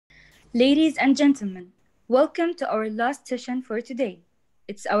Ladies and gentlemen, welcome to our last session for today.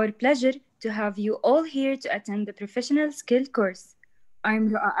 It's our pleasure to have you all here to attend the Professional Skill course. I'm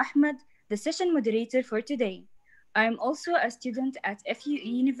Ru'a Ahmed, the session moderator for today. I'm also a student at FUE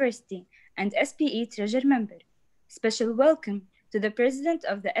University and SPE Treasure Member. Special welcome to the President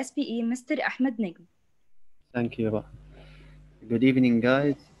of the SPE, Mr. Ahmed Nigm. Thank you. Good evening,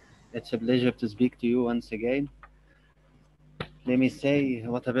 guys. It's a pleasure to speak to you once again. Let me say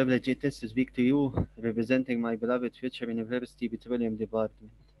what a privilege it is to speak to you, representing my beloved Future University Petroleum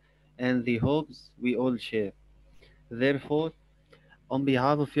Department, and the hopes we all share. Therefore, on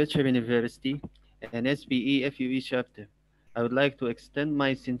behalf of Future University and SPE FUE chapter, I would like to extend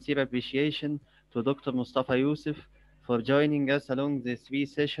my sincere appreciation to Dr. Mustafa Yusuf for joining us along the three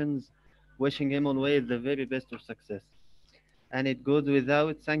sessions, wishing him always the very best of success. And it goes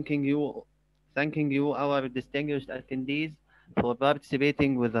without thanking you, our distinguished attendees, for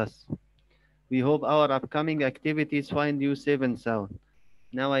participating with us. We hope our upcoming activities find you safe and sound.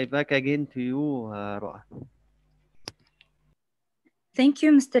 Now I back again to you, Roa. Thank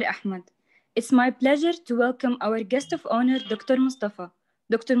you, Mr. Ahmed. It's my pleasure to welcome our guest of honor, Dr. Mustafa.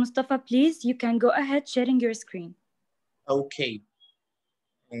 Dr. Mustafa, please, you can go ahead sharing your screen. Okay,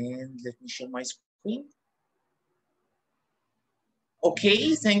 and let me share my screen.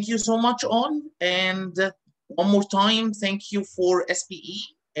 Okay, thank you so much all. And one more time, thank you for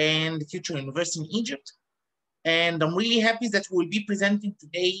SPE and Future University in Egypt. And I'm really happy that we'll be presenting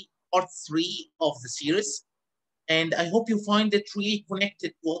today part 3 of the series. And I hope you find it really connected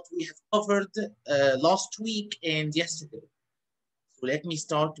to what we have covered last week and yesterday. So let me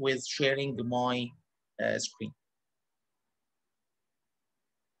start with sharing my screen.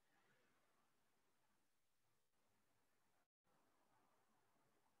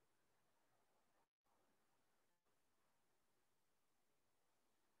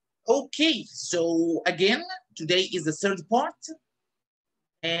 Okay, so again, today is the third part.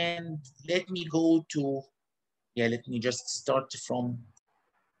 And let me go to, let me just start from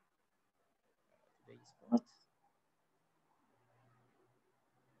today's part.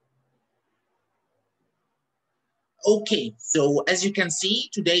 Okay, so as you can see,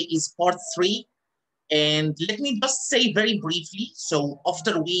 today is part 3. And let me just say very briefly, so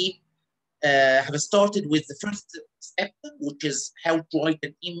after we have started with the first step, which is how to write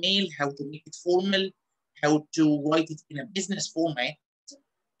an email, how to make it formal, how to write it in a business format,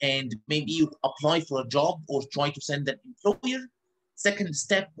 and maybe you apply for a job or try to send an employer. Second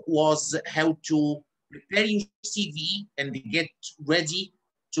step was how to prepare your CV and get ready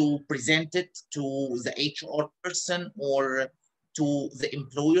to present it to the HR person or to the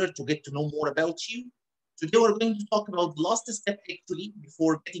employer to get to know more about you. Today we're going to talk about the last step actually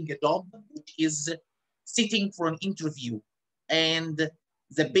before getting a job, which is sitting for an interview and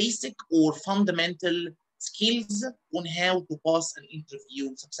the basic or fundamental skills on how to pass an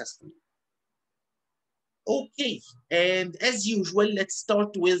interview successfully. Okay, and as usual, let's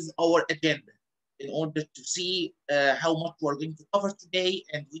start with our agenda in order to see how much we're going to cover today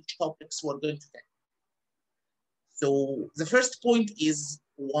and which topics we're going to tackle. So the first point is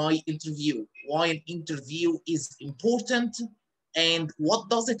why interview? Why an interview is important and what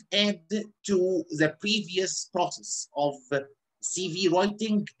does it add to the previous process of CV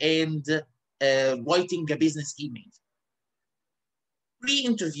writing and writing a business email.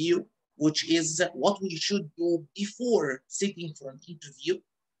 Pre-interview, which is what we should do before sitting for an interview,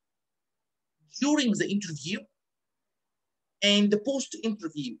 during the interview, and the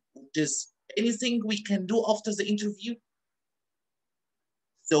post-interview, which is anything we can do after the interview.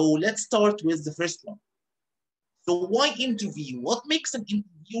 So let's start with the first one. So why interview? What makes an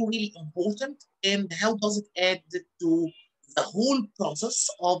interview really important and how does it add to the whole process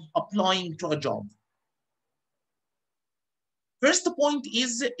of applying to a job? First point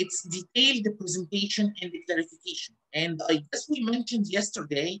is its detailed presentation and clarification. And I guess we mentioned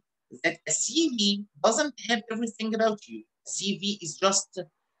yesterday that a CV doesn't have everything about you. A CV is just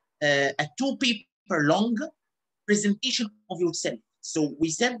a 2-paper long presentation of yourself. So we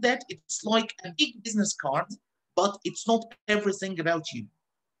said that it's like a big business card, but it's not everything about you.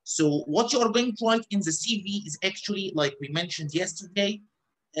 So what you are going to write in the CV is actually, like we mentioned yesterday,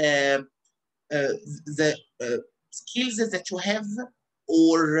 the skills that you have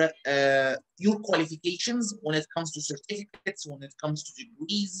or your qualifications when it comes to certificates, when it comes to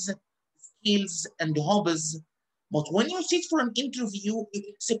degrees, skills, and hobbies. But when you sit for an interview, you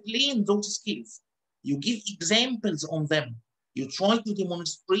explain those skills. You give examples on them. You try to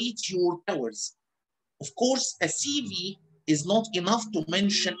demonstrate your powers. Of course, a CV is not enough to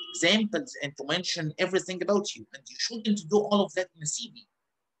mention examples and to mention everything about you. And you shouldn't do all of that in a CV.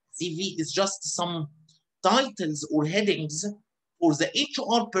 CV is just some titles or headings for the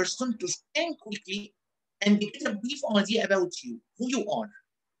HR person to scan quickly and get a brief idea about you, who you are.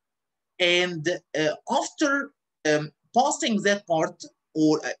 And after passing that part,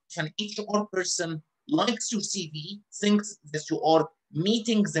 or if an HR person likes your CV, thinks that you are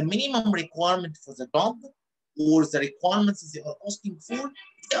meeting the minimum requirement for the job or the requirements they are asking for,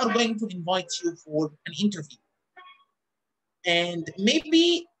 they are going to invite you for an interview. And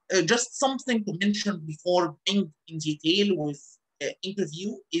maybe just something to mention before going in detail with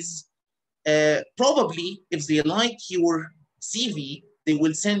interview is probably if they like your CV, they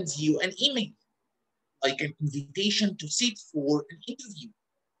will send you an email, like an invitation to sit for an interview.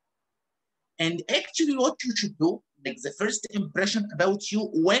 And actually what you should do, like the first impression about you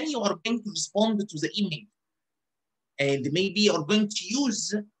when you are going to respond to the email. And maybe you are going to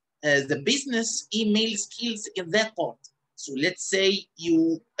use the business email skills in that part. So let's say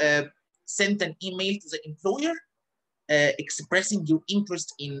you sent an email to the employer expressing your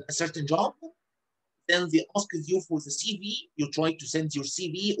interest in a certain job. Then they ask you for the CV. You try to send your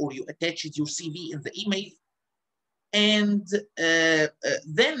CV or you attached your CV in the email. And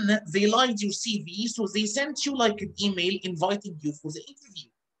then they liked your CV, so they sent you like an email inviting you for the interview.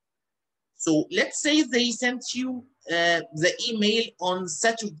 So let's say they sent you the email on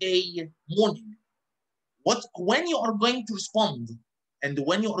Saturday morning. When you are going to respond and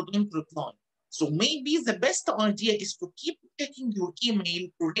when you are going to reply. So maybe the best idea is to keep checking your email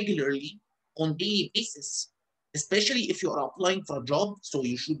regularly on daily basis, especially if you are applying for a job. So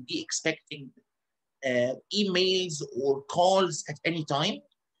you should be expecting emails or calls at any time,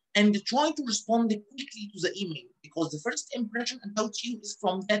 and try to respond quickly to the email, because the first impression about you is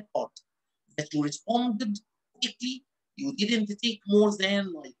from that part, that you responded quickly. You didn't take more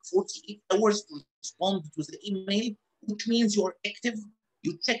than like 48 hours to respond to the email, which means you are active,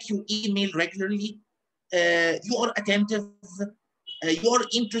 you check your email regularly, you are attentive, you are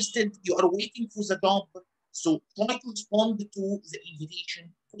interested, you are waiting for the job. So try to respond to the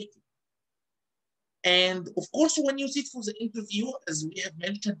invitation quickly. And of course, when you sit for the interview, as we have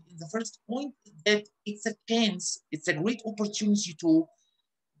mentioned in the first point, that it's a chance, it's a great opportunity to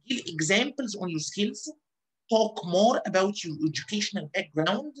give examples on your skills, talk more about your educational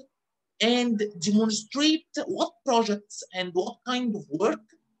background, and demonstrate what projects and what kind of work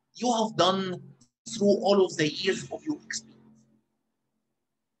you have done through all of the years of your experience.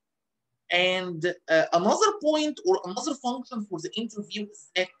 And another point or another function for the interview is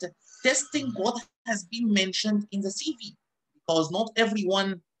that testing what has been mentioned in the CV, because not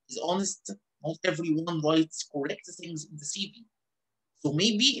everyone is honest, not everyone writes correct things in the CV. So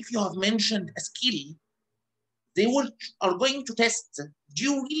maybe if you have mentioned a skill, they are going to test, do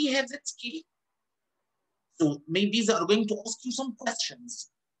you really have that skill? So maybe they are going to ask you some questions.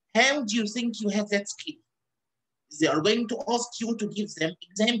 How do you think you have that skill? They are going to ask you to give them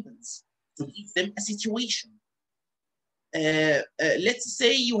examples, to give them a situation. Let's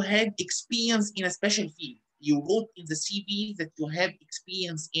say you had experience in a special field. You wrote in the CV that you have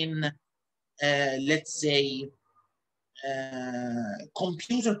experience in, let's say,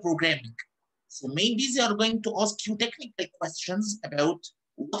 computer programming. So maybe they are going to ask you technical questions about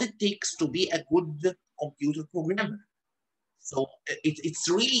what it takes to be a good computer programmer. So it's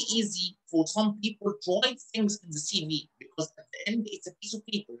really easy for some people to write things in the CV, because at the end it's a piece of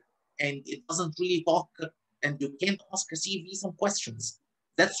paper and it doesn't really talk, and you can't ask a CV some questions.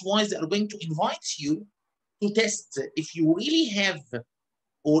 That's why they are going to invite you to test if you really have,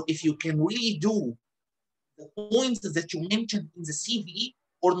 or if you can really do the points that you mentioned in the CV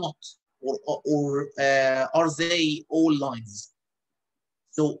or not, or are they all lines?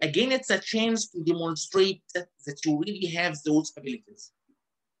 So again, it's a chance to demonstrate that you really have those abilities.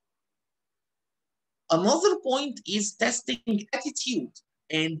 Another point is testing attitude.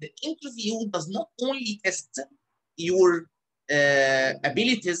 And the interview does not only test your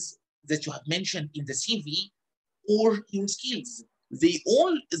abilities that you have mentioned in the CV or your skills. They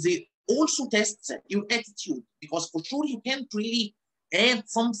also test your attitude, because for sure you can't really add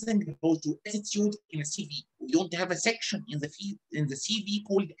something about your attitude in a CV. We don't have a section in the CV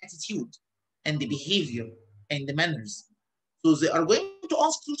called attitude and the behavior and the manners. So they are going to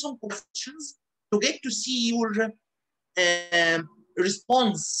ask you some questions to get to see your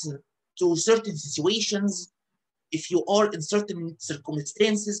response to certain situations, if you are in certain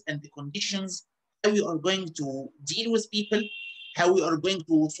circumstances and the conditions, how you are going to deal with people, how you are going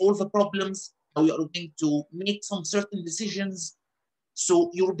to solve the problems, how you are going to make some certain decisions.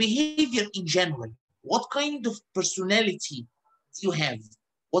 So your behavior in general, what kind of personality do you have?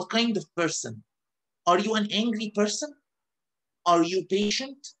 What kind of person? Are you an angry person? Are you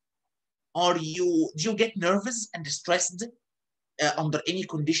patient? Do you get nervous and stressed under any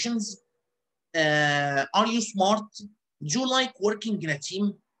conditions? Are you smart? Do you like working in a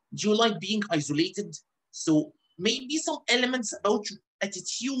team? Do you like being isolated? So maybe some elements about your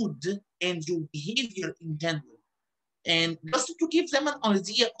attitude and your behavior in general. And just to give them an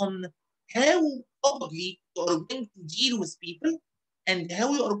idea on how probably you are going to deal with people and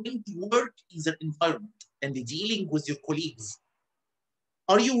how you are going to work in their environment and dealing with your colleagues.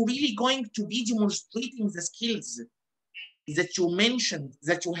 Are you really going to be demonstrating the skills that you mentioned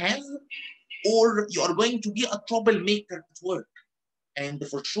that you have, or you are going to be a troublemaker at work? And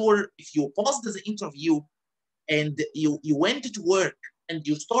for sure, if you passed the interview and you went to work and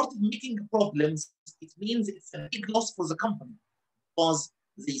you started making problems, it means it's a big loss for the company because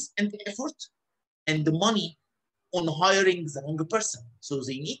they spent effort and the money on hiring the wrong person. So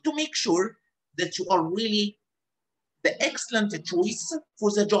they need to make sure that you are really the excellent choice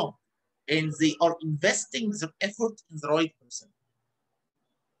for the job and they are investing their effort in the right person.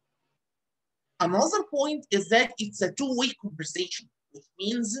 Another point is that it's a two-way conversation, which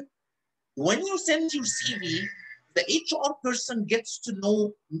means when you send your CV, the HR person gets to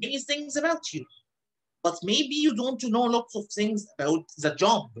know many things about you, but maybe you don't know lots of things about the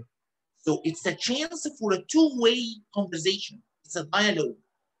job. So it's a chance for a two-way conversation. It's a dialogue.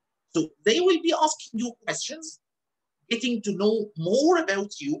 So they will be asking you questions, getting to know more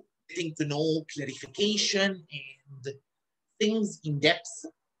about you, getting to know clarification and things in depth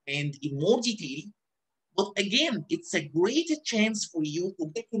and in more detail. But again, it's a great chance for you to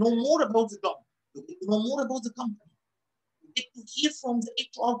get to know more about the job, to get to know more about the company, to get to hear from the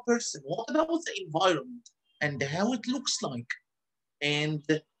HR person, what about the environment and how it looks like, and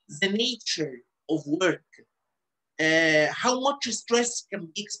the nature of work, how much stress can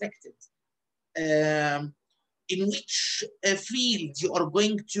be expected, in which field you are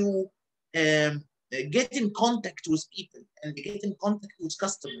going to get in contact with people and get in contact with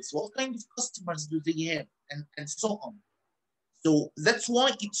customers. What kind of customers do they have, and so on. So that's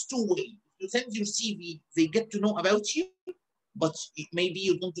why it's two-way. You send your CV, they get to know about you, but maybe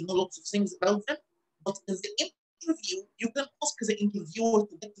you don't know lots of things about them. But in the interview, you can ask the interviewer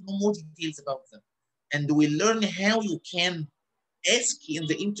to get to know more details about them. And we'll learn how you can ask in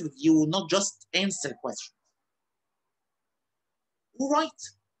the interview, not just answer questions. All right.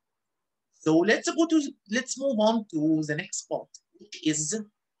 So let's move on to the next part, which is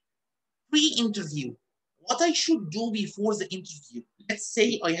pre-interview. What I should do before the interview. Let's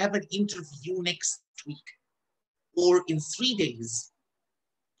say I have an interview next week or in 3 days.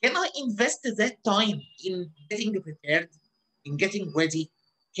 Can I invest that time in getting prepared, in getting ready?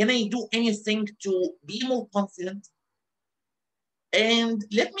 Can I do anything to be more confident? And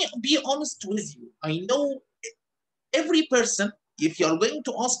let me be honest with you. I know every person, if you're going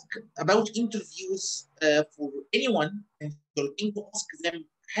to ask about interviews for anyone, and you're going to ask them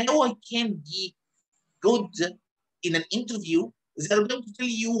how I can be good in an interview, they're going to tell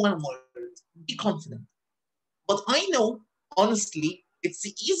you one word: be confident. But I know, honestly, it's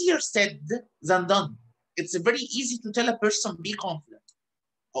easier said than done. It's very easy to tell a person, be confident.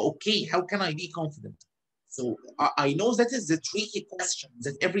 Okay, how can I be confident? So I know that is the tricky question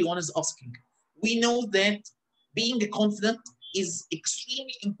that everyone is asking. We know that being confident is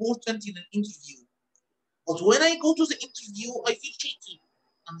extremely important in an interview. But when I go to the interview, I feel shaky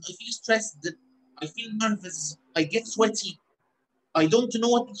and I feel stressed. I feel nervous. I get sweaty. I don't know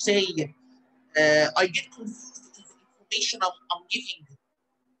what to say. I get confused with the information I'm giving.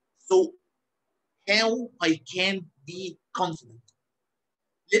 So how I can be confident?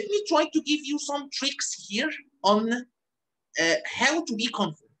 Let me try to give you some tricks here on how to be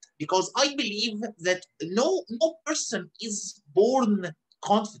confident, because I believe that no person is born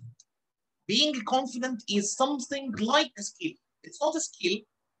confident. Being confident is something like a skill. It's not a skill,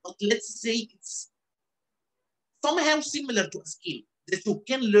 but let's say it's somehow similar to a skill that you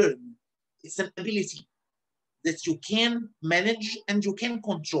can learn. It's an ability that you can manage and you can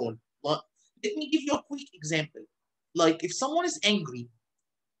control. But let me give you a quick example. Like if someone is angry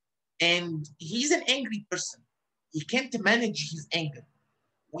and he's an angry person, he can't manage his anger.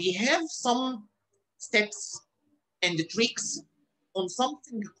 We have some steps and tricks on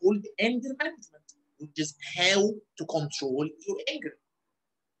something called anger management, which is how to control your anger.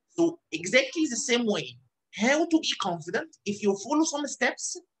 So exactly the same way, how to be confident. If you follow some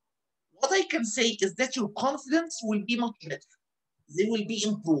steps, what I can say is that your confidence will be much better. They will be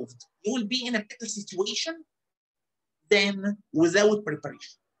improved. You will be in a better situation than without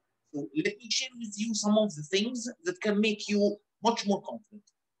preparation. So let me share with you some of the things that can make you much more confident.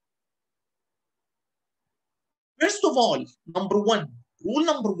 First of all, number one, Rule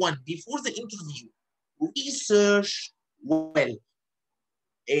number one, before the interview, research well.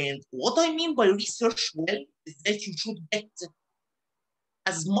 And what I mean by research well is that you should get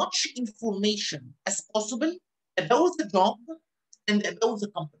as much information as possible about the job and about the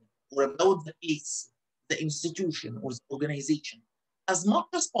company or about the place, the institution or the organization, as much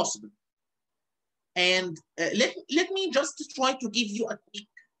as possible. And let me just try to give you a quick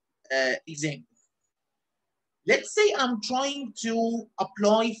example. Let's say I'm trying to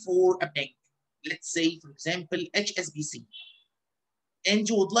apply for a bank. Let's say, for example, HSBC. And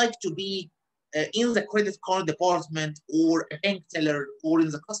you would like to be in the credit card department or a bank teller or in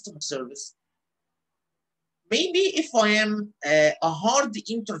the customer service. Maybe if I am a hard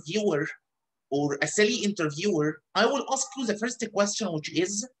interviewer or a silly interviewer, I will ask you the first question, which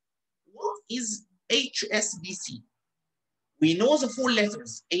is, what is HSBC? We know the four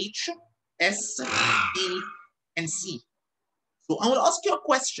letters, H, S, B, and C. So I will ask you a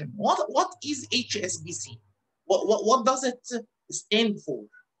question. What is HSBC? What does it stand for?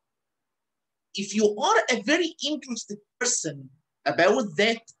 If you are a very interested person about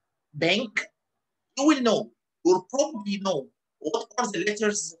that bank, you will know, or probably know, what are the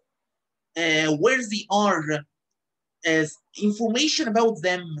letters, where they are, information about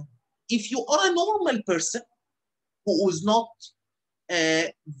them. If you are a normal person who is not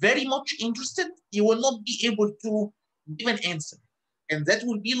very much interested, you will not be able to give an answer. And that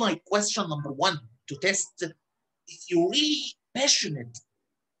will be like question number one, to test if you're really passionate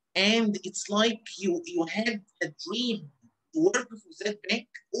and it's like you had a dream to work for that bank,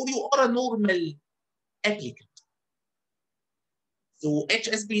 or you are a normal applicant. So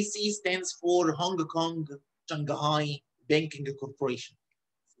HSBC stands for Hong Kong Shanghai Banking Corporation.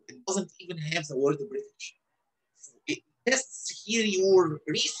 It doesn't even have the word British. So it tests here your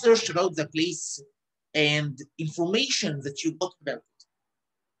research about the place and information that you got about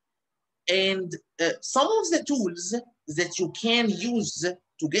it. And some of the tools that you can use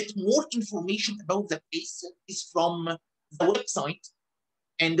to get more information about the place is from the website.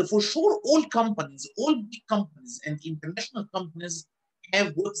 And for sure, all companies, all big companies and international companies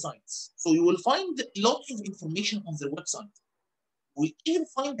have websites. So you will find lots of information on their website. We even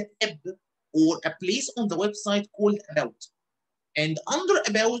find a tab or a place on the website called About. And under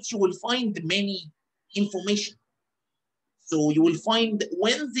About, you will find many information. So you will find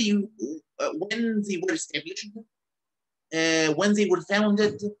when they were established, when they were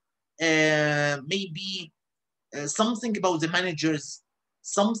founded, maybe something about the managers,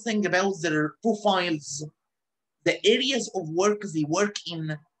 something about their profiles, the areas of work they work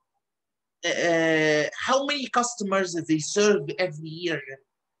in, how many customers they serve every year,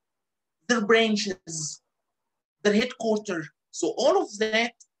 their branches, their headquarters. So all of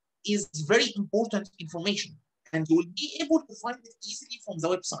that is very important information, and you will be able to find it easily from the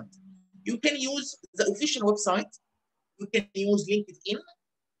website. You can use the official website. You can use LinkedIn.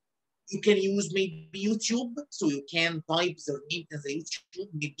 You can use maybe YouTube, so you can type their name in the YouTube.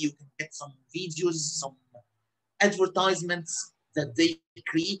 Maybe you can get some videos, some advertisements that they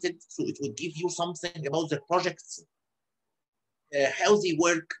created, so it will give you something about their projects, how they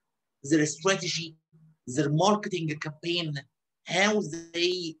work, their strategy, their marketing campaign, how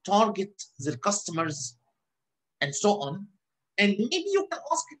they target their customers, and so on. And maybe you can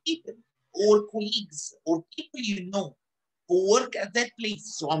ask people or colleagues or people you know who work at that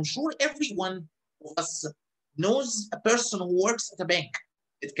place. So I'm sure every one of us knows a person who works at a bank.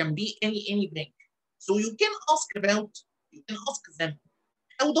 It can be any bank. So you can ask them,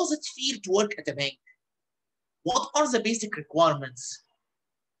 how does it feel to work at a bank? What are the basic requirements?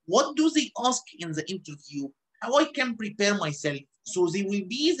 What do they ask in the interview? How I can prepare myself? So they will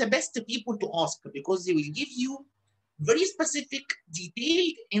be the best people to ask, because they will give you very specific,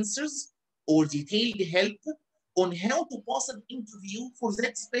 detailed answers or detailed help on how to pass an interview for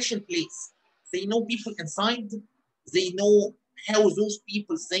that special place. They know people inside. They know how those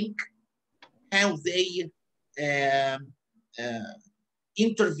people think, how they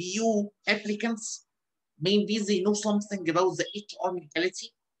interview applicants. Maybe they know something about the HR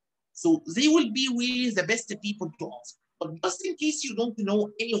mentality. So they will be really the best people to ask. But just in case you don't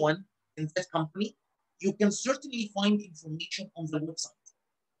know anyone in that company, you can certainly find information on the website.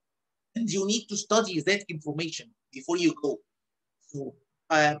 And you need to study that information before you go. So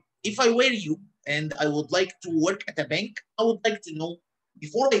if I were you and I would like to work at a bank, I would like to know,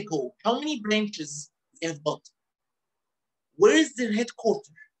 before I go, how many branches they have got? Where is their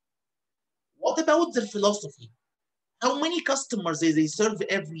headquarters? What about their philosophy? How many customers they serve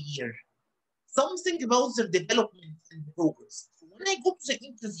every year? Something about their development and progress. So when I go to the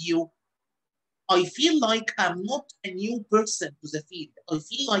interview, I feel like I'm not a new person to the field. I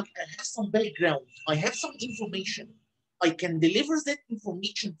feel like I have some background. I have some information. I can deliver that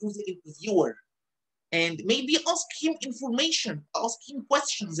information to the interviewer and maybe ask him information, ask him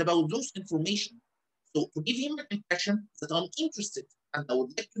questions about those information. So to give him an impression that I'm interested and I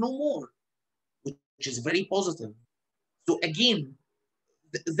would like to know more, which is very positive. So again,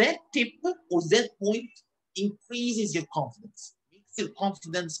 that tip or that point increases your confidence, makes your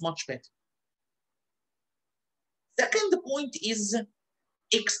confidence much better. Second point is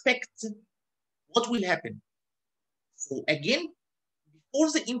expect what will happen. So again, before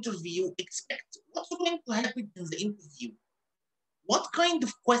the interview, expect what's going to happen in the interview. What kind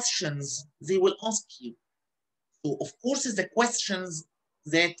of questions they will ask you. So of course, the questions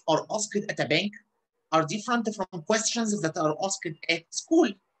that are asked at a bank are different from questions that are asked at school,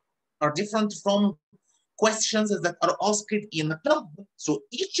 are different from questions that are asked in a club. So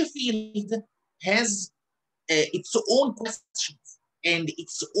each field has its own questions and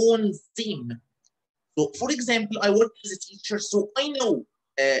its own theme. So for example, I work as a teacher, so I know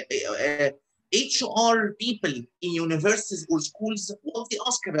HR people in universities or schools, what they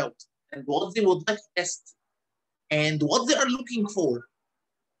ask about and what they would like to test and what they are looking for.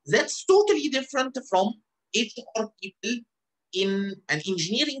 That's totally different from HR people in an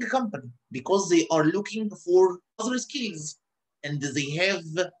engineering company because they are looking for other skills and they have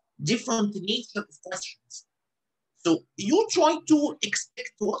different nature of questions. So you try to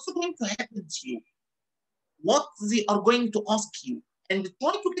expect what's going to happen to you, what they are going to ask you, and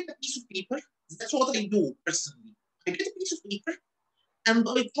try to get a piece of paper. That's what I do personally. I get a piece of paper and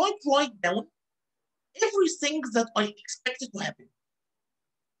I try to write down everything that I expected to happen.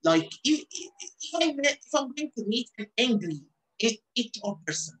 Like if I'm going to meet an angry HR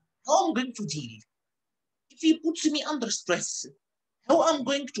person, how I'm going to deal? If he puts me under stress, how I'm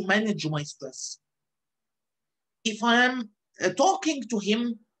going to manage my stress? If I am talking to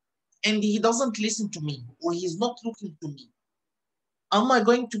him and he doesn't listen to me or he's not looking to me, am I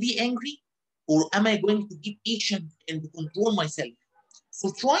going to be angry or am I going to be patient and control myself?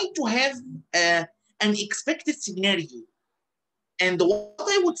 So try to have an expected scenario. And what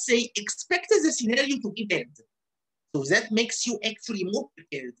I would say, expect the scenario to be bad. So that makes you actually more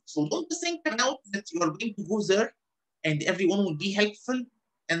prepared. So don't think about that you are going to go there and everyone will be helpful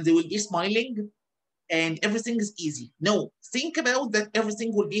and they will be smiling and everything is easy. No, think about that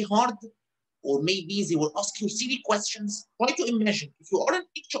everything will be hard or maybe they will ask you silly questions. Try to imagine if you are an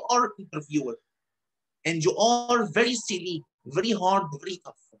HR interviewer and you are very silly, very hard, very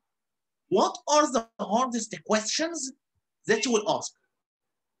tough. What are the hardest questions that you will ask?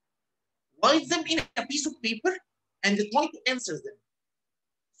 Write them in a piece of paper and try to answer them.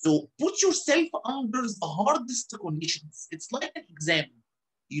 So put yourself under the hardest conditions. It's like an exam.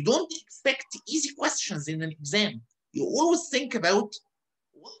 You don't expect easy questions in an exam. You always think about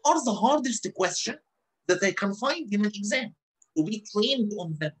what are the hardest questions that I can find in an exam to be trained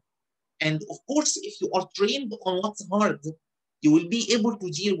on them. And of course, if you are trained on what's hard, you will be able to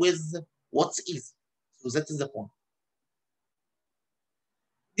deal with what's easy. So that is the point.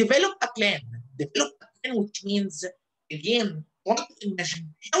 Develop a plan. Develop a plan, which means, again, try to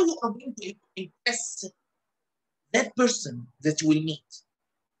imagine how you are going to impress that person that you will meet.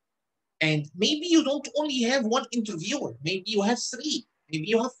 And maybe you don't only have one interviewer, maybe you have three, maybe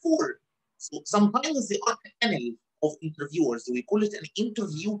you have four. So sometimes there are a panel of interviewers. We call it an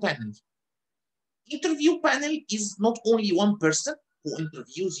interview panel. Interview panel is not only one person who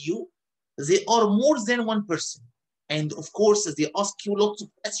interviews you, they are more than one person. And of course, they ask you lots of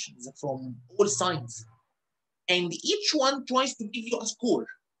questions from all sides. And each one tries to give you a score.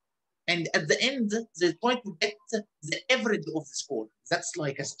 And at the end, they try to get the average of the score. That's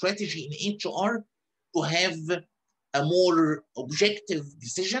like a strategy in HR to have a more objective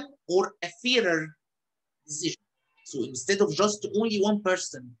decision or a fairer decision. So instead of just only one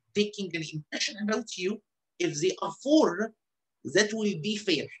person taking an impression about you, if they are four, that will be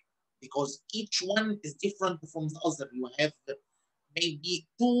fair because each one is different from the other. You have maybe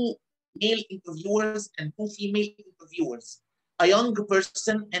two male interviewers and two female interviewers, a young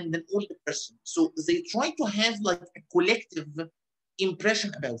person and an older person. So they try to have like a collective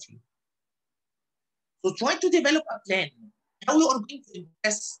impression about you. So try to develop a plan, how you are going to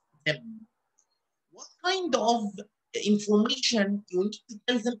impress them. What kind of information you need to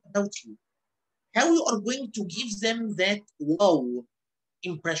tell them about you? How you are going to give them that wow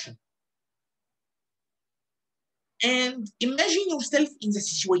impression? And imagine yourself in the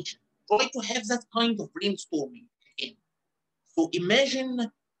situation. Try to have that kind of brainstorming again. So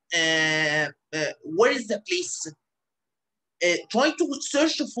imagine where is the place? try to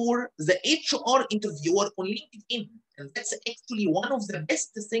search for the HR interviewer on LinkedIn. And that's actually one of the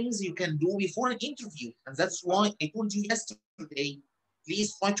best things you can do before an interview. And that's why I told you yesterday,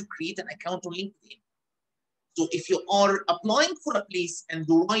 please try to create an account on LinkedIn. So if you are applying for a place and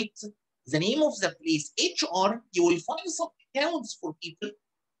you write the name of the place, HR, you will find some accounts for people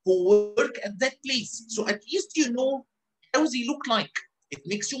who work at that place. So at least you know how they look like. It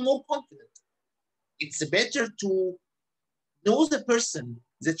makes you more confident. It's better to know the person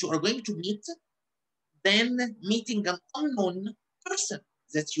that you are going to meet than meeting an unknown person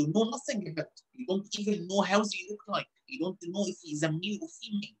that you know nothing about. You don't even know how they look like. You don't know if he's a male or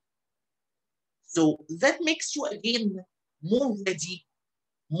female. So that makes you again more ready,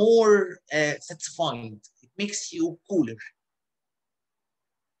 more satisfied. It makes you cooler.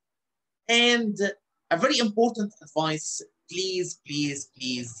 And a very important advice, please, please,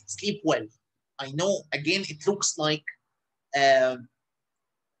 please sleep well. I know, again, it looks like a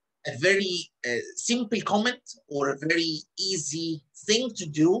very simple comment or a very easy thing to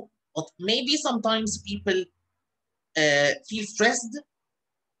do, but maybe sometimes people feel stressed.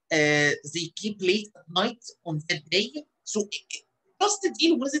 They keep late at night on that day. So just to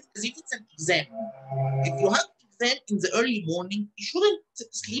deal with it as if it's an exam. If you have an exam in the early morning, you shouldn't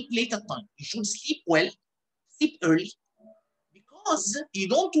sleep late at night. You should sleep well, sleep early, because you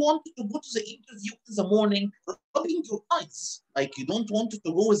don't want to go to the interview in the morning rubbing your eyes. Like you don't want to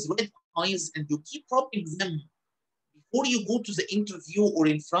go with red eyes and you keep rubbing them before you go to the interview or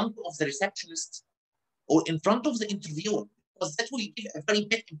in front of the receptionist or in front of the interviewer, because that will give a very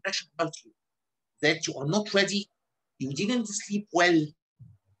bad impression about you, that you are not ready, you didn't sleep well,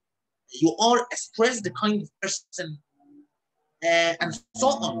 you are a stressed kind of person, and so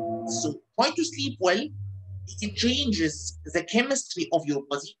on. So try to sleep well. It changes the chemistry of your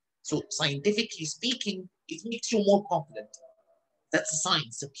body. So scientifically speaking, it makes you more confident. That's a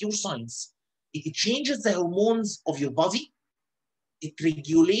science, a pure science. It changes the hormones of your body. It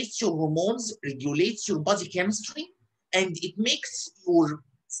regulates your hormones, regulates your body chemistry, and it makes your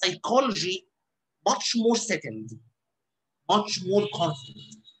psychology much more settled, much more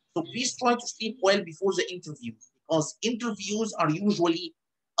confident. So please try to sleep well before the interview, because interviews are usually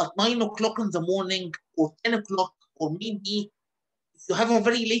at 9 o'clock in the morning or 10 o'clock, or maybe if you have a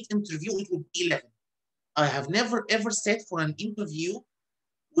very late interview, it would be 11. I have never ever sat for an interview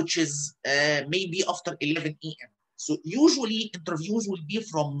which is maybe after 11 a.m. So usually interviews will be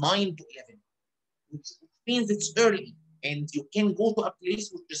from 9 to 11, which means it's early and you can go to a place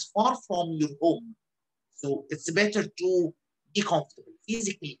which is far from your home. So it's better to be comfortable,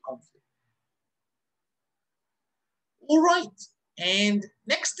 physically comfortable. All right, and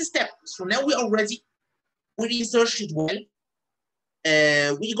next step. So now we are ready. We researched it well.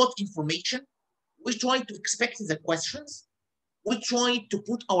 We got information. We tried to expect the questions. We tried to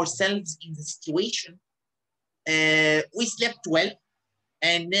put ourselves in the situation. We slept well,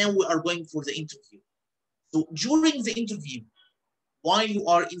 and now we are going for the interview. So during the interview, while you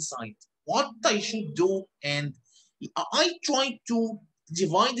are inside, what I should do, and I try to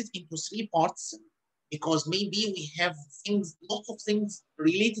divide it into 3 parts, because maybe we have things, lots of things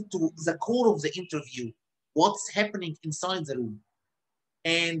related to the core of the interview, what's happening inside the room.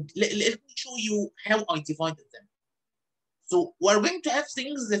 And let me show you how I divided them. So we're going to have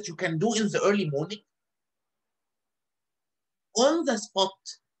things that you can do in the early morning, on the spot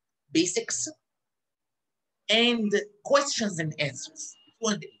basics, and questions and answers.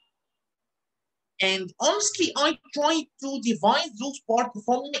 And honestly, I try to divide those parts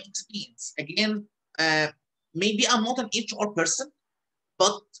from my experience. Again, maybe I'm not an HR person,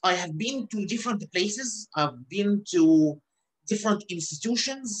 but I have been to different places. I've been to different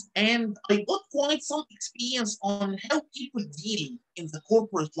institutions, and I got quite some experience on how people deal in the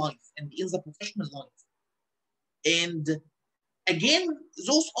corporate life and in the professional life. And again,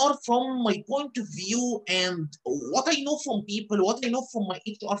 those are from my point of view and what I know from people, what I know from my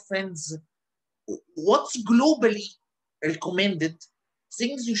HR friends, what's globally recommended,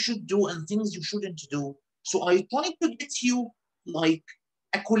 things you should do and things you shouldn't do. So I try to get you like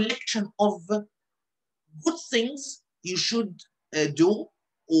a collection of good things you should do,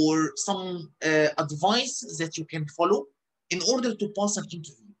 or some advice that you can follow in order to pass an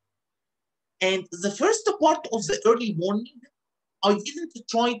interview. And the first part of the early morning, I didn't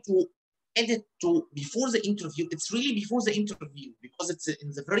try to edit to before the interview. It's really before the interview, because it's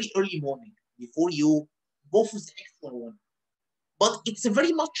in the very early morning before you go for the actual one. But it's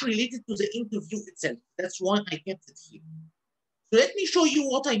very much related to the interview itself. That's why I kept it here. So let me show you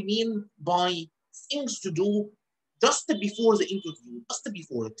what I mean by things to do just before the interview, just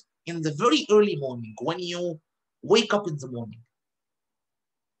before it, in the very early morning, when you wake up in the morning.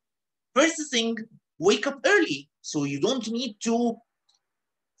 First thing, wake up early. So you don't need to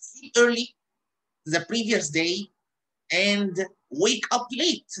sleep early the previous day and wake up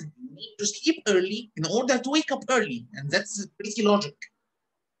late. You need to sleep early in order to wake up early. And that's pretty logic.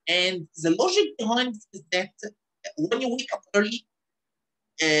 And the logic behind it is that when you wake up early,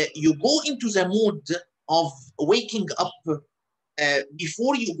 you go into the mood of waking up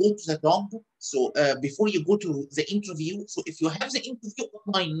before you go to the job. So before you go to the interview. So if you have the interview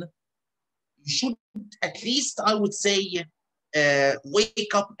online, you should at least, I would say,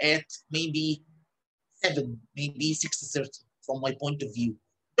 wake up at maybe 7, maybe 6:30 from my point of view.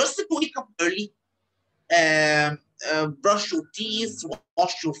 Just to wake up early, brush your teeth,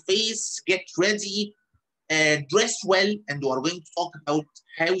 wash your face, get ready, dress well, and we are going to talk about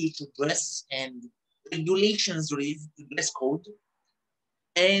how you should dress and regulations related to dress code.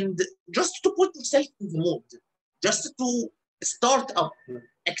 And just to put yourself in the mood, just to start up,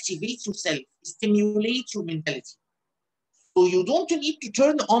 activate yourself, stimulate your mentality. So you don't need to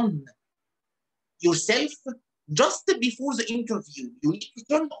turn on yourself just before the interview. You need to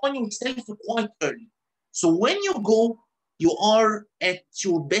turn on yourself quite early. So when you go, you are at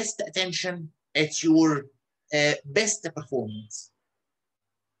your best attention, at your best performance.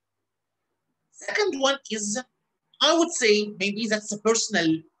 Second one is, I would say, maybe that's a personal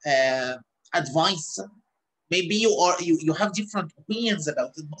advice. Maybe you have different opinions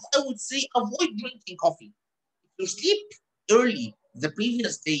about it, but I would say avoid drinking coffee. If you sleep early the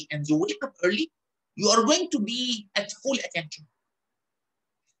previous day and you wake up early, you are going to be at full attention.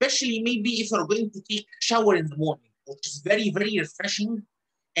 Especially maybe if you're going to take a shower in the morning, which is very, very refreshing.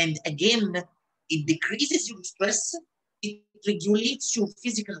 And again, it decreases your stress. It regulates your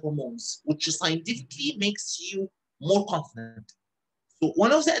physical hormones, which scientifically makes you more confident. So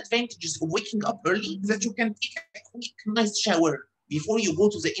one of the advantages of waking up early is that you can take a quick, nice shower before you go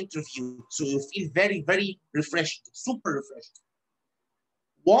to the interview. So you feel very, very refreshed, super refreshed.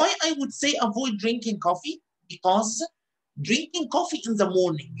 Why I would say avoid drinking coffee? Because drinking coffee in the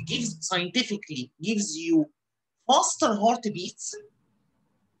morning scientifically gives you faster heartbeats.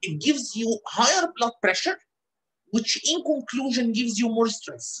 It gives you higher blood pressure, which in conclusion gives you more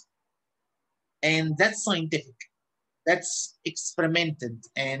stress. And that's scientific. That's experimented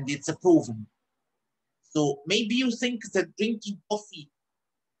and it's proven. So maybe you think that drinking coffee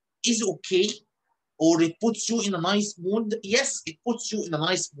is okay, or it puts you in a nice mood. Yes, it puts you in a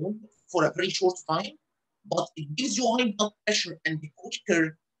nice mood for a very short time, but it gives you high blood pressure and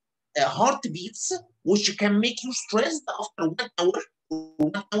quicker heartbeats, which can make you stressed after 1 hour or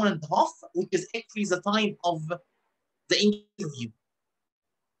 1 hour and a half, which is actually the time of the interview.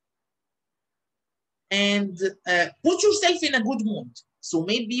 And put yourself in a good mood. So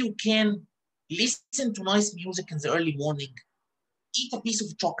maybe you can listen to nice music in the early morning, eat a piece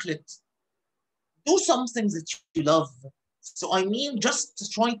of chocolate, do something that you love. So I mean, just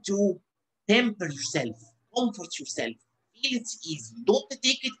try to temper yourself, comfort yourself, feel it's easy. Don't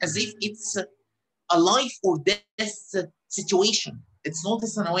take it as if it's a life or death situation. It's not a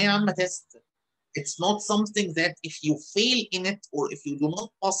ثانوية عامة test. It's not something that if you fail in it or if you do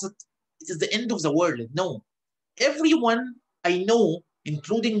not pass it, it is the end of the world. No. Everyone I know,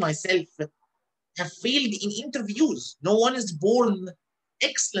 including myself, have failed in interviews. No one is born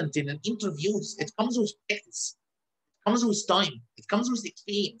excellent in interviews. It comes with practice. It comes with time. It comes with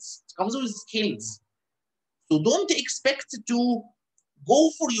experience. It comes with skills. So don't expect to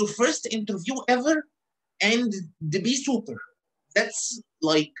go for your first interview ever and be super. That's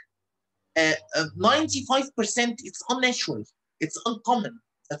like 95%. It's unnatural. It's uncommon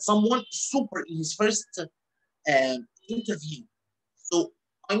that someone is super in his first interview. So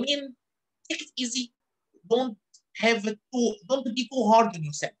I mean, take it easy. Don't be too hard on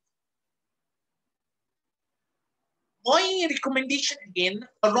yourself. My recommendation again,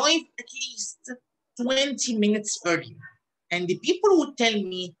 arrive at least 20 minutes early. And the people would tell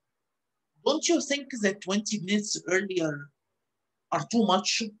me, don't you think that 20 minutes earlier are too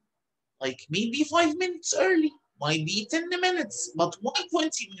much? Like maybe 5 minutes early, maybe 10 minutes, but why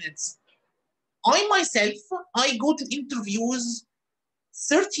 20 minutes? I myself, I go to interviews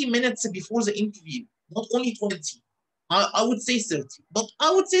 30 minutes before the interview, not only 20. I would say 30, but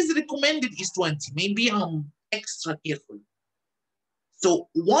I would say the recommended is 20. Maybe I'm extra careful. So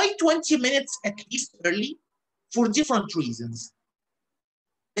why 20 minutes at least early? For different reasons.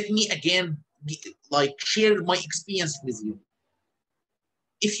 Let me again share my experience with you.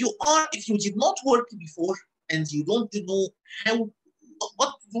 If you did not work before and you don't know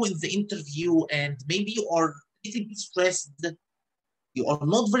what to do in the interview, and maybe you are a little bit stressed, you are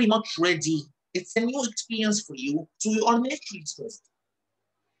not very much ready, It's a new experience for you, so you are naturally stressed.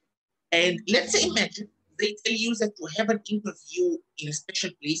 And let's say, imagine they tell you that you have an interview in a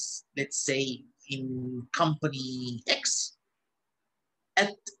special place, let's say in company X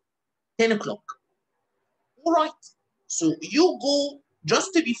at 10 o'clock. All right. So you go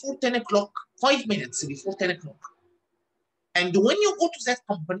just before 10 o'clock, 5 minutes before 10 o'clock. And when you go to that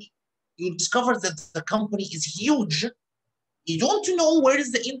company, you discover that the company is huge. You don't know where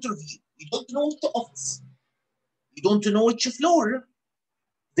is the interview. You don't know the office. You don't know which floor.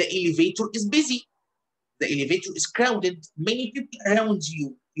 The elevator is busy. The elevator is crowded. Many people around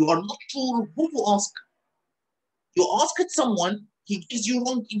you. You are not sure who to ask. You ask someone, he gives you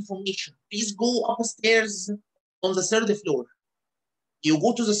wrong information. Please go upstairs on the third floor. You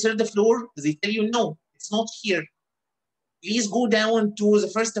go to the third floor, they tell you, no, it's not here. Please go down to the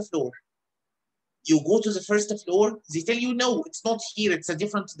first floor. You go to the first floor, they tell you, no, it's not here, it's a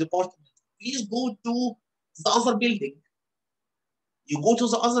different department. Please go to the other building. You go to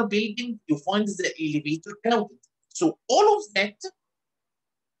the other building, you find the elevator crowded. So all of that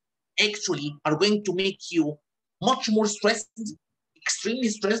actually are going to make you much more stressed, extremely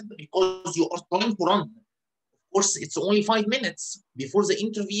stressed, because you are trying to run. Of course, it's only 5 minutes before the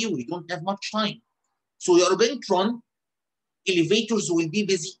interview. You don't have much time. So you are going to run. Elevators will be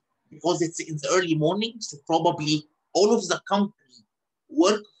busy because it's in the early morning. So probably all of the company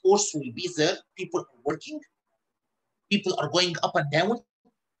workforce will be there. People are working. People are going up and down.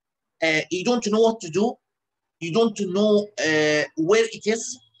 You don't know what to do. You don't know where it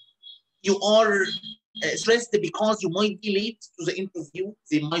is. You are stressed because you might be late to the interview.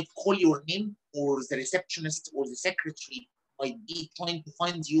 They might call your name, or the receptionist or the secretary might be trying to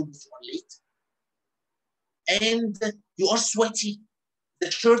find you if you are late. And you are sweaty. The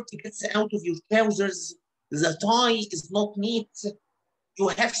shirt gets out of your trousers. The tie is not neat. You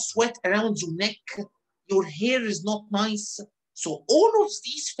have sweat around your neck. Your hair is not nice. So all of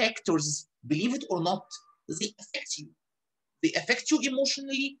these factors, believe it or not, they affect you. They affect you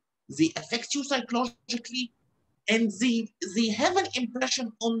emotionally. They affect you psychologically. And they have an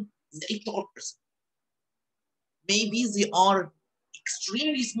impression on the HR person. Maybe they are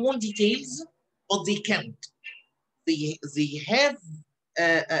extremely small details, but they count. They have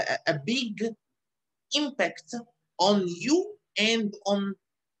a big impact on you and on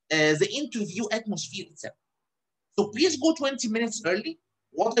the interview atmosphere itself. So please go 20 minutes early.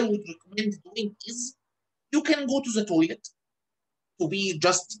 What I would recommend doing is you can go to the toilet to be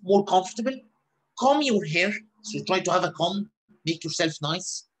just more comfortable. Comb your hair. So try to have a comb, make yourself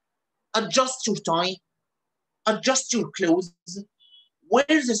nice. Adjust your tie. Adjust your clothes. Wear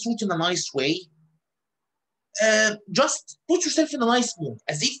the suit in a nice way. Just put yourself in a nice mood,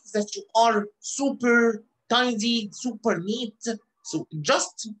 as if that you are super tidy, super neat. So it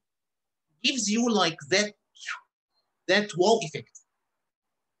just gives you like that wow effect.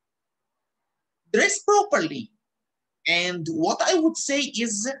 Dress properly. And what I would say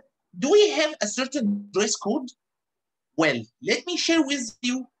is, do we have a certain dress code? Well, let me share with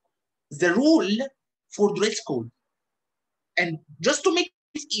you the rule for dress code. And just to make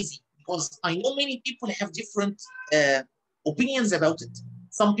it easy, because I know many people have different opinions about it.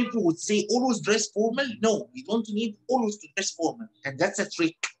 Some people would say always dress formal. No, you don't need always to dress formal. And that's a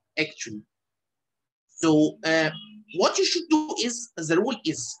trick, actually. So what you should do is, the rule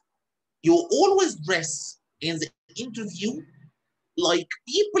is, you always dress in the interview like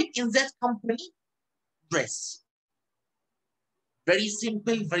people in that company dress. Very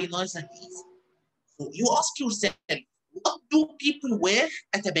simple, very nice and easy. So you ask yourself, what do people wear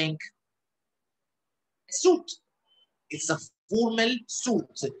at a bank? A suit. It's a formal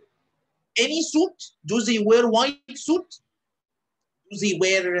suit. Any suit? Do they wear white suit? Do they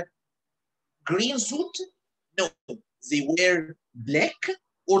wear green suit? No, they wear black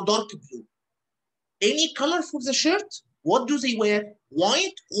or dark blue. Any color for the shirt? What do they wear?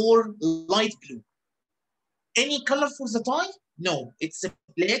 White or light blue? Any color for the tie? No, it's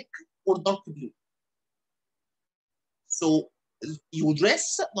black or dark blue. So you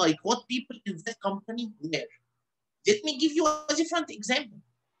dress like what people in that company wear. Let me give you a different example.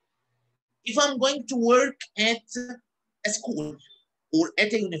 If I'm going to work at a school or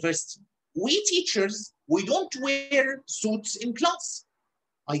at a university, we teachers, we don't wear suits in class.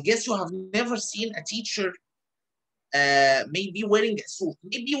 I guess you have never seen a teacher maybe wearing a suit.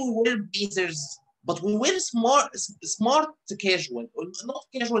 Maybe we wear blazers, but we wear smart casual, or not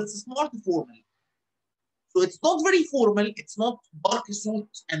casual, it's smart formal. So it's not very formal, it's not dark suit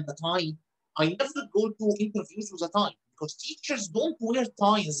and the tie. I never go to interviews with a tie because teachers don't wear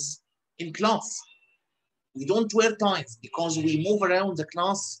ties in class. We don't wear ties because we move around the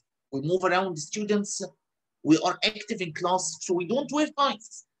class We move around the students. We are active in class, so we don't wear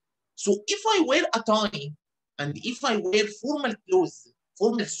ties. So if I wear a tie and if I wear formal clothes,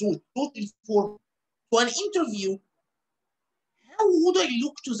 formal suit, totally formal, to an interview, how would I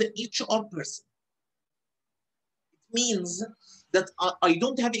look to the HR person? It means that I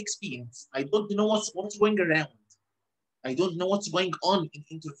don't have experience. I don't know what's going around. I don't know what's going on in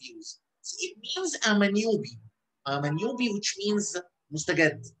interviews. So it means I'm a newbie. I'm a newbie, which means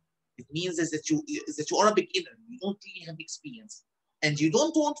mustajad. It means that you are a beginner. You don't really have experience, and you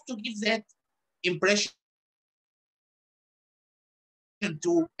don't want to give that impression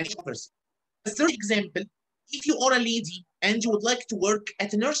to an person. The third example: if you are a lady and you would like to work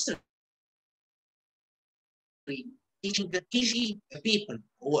at a nursery, teaching the KG people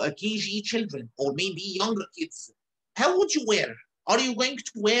or KG children or maybe younger kids, how would you wear? Are you going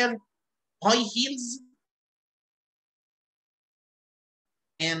to wear high heels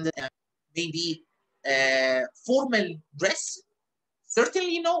and maybe formal dress?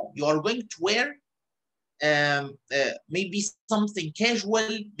 Certainly no. You are going to wear maybe something casual,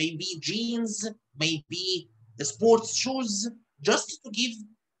 maybe jeans, maybe the sports shoes, just to give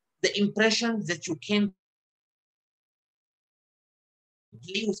the impression that you can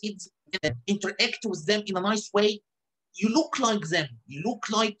play with kids, interact with them in a nice way. You look like them. You look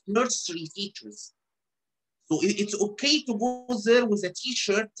like nursery teachers. So it's okay to go there with a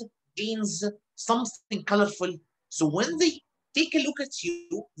t-shirt, jeans, something colorful. So when they take a look at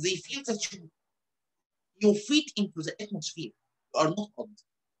you, they feel that you fit into the atmosphere. You are not odd.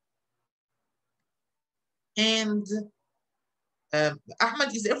 And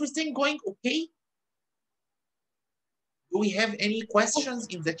Ahmed, is everything going okay? Do we have any questions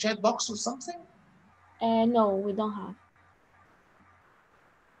in the chat box or something? No, we don't have.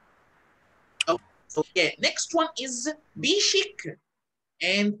 Oh, so yeah, next one is be chic,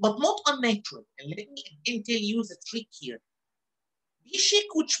 but not unnatural. And let me again tell you the trick here. Be chic,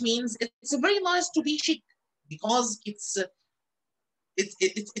 which means it's very nice to be chic because it's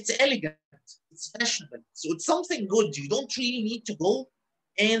elegant, it's fashionable. So it's something good. You don't really need to go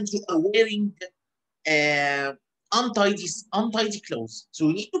and you are wearing untidy clothes. So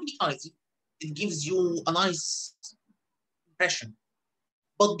you need to be tidy. It gives you a nice impression.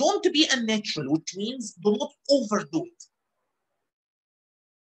 But don't be unnatural, which means do not overdo it.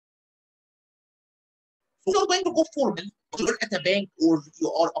 So you're going to go formal, you work at a bank or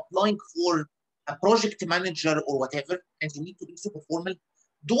you are applying for a project manager or whatever, and you need to be super formal.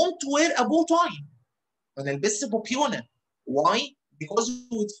 Don't wear a bow tie. ما نلبسش بوبيونة. Why? Because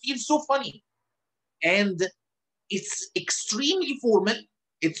it would feel so funny. And it's extremely formal.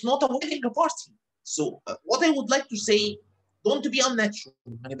 It's not a wedding party. So what I would like to say, don't be unnatural.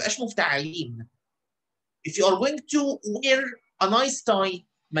 ما نبقاش مفتعلين. If you are going to wear a nice tie,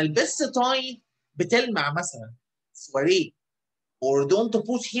 ما البسش tie بتلمع مثلا soiree, or don't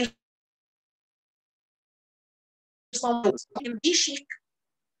put here some. Be chic,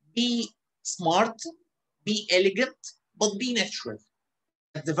 be smart, be elegant, but be natural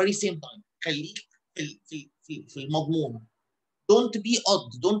at the very same time. خليك في المضمون. Don't be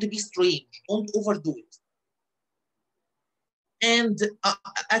odd, don't be strange, don't overdo it. And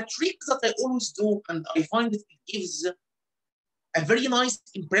a trick that I always do, and I find it gives a very nice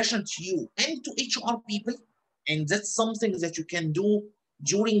impression to you and to HR people, and that's something that you can do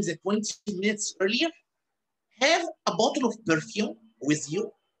during the 20 minutes earlier. Have a bottle of perfume with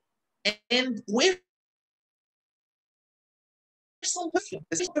you and wear some perfume.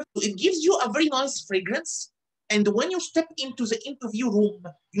 It gives you a very nice fragrance, and when you step into the interview room,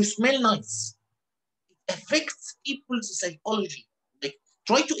 you smell nice. It affects people's psychology. Like,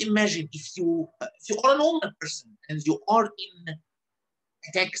 try to imagine if you are a normal person and you are in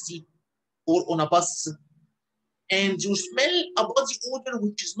a taxi or on a bus and you smell a body odor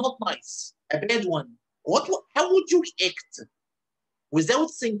which is not nice, a bad one. How would you react? Without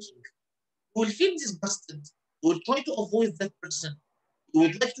thinking, you will feel disgusted. You will try to avoid that person. You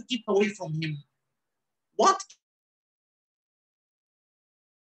would like to keep away from him. What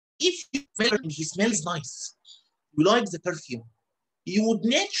if you smell him, he smells nice? You like the perfume. You would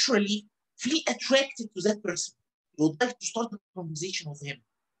naturally feel attracted to that person. You would like to start a conversation with him.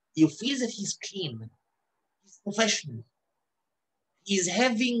 You feel that he's clean, he's professional, he's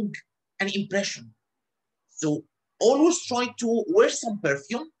having an impression. So always try to wear some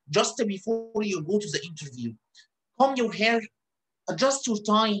perfume just before you go to the interview. Comb your hair, adjust your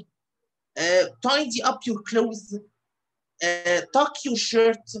tie, tidy up your clothes, tuck your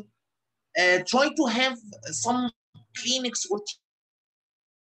shirt, try to have some Kleenex or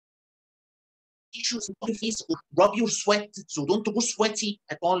tissues on your face or rub your sweat. So don't go sweaty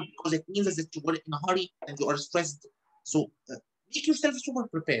at all because it means that you are in a hurry and you are stressed. So make yourself super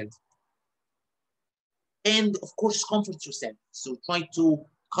prepared. And of course, comfort yourself. So try to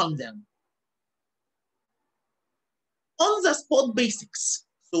calm down. On the spot basics.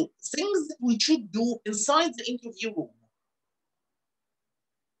 So things that we should do inside the interview room.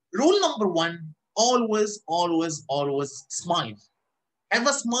 Rule number one, always, always, always smile. Have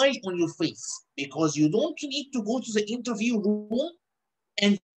a smile on your face because you don't need to go to the interview room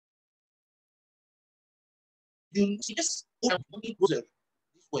and you just only go there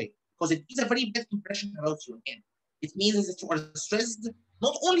this way because it gives a very bad impression about you again. It means that you are stressed,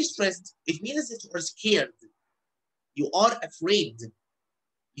 not only stressed, it means that you are scared. You are afraid.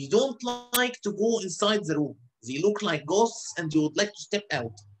 You don't like to go inside the room. They look like ghosts and you would like to step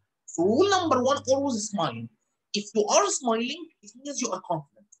out. So rule number one, always smile. If you are smiling, it means you are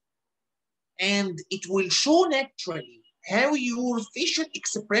confident. And it will show naturally how your facial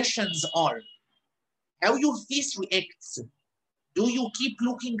expressions are, how your face reacts. Do you keep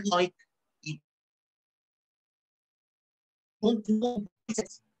looking like you don't know? So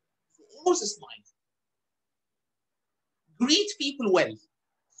always smile. Greet people well.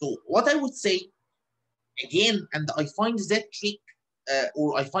 So what I would say, again, and I find that trick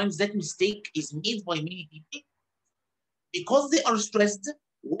or I find that mistake is made by many people because they are stressed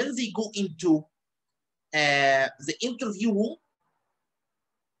when they go into the interview room.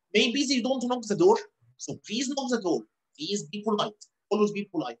 Maybe they don't knock the door. So please knock the door. Please be polite. Always be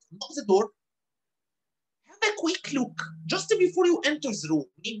polite. Knock the door. Have a quick look just before you enter the room.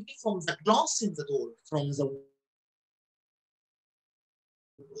 Maybe from the glass in the door, from the door.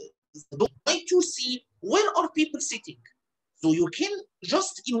 Try to see where are people sitting. So you can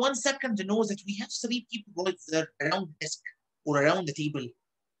just in 1 second know that we have 3 people right there around the desk or around the table.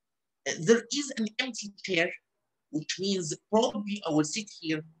 There is an empty chair, which means probably I will sit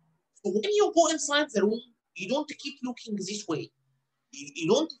here. So when you go inside the room, you don't keep looking this way. You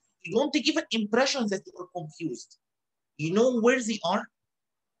don't give an impression that you are confused. You know where they are.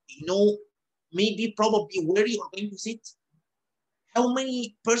 You know maybe probably where you are going to sit. How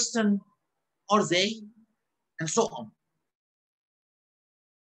many person are they, and so on.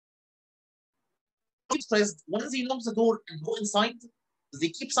 Stressed when they knock the door and go inside, they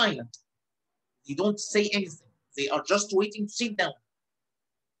keep silent. They don't say anything. They are just waiting to sit down.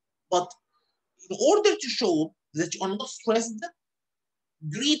 But in order to show that you are not stressed,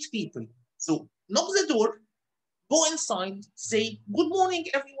 greet people. So knock the door, go inside, say, good morning,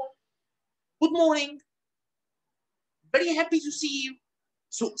 everyone. Good morning. Very happy to see you.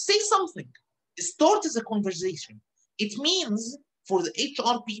 So say something. Start the conversation. It means for the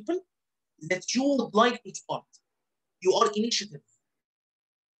HR people that you would like to start. You are initiative.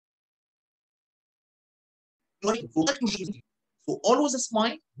 So always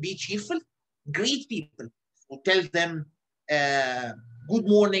smile, be cheerful, greet people. So tell them good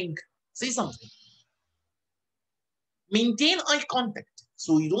morning, say something. Maintain eye contact.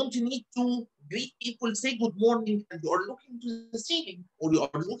 So you don't need to greet people, say good morning, and you are looking to the ceiling or you are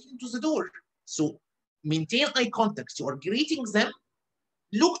looking to the door. So maintain eye contact. You are greeting them,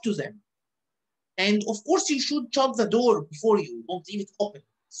 look to them. And of course, you should shut the door before you, don't leave it open.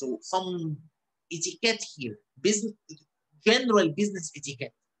 So some etiquette here, business, general business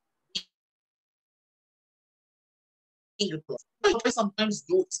etiquette. What I sometimes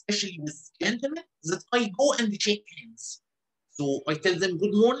do, especially with gentlemen, that I go and shake hands. So I tell them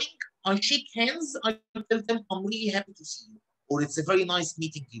good morning, I shake hands, I tell them I'm really happy to see you, or it's a very nice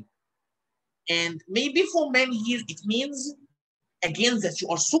meeting you. And maybe for men here, it means, again, that you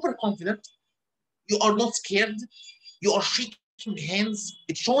are super confident, you are not scared, you are shaking hands,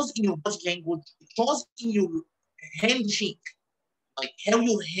 it shows in your body language, it shows in your handshake, like how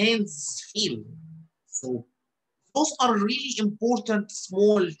your hands feel. So those are really important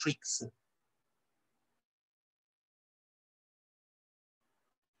small tricks.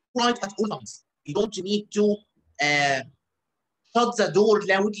 Right at all times. You don't need to shut the door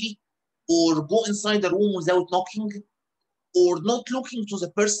loudly or go inside the room without knocking or not looking to the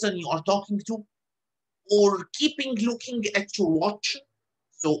person you are talking to or keeping looking at your watch.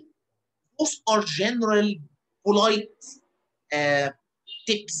 So those are general polite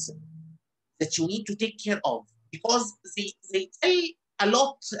tips that you need to take care of because they tell a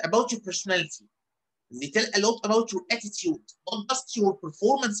lot about your personality. They tell a lot about your attitude, not just your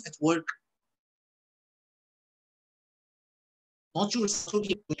performance at work, not your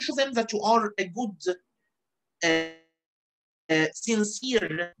study. Show them that you are a good,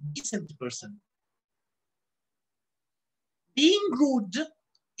 sincere, decent person. Being rude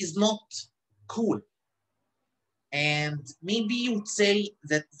is not cool. And maybe you would say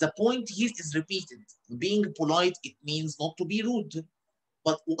that the point here is repeated. Being polite, it means not to be rude.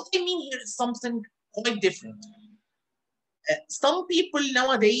 But what I mean here is something quite different. Some people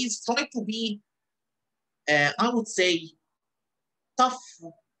nowadays try to be, I would say, tough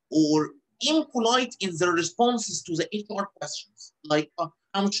or impolite in their responses to the HR questions. Like,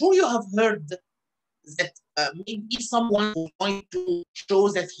 I'm sure you have heard that maybe someone will try to show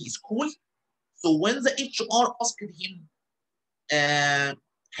that he's cool. So when the HR asked him,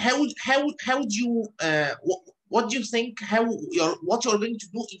 how do you what do you think what you're going to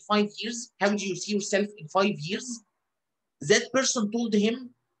do in 5 years? How do you see yourself in 5 years? That person told him,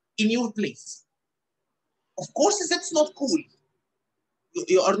 in your place. Of course, that's not cool.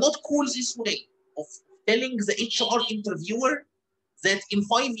 You are not cool this way of telling the HR interviewer that in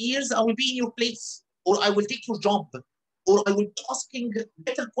 5 years I will be in your place, or I will take your job, or I will be asking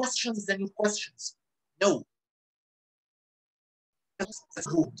better questions than your questions. No. That's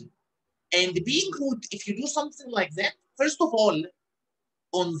rude. And being rude, if you do something like that, first of all,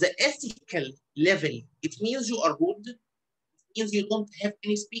 on the ethical level, it means you are rude. It means you don't have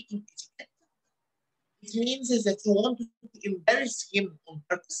any speaking etiquette. It means that you want to embarrass him on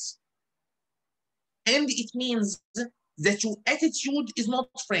purpose. And it means that your attitude is not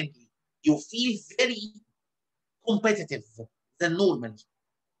friendly. You feel very competitive than normal.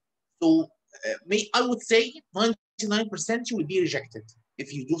 So I would say 99% you will be rejected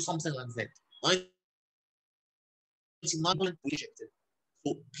if you do something like that. 99% rejected.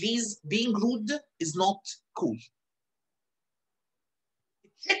 So please, being rude is not cool.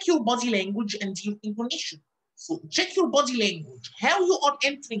 Check your body language and your intonation. So check your body language, how you are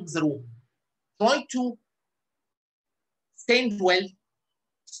entering the room. Try to stand well,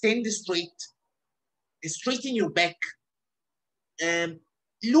 stand straight, straighten your back,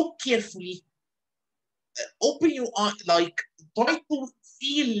 look carefully, open your eye, like try to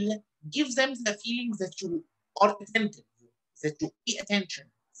feel, give them the feeling that you are attentive, that you pay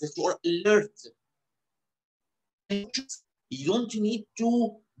attention, that you are alert. You don't need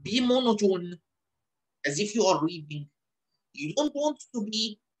to be monotone as if you are reading. You don't want to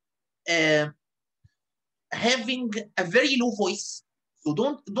be having a very low voice. So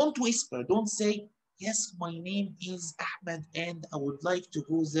don't whisper. Don't say, yes, my name is Ahmed and I would like to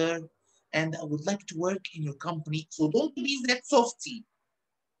go there and I would like to work in your company. So don't be that softy,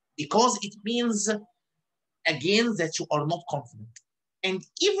 because it means, again, that you are not confident. And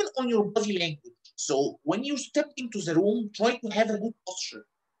even on your body language. So when you step into the room, try to have a good posture.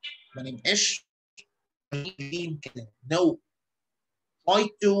 ما نبقاش كده. No. Try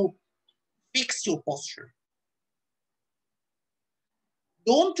to fix your posture.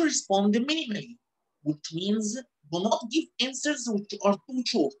 Don't respond minimally, which means do not give answers which are too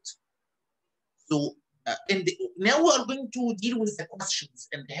short. So, and now we are going to deal with the questions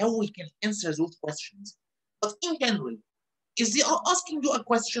and how we can answer those questions. But in general, if they are asking you a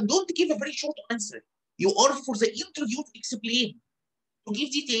question, don't give a very short answer. You are for the interview to explain, to give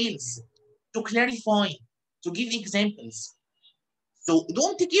details, to clarify, to give examples. So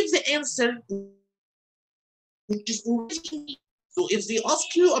don't give the answer which is already. So if they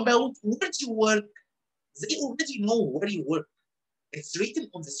ask you about where do you work, they already know where you work. It's written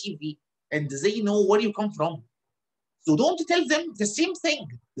on the CV and they know where you come from. So don't tell them the same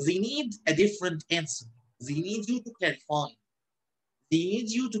thing. They need a different answer. They need you to clarify. They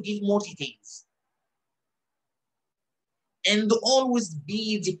need you to give more details. And always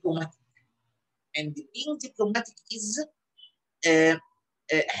be diplomatic. And being diplomatic is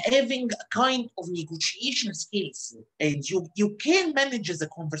having a kind of negotiation skills, and you can manage the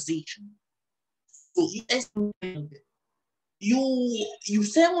conversation. So you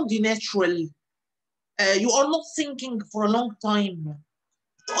sound natural. You are not thinking for a long time.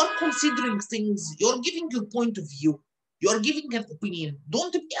 You are considering things. You are giving your point of view. You are giving an opinion.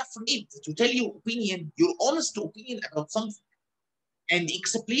 Don't be afraid to tell your opinion, your honest opinion about something, and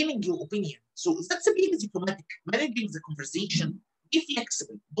explaining your opinion. So that's being diplomatic, managing the conversation. Be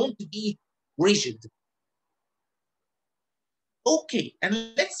flexible. Don't be rigid. Okay,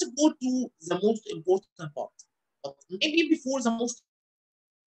 and let's go to the most important part. But maybe before the most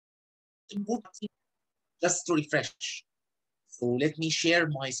important thing, just to refresh. So let me share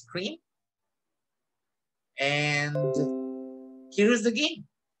my screen. And here is the game.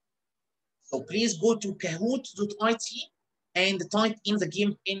 So please go to kahoot.it and type in the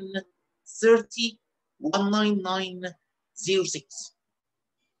game in 30-19906.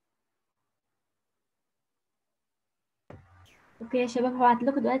 اوكي يا شباب، هبعت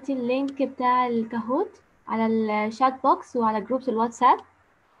لكم دلوقتي اللينك بتاع الكاهوت على الشات بوكس وعلى جروبس الواتساب،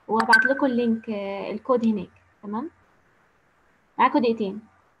 وهبعت لكم اللينك الكود هناك. تمام، معاكم دقيقتين.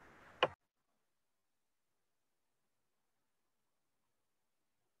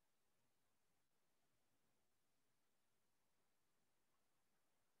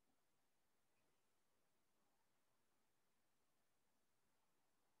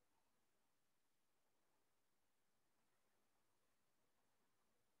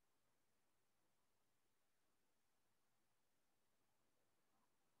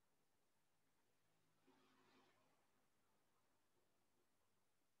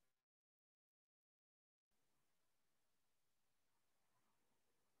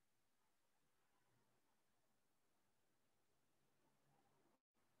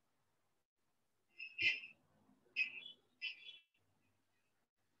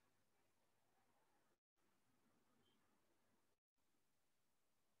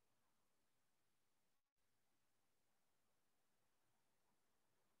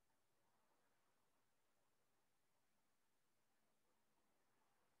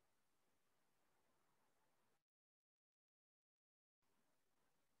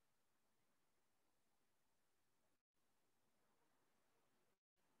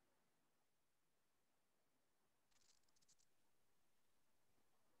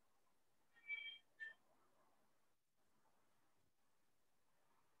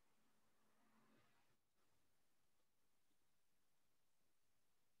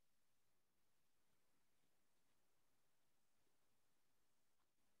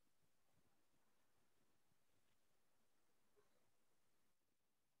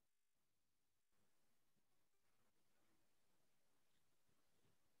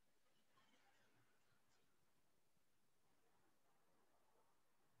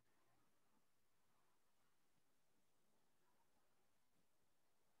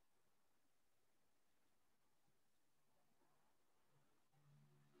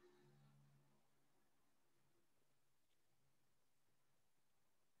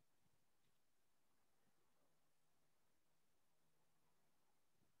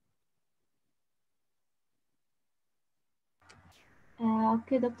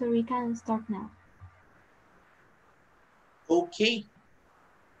 Okay, doctor, we can start now. Okay,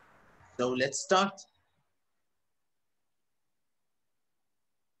 so let's start.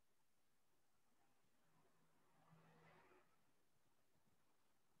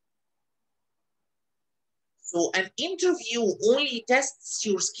 So an interview only tests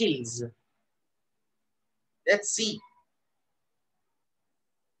your skills. Let's see.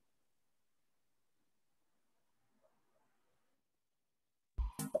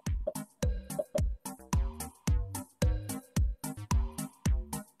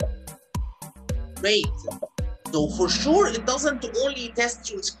 Great. So for sure, it doesn't only test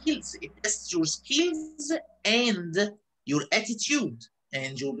your skills, it tests your skills and your attitude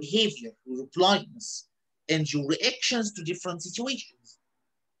and your behavior, your politeness, and your reactions to different situations.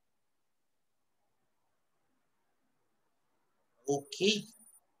 Okay,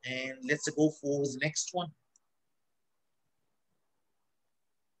 and let's go for the next one.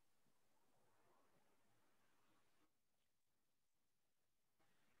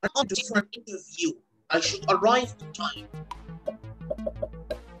 On to different interview, I should arrive on time.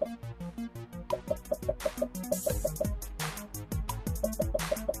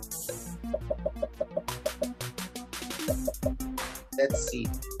 Let's see.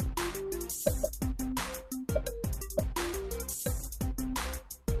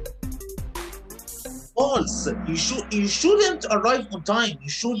 False. You shouldn't arrive on time. You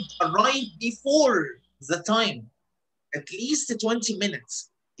should arrive before the time, at least 20 minutes.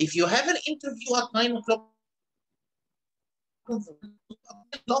 If you have an interview at 9 o'clock,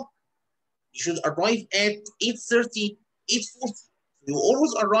 you should arrive at 8:30, 8:40. You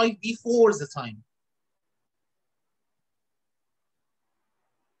always arrive before the time.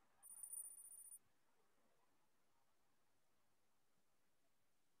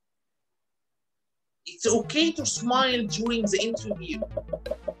 It's okay to smile during the interview.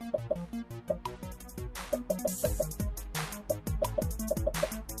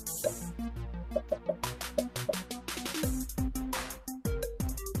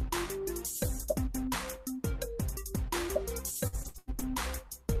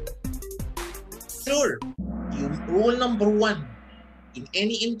 Sure, rule number 1, in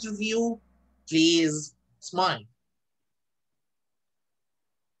any interview, please smile.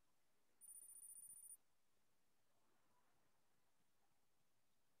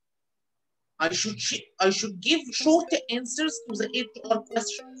 I should give short answers to the HR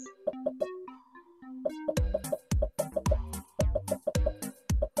questions.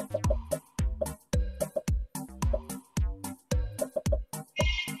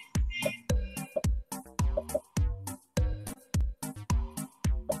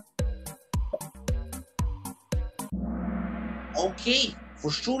 Okay,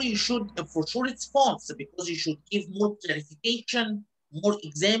 for sure you should, for sure it's false because you should give more clarification, more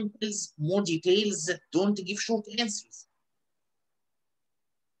examples, more details. Don't give short answers.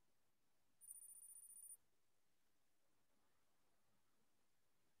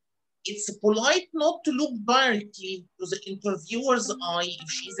 It's polite not to look directly to the interviewer's eye if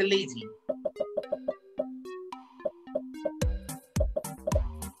she's a lady.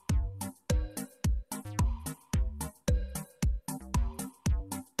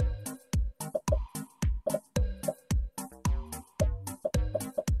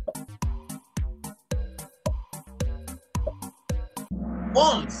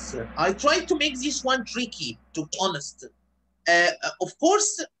 Once, I tried to make this one tricky, to be honest. Of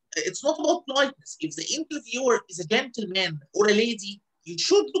course, it's not about politeness. If the interviewer is a gentleman or a lady, you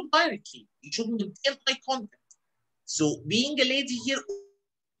should look directly. You should maintain eye contact. So being a lady here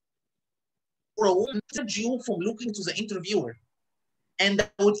or a woman prevents you from looking to the interviewer. And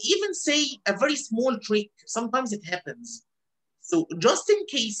I would even say a very small trick. Sometimes it happens. So just in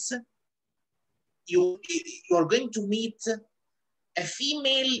case you are going to meet a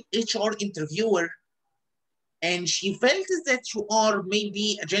female HR interviewer and she felt that you are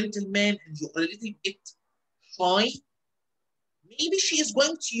maybe a gentleman and you are a little bit shy, maybe she is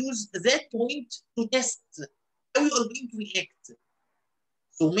going to use that point to test how you are going to react.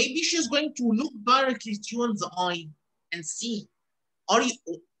 So maybe she's going to look directly to you in the eye and see, what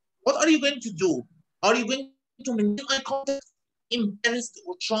are you going to do? Are you going to maintain eye contact, embarrassed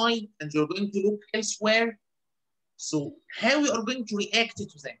or shy, and you're going to look elsewhere? So how you are going to react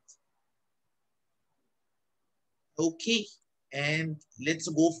to that? Okay, and let's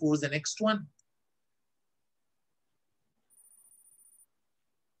go for the next one.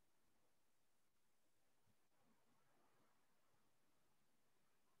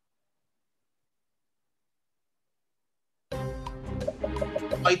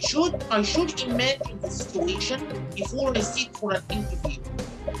 I should imagine the situation before I sit for an interview.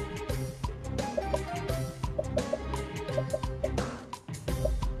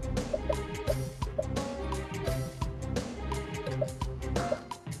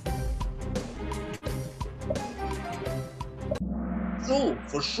 So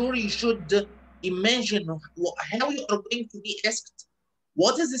for sure you should imagine how you are going to be asked.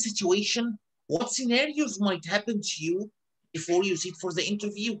 What is the situation? What scenarios might happen to you before you sit for the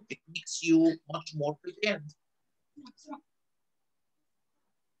interview? It makes you much more prepared.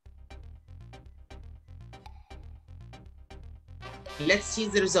 Let's see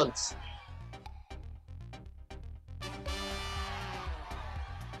the results.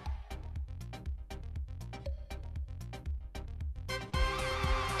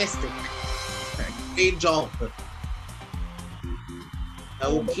 Fantastic. Great job.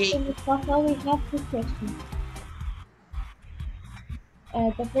 Okay. Mustafa, we have two questions.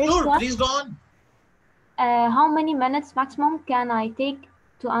 The first Sure, one, please go on. how many minutes maximum can I take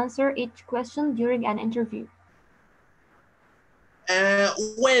to answer each question during an interview?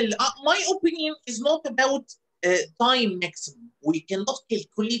 Well, my opinion is not about time maximum. We cannot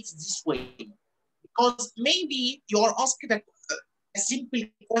calculate this way because maybe you are asked a simple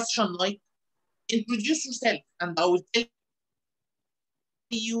question like, introduce yourself, and I will tell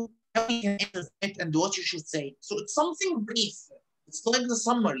you how you can answer it and what you should say. So it's something brief. It's like the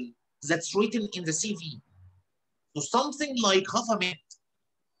summary that's written in the CV. So something like half a minute.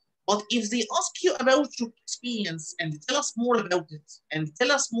 But if they ask you about your experience and tell us more about it and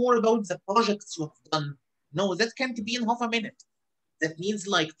tell us more about the projects you have done, no, that can't be in half a minute. That means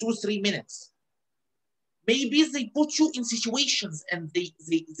like 2-3 minutes. Maybe they put you in situations and they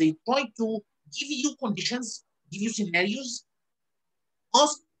try to give you conditions, give you scenarios,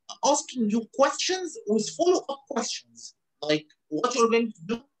 asking you questions with follow-up questions, like what you're going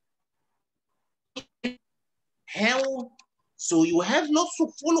to do, how. So you have lots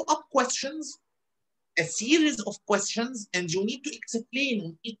of follow-up questions, a series of questions, and you need to explain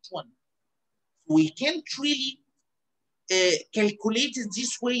on each one. We can't really calculate it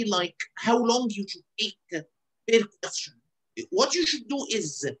this way, like how long you should take per question. What you should do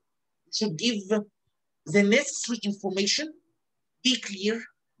is you should give the necessary information, be clear,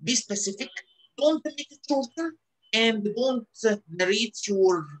 be specific, don't make it shorter, and don't narrate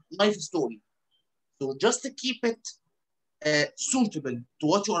your life story. So just to keep it suitable to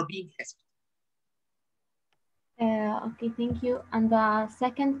what you are being asked. Okay, thank you. And the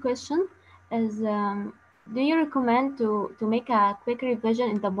second question is, do you recommend to make a quick revision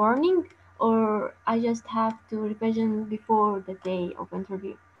in the morning, or I just have to revision before the day of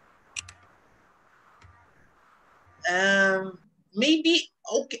interview? maybe,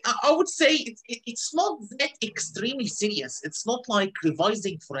 okay, I would say it's not that extremely serious. It's not like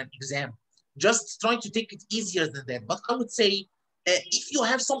revising for an exam. Just try to take it easier than that. But I would say if you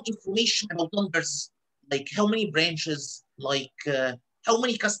have some information about numbers, like how many branches, like how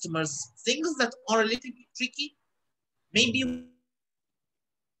many customers, things that are a little bit tricky, maybe you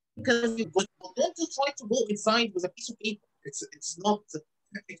can but don't try to go inside with a piece of paper. It's not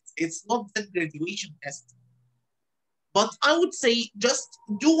that graduation test. But I would say just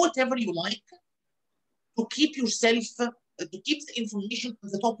do whatever you like to keep yourself, to keep the information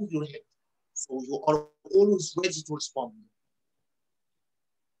at the top of your head. So you are always ready to respond.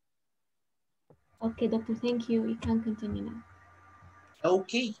 Okay, doctor, thank you. You can continue now.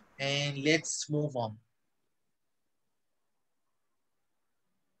 Okay, and let's move on.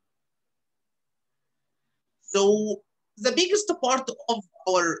 So the biggest part of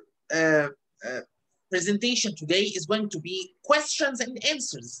our presentation today is going to be questions and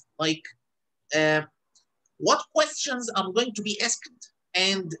answers, like what questions I'm going to be asked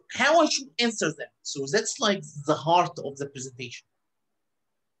and how I should answer them. So that's like the heart of the presentation.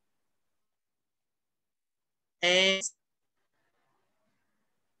 And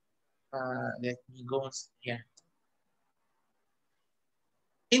let me go here.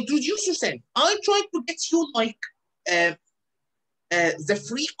 Introduce yourself. I try to get you like the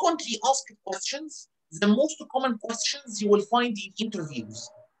frequently asked questions, the most common questions you will find in interviews.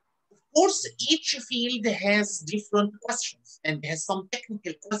 Of course, each field has different questions and has some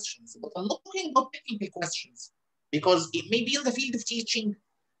technical questions, but I'm not talking about technical questions because it may be in the field of teaching.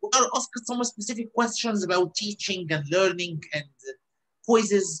 We are asked some specific questions about teaching and learning and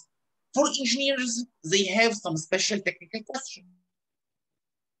quizzes. For engineers, they have some special technical questions.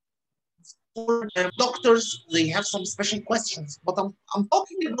 For doctors, they have some special questions, but I'm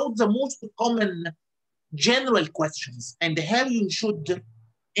talking about the most common general questions and how you should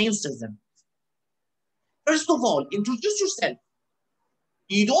answer them. First of all, introduce yourself.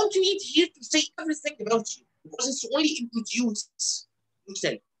 You don't need here to say everything about you because it's only introduce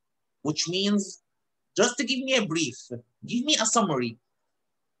yourself, which means just to give me a brief, give me a summary.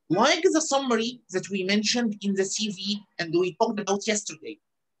 Like the summary that we mentioned in the CV and we talked about yesterday,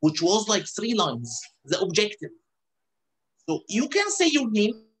 which was like 3 lines, the objective. So you can say your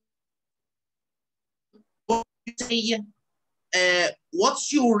name, say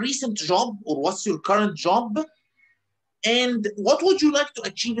what's your recent job or what's your current job, and what would you like to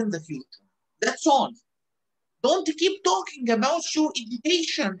achieve in the future. That's all. Don't keep talking about your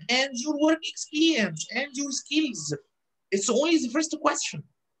education and your work experience and your skills. It's only the first question.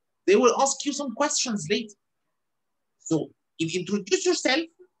 They will ask you some questions later. So introduce yourself,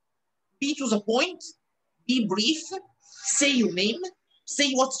 be to the point, be brief, say your name,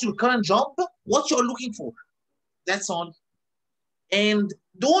 say what's your current job, what you're looking for. That's all. And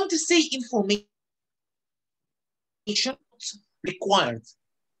don't say information required,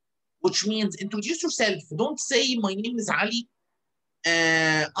 which means introduce yourself. Don't say, my name is Ali.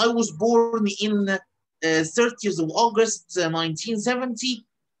 I was born in 30th of August, 1970.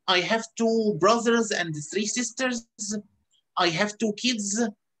 I have 2 brothers and 3 sisters. I have 2 kids,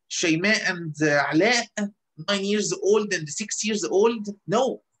 Shayma and Ala, 9 years old and 6 years old.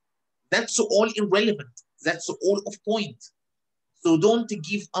 No, that's all irrelevant. That's all off point. So don't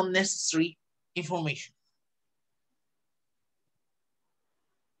give unnecessary information.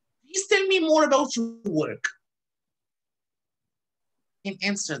 Please tell me more about your work. Can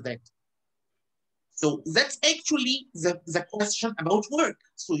answer that. So that's actually the question about work.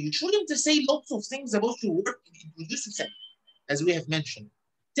 So you shouldn't say lots of things about your work and introduce yourself, as we have mentioned.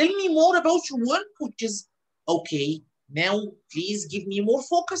 Tell me more about your work, which is, okay, now please give me more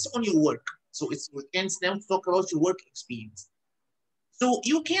focus on your work. So it's your chance now to talk about your work experience. So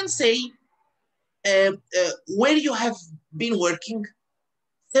you can say where you have been working,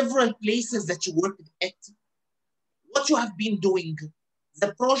 several places that you worked at, what you have been doing,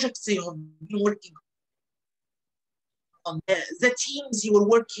 the projects you have been working on, the teams you were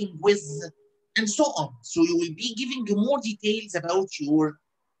working with, and so on. So you will be giving more details about your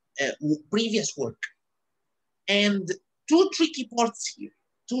previous work. And 2 tricky parts here,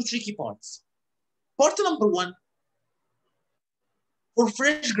 2 tricky parts. Part number 1, for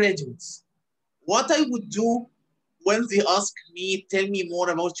fresh graduates, what I would do when they ask me, tell me more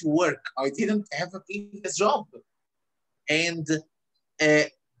about your work. I didn't have a previous job. And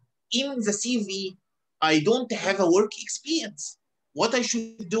in the CV, I don't have a work experience. What I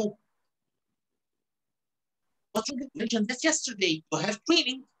should do? What you mentioned that yesterday, you have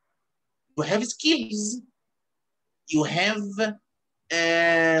training, you have skills, you have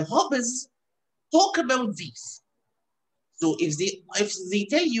hobbies. Talk about these. So if they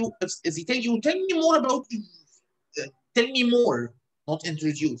tell you, tell me more about, tell me more, not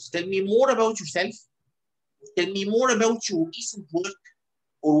introduce, tell me more about yourself, tell me more about your recent work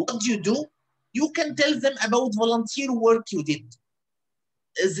or what you do, you can tell them about volunteer work you did,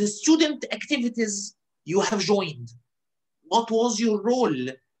 the student activities you have joined. What was your role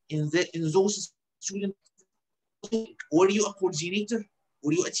in those student? Were you a coordinator?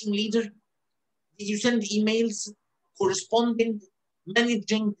 Were you a team leader? Did you send emails, corresponding,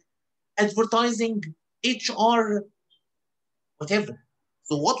 managing, advertising, HR, whatever?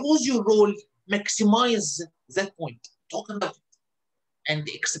 So what was your role? Maximize that point. Talk about it and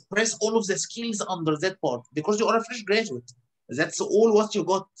express all of the skills under that part because you are a fresh graduate. That's all what you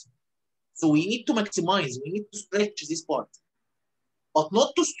got. So we need to maximize, we need to stretch this part, but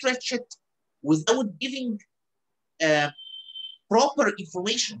not to stretch it without giving proper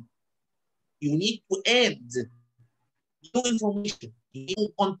information. You need to add new information. You need to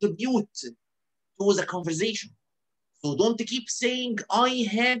contribute to the conversation. So don't keep saying, I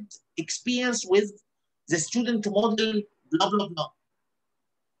had experience with the student model, blah, blah, blah.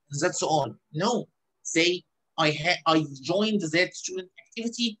 That's all. No. Say, I joined that student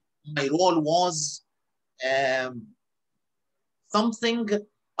activity. My role was something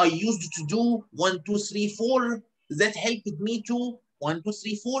I used to do 1, 2, 3, 4. That helped me to 1, 2,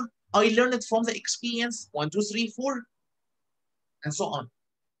 3, 4. I learned from the experience 1, 2, 3, 4, and so on.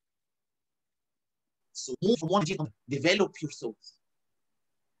 So move from one, develop yourself.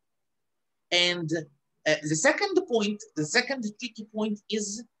 And the second point, the second tricky point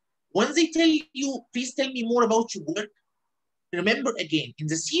is when they tell you, please tell me more about your work. Remember again, in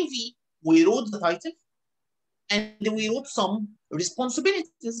the CV, we wrote the title and we wrote some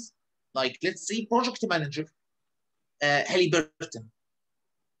responsibilities, like let's say project manager, Halliburton.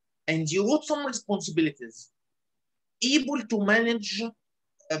 And you wrote some responsibilities, able to manage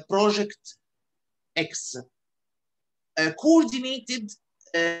a project X, coordinated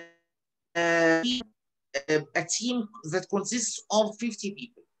a team that consists of 50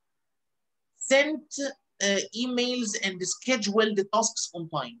 people, sent emails and scheduled the tasks on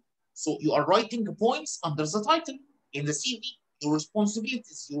time. So you are writing points under the title in the CV, your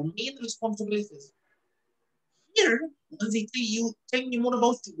responsibilities, your main responsibilities. Here, when they tell me more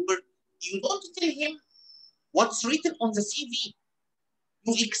about your work, you don't tell him what's written on the CV.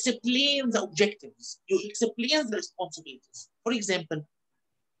 You explain the objectives, you explain the responsibilities. For example,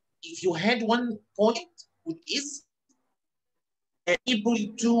 if you had one point which is able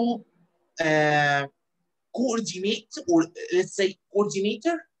to coordinate, or let's say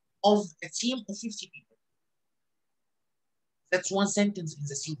coordinator of a team of 50 people. That's one sentence in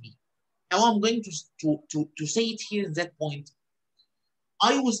the CV. Now I'm going to say it here in that point.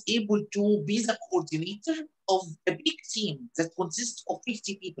 I was able to be the coordinator of a big team that consists of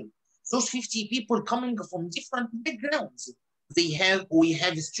 50 people. Those 50 people coming from different backgrounds. We have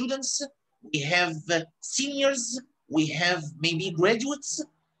students, we have seniors, we have maybe graduates.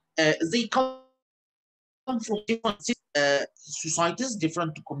 They come from different societies,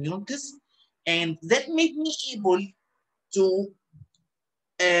 different communities, and that made me able to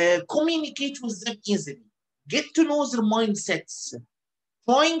communicate with them easily, get to know their mindsets,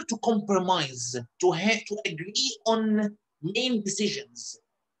 trying to compromise, to agree on main decisions,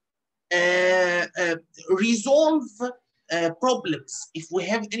 resolve problems if we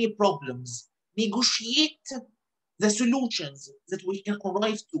have any problems, negotiate the solutions that we can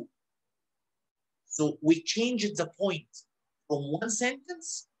arrive to. So we changed the point from one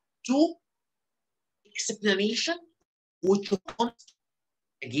sentence to explanation, which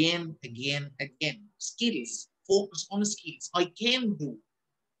again. Skills, focus on skills. I can do.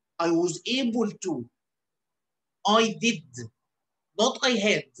 I was able to. I did. Not I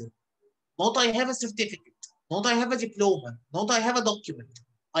had. Not I have a certificate. Not I have a diploma. Not I have a document.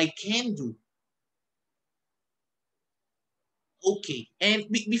 I can do. Okay. And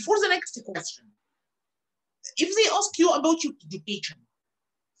before the next question, if they ask you about your education,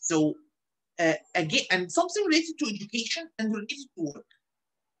 so again, and something related to education and related to work,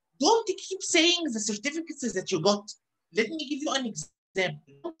 don't keep saying the certificates that you got. Let me give you an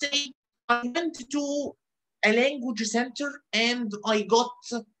example. Don't say, I went to a language center and I got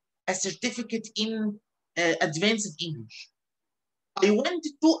a certificate in advanced English. I went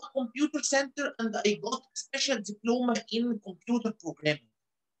to a computer center and I got a special diploma in computer programming.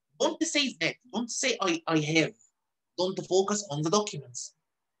 Don't say that. Don't say I have. Don't focus on the documents.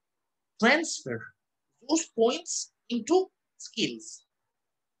 Transfer those points into skills.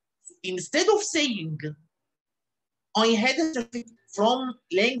 So instead of saying, I had a certificate from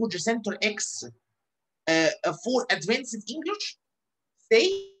Language Center X for advanced English, say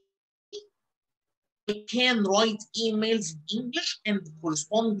I can write emails in English and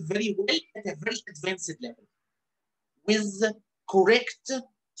correspond very well at a very advanced level with correct,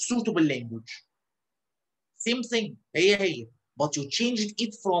 suitable language. Same thing, hey, but you changed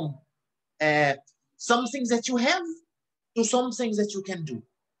it from something that you have to something that you can do,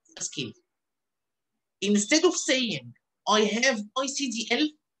 a skill. Instead of saying, I have ICDL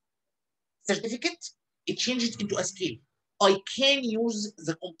certificate, it changed it into a skill. I can use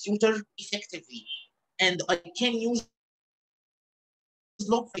the computer effectively, and I can use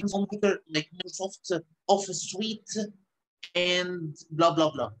lots of computer like Microsoft Office Suite and blah,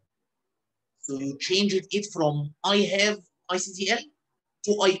 blah, blah. So you changed it from I have ICDL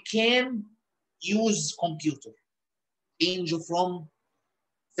to I can use computer. Change from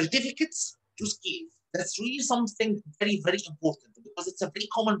certificates to skills. That's really something very, very important because it's a very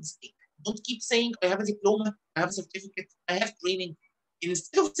common mistake. Don't keep saying I have a diploma, I have a certificate, I have training.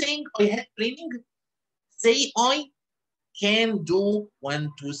 Instead of saying I have training, say I can do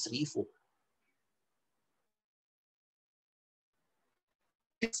 1, 2, 3, 4.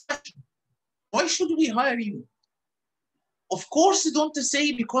 Why should we hire you? Of course, don't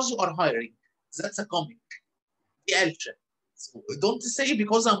say because you are hiring. That's a comic. So don't say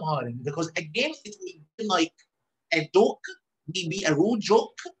because I'm hiring, because again, it will be like a joke, maybe a rude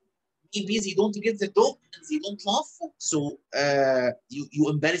joke. Maybe they don't get the joke and they don't laugh. So you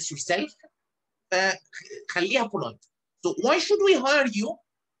embarrass yourself. خليها polite. So why should we hire you?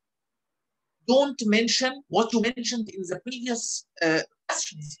 Don't mention what you mentioned in the previous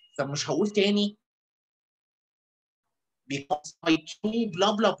questions. طب مش هقول تاني because I do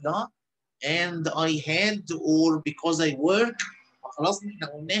blah blah blah and I had or because I work. خلاص احنا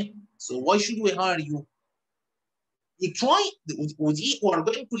قلناها. So why should we hire you? You try ودي we are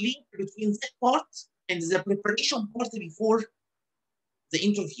going to link between that part and the preparation part before the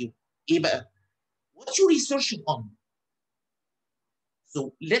interview. ايه بقى؟ What you researching on?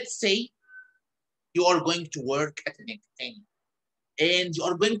 So let's say you are going to work at an bank and you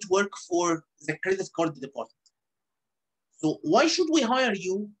are going to work for the credit card department. So why should we hire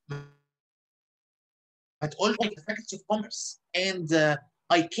you at all like the faculty of commerce? And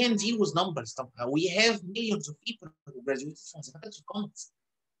I can deal with numbers. We have millions of people who graduated from the faculty of commerce.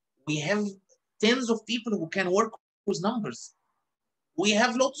 We have tens of people who can work with numbers. We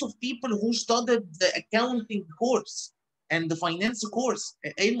have lots of people who studied the accounting course and the finance course.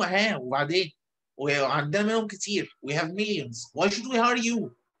 وبعدين وعندنا منهم كتير. We have millions. Why should we hire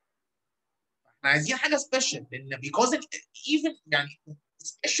you? احنا عايزين حاجة special. Because even يعني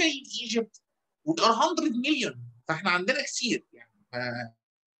especially in Egypt we are 100 million. فاحنا عندنا كتير يعني.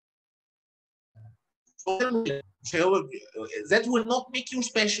 That will not make you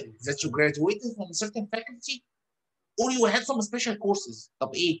special. That you graduated from a certain faculty or you had some special courses.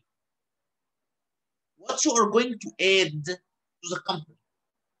 طب ايه? What you are going to add to the company?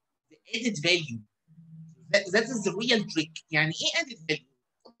 The added value. That is the real trick. يعني ايه added value?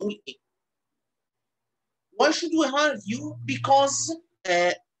 تقول ايه? Why should we hire you? Because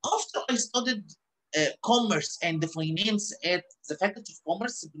after I studied commerce and the finance at the faculty of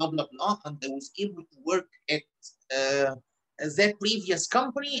commerce, blah blah blah, and I was able to work at that previous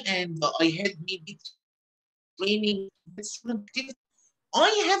company, and I had maybe training student activity.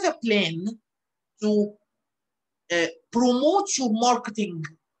 I have a plan to promote your marketing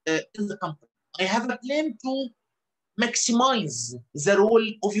in the company. I have a plan to maximize the role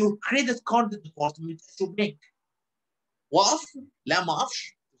of your credit card department at your bank. وقف؟ لا ما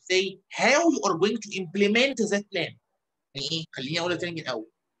اقفش. Say how you are going to implement that plan. يعني ايه؟ خليني اقولها تاني من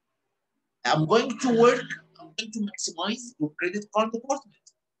الاول. I'm going to maximize your credit card department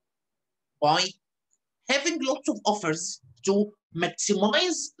by having lots of offers to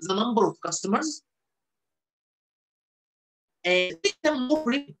maximize the number of customers and give them more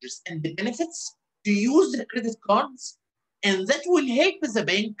privileges and the benefits to use the credit cards, and that will help the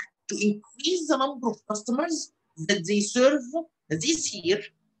bank to increase the number of customers that they serve this year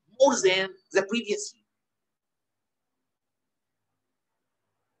more than the previous year.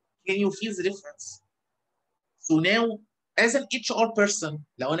 Can you feel the difference? So now, as an HR person,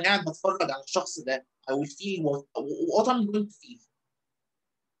 لو أنا قاعد بتفرج على الشخص ده, I will feel what I'm going to feel.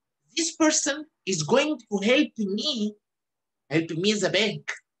 This person is going to help me as a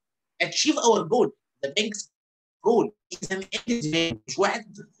bank achieve our goal. The bank's goal is an end. مش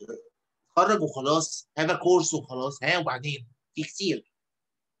واحد اتخرج وخلاص, have a course وخلاص, وبعدين في كتير.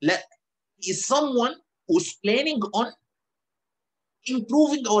 لا, he is someone who's planning on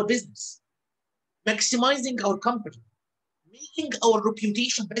improving our business, maximizing our company, making our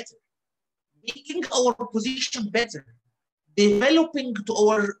reputation better, making our position better, developing to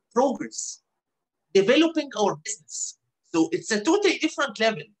our progress, developing our business. So it's a totally different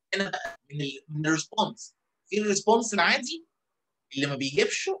level من الريسبونس. في الريسبونس العادي اللي ما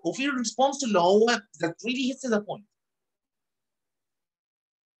بيجيبش، وفي الريسبونس اللي هو that really hits the point.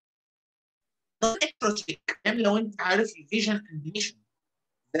 ده extra check. لو انت عارف الفيجن اند ميشن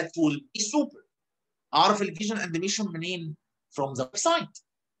that will be super. اعرف الفيجن اند ميشن منين؟ from the website.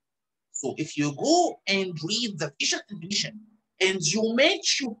 So if you go and read the vision and mission and you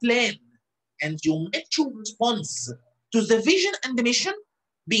match your plan and you match your response to the vision and the mission,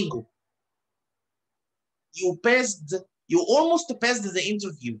 bingo. You almost passed the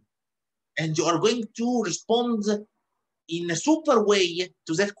interview and you are going to respond in a super way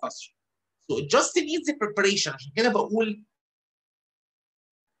to that question. So it just needs the preparation. عشان كده بقول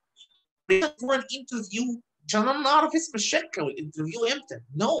for an interview عشان انا اعرف اسم الشركة والانترفيو امتى.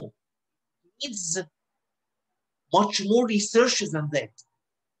 No. Needs much more research than that.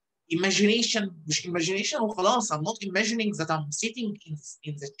 Imagination, مش imagination وخلاص. I'm not imagining that I'm sitting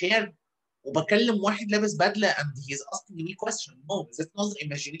in the chair وبكلم واحد لابس بدلة and he is asking me question. No, that's not the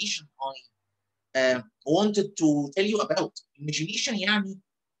imagination I wanted to tell you about. Imagination يعني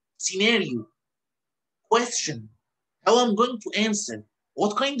scenario, question, how I'm going to answer,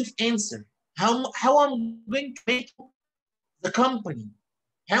 what kind of answer, how I'm going to make the company.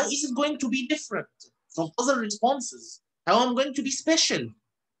 How is it going to be different from other responses? How I'm going to be special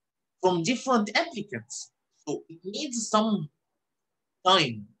from different applicants? So it needs some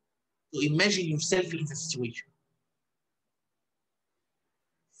time to imagine yourself in the situation.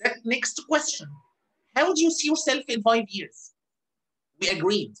 That next question. How do you see yourself in 5 years? We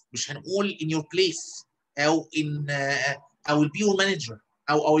agreed. مش هنقول in your place أو in I will be your manager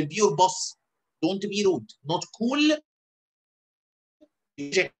أو I will be your boss. Don't be rude. Not cool.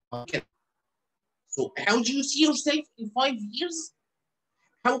 So how do you see yourself in 5 years?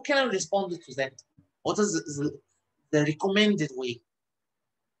 How can I respond to that? What is the recommended way?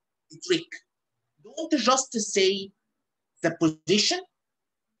 The trick. Don't just say the position,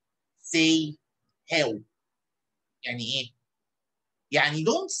 say how. يعني إيه؟ يعني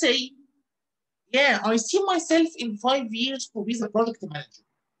don't say, yeah, I see myself in 5 years to be the project manager.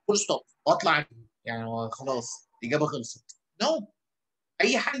 Full stop. واطلع يعني خلاص الإجابة خلصت. No.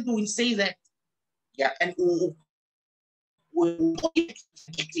 أي حد will say that. يعني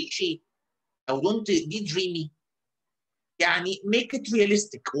شيء أو don't be dreamy. يعني make it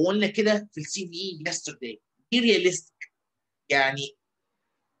realistic. وقلنا كده في السي في yesterday. Be realistic. يعني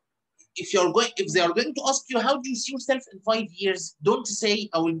if they are going to ask you how do you see yourself in 5 years, don't say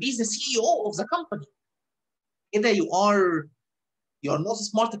I will be the CEO of the company. كده you are not a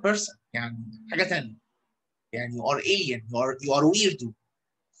smart person. يعني حاجة تانية. يعني you are alien. You are weirdo.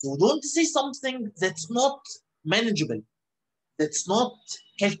 So don't say something that's not manageable, that's not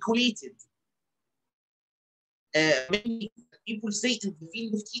calculated. Many people say in the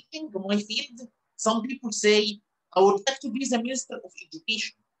field of teaching, my field, some people say, I would like to be the Minister of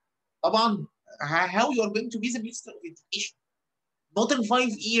Education. طبعا, how you are going to be the Minister of Education? Not in 5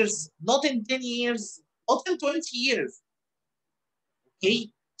 years, not in 10 years, not in 20 years.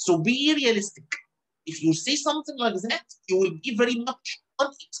 Okay, so be realistic. If you say something like that, you will be very much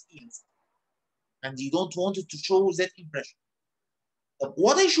unexperienced. And you don't want it to show that impression. But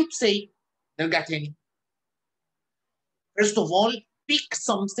what I should say, نرجع تاني. First of all, pick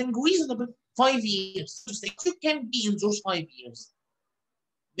something reasonable. 5 years. You can be in those 5 years.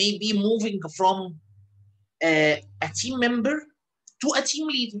 Maybe moving from a team member to a team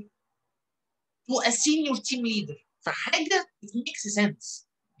leader, to a senior team leader. فحاجة it makes sense.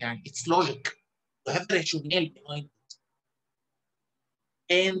 يعني it's logic. You have rationale behind it.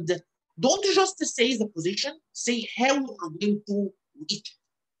 And don't just say the position, say how you are going to reach it.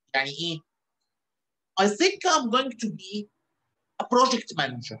 يعني إيه? I think I'm going to be a project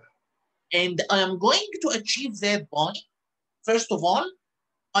manager. And I am going to achieve that by, first of all,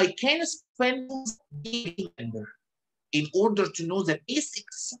 I can spend being a member in order to know the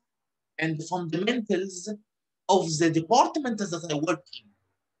basics and the fundamentals of the department that I work in.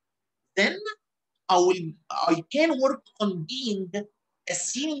 Then I can work on being a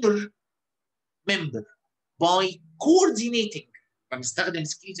senior member by coordinating. بستخدم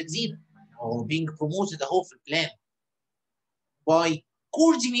skills جديدة or being promoted أهو في البلان. By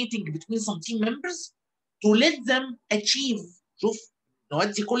coordinating between some team members to let them achieve. شوف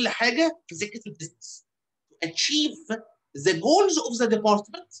نودي كل حاجة في سكة البيزنس. To achieve the goals of the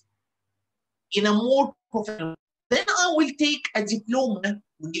department in a more professional. Then I will take a diploma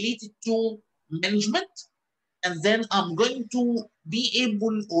related to management and then I'm going to be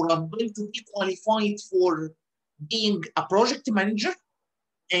able, or I'm going to be qualified for being a project manager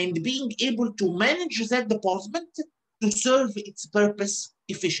and being able to manage that department to serve its purpose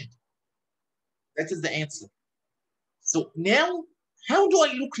efficiently. That is the answer. So now, how do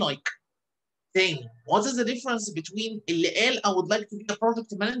I look like? Thing. What is the difference between اللي قال I would like to be a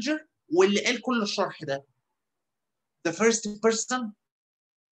project manager واللي قال كل الشرح ده? The first person,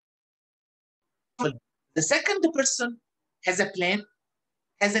 the second person has a plan,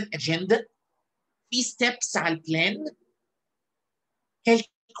 has an agenda, في steps على البلان,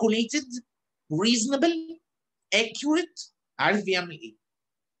 calculated, reasonable, accurate, عارف بيعمل ايه.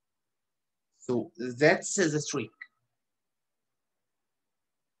 So that's the trick.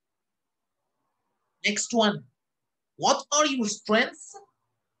 Next one. What are your strengths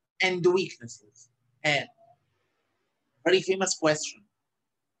and weaknesses? And very famous question.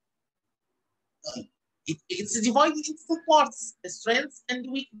 It's divided into two parts, strengths and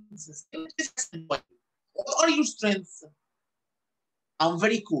weaknesses. What are your strengths? I'm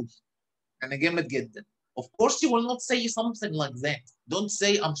very cool. And again, of course, you will not say something like that. Don't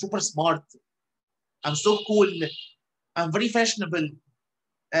say I'm super smart. I'm so cool. I'm very fashionable.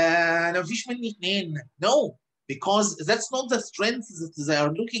 No, because that's not the strength that they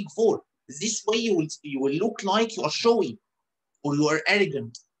are looking for. This way you will look like you are showy, or you are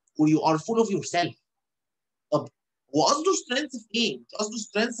arrogant, or you are full of yourself. طب هو قصده strength في ايه؟ مش قصده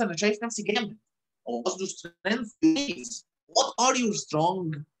strength انا شايف نفسي جامد. هو قصده strength skills. What are your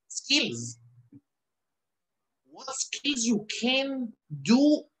strong skills? What skills you can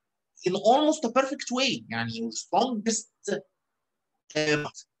do in almost a perfect way? يعني your strongest.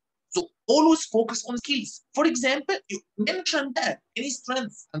 So always focus on skills. For example, you mentioned that any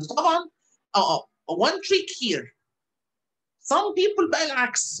strengths. And طبعا one trick here. Some people بقى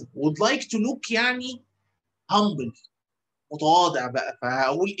العكس would like to look يعني humble, متواضع بقى.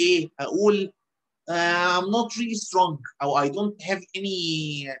 فهقول ايه؟ هقول I'm not really strong, or I don't have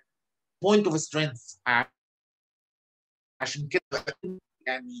any point of strength. عشان كده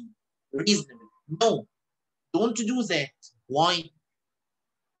يعني reasonable. No, don't do that. Why?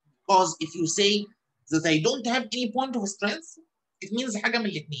 Because if you say that I don't have any point of strength, it means حاجة من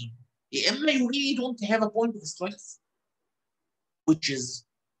الاثنين. يا إما you really don't have a point of strength, which is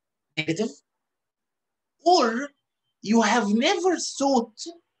negative, or you have never thought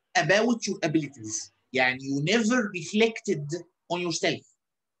about your abilities. يعني you never reflected on yourself.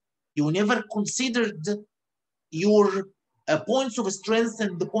 You never considered your points of strength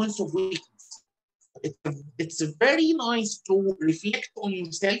and the points of weakness. It's very nice to reflect on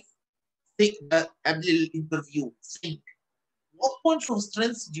yourself. قبل الانترفيو. Think, what points of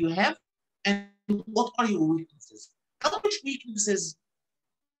strength do you have and what are your weaknesses? How much weaknesses,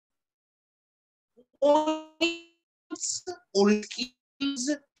 points or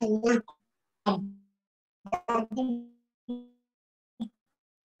skills to work on?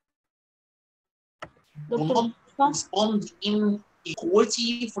 Respond in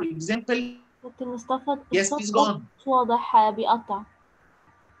equality, for example. دكتور مصطفى Yes, please go on. مش واضح بيقطع.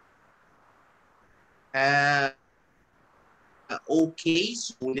 Okay,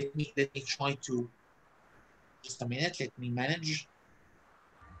 so let me try to, just a minute, let me manage.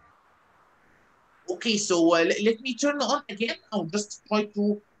 Okay, so let me turn on again. I'll just try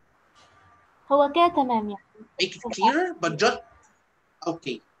to هو كده تمام يعني. make it clearer, but just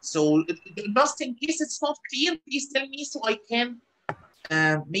okay. So just in case it's not clear, please tell me so I can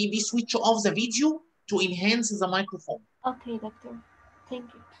maybe switch off the video to enhance the microphone. Okay, doctor.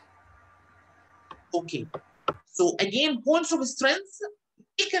 Thank you. Okay. So again, points of strength.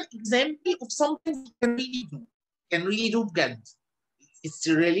 Take an example of something you can really do بجد. It's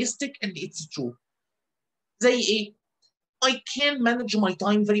realistic and it's true. زي ايه؟ I can manage my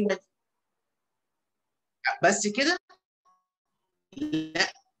time very well. بس كده؟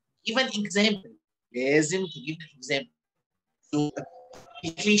 لا. Give an example. لازم تجيب an example. So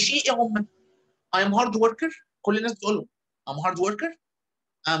الكليشيه ايه هم؟ I'm hard worker. كل الناس بتقول I'm hard worker.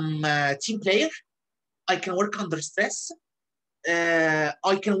 I'm a team player. I can work under stress.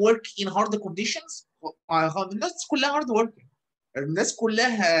 I can work in hard conditions. الناس كلها hard worker. الناس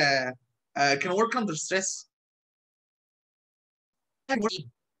كلها can work under stress.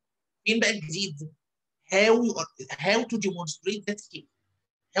 فين بقى الجديد؟ How to demonstrate that skill.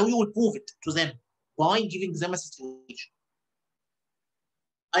 How you will prove it to them by giving them a situation.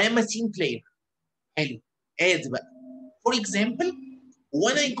 I am a team player. حلو. Add بقى. For example,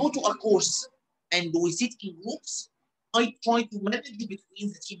 when I go to a course and we sit in groups, I try to manage between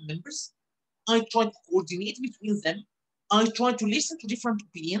the team members. I try to coordinate between them. I try to listen to different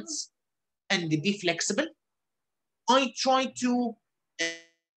opinions and be flexible. I try to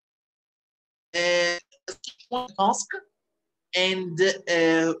each one task and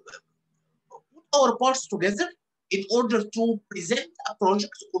put our parts together in order to present a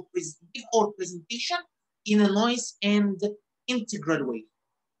project or give our presentation in a nice and integral way.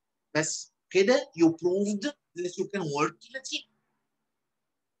 بس كده you proved that you can work in a team.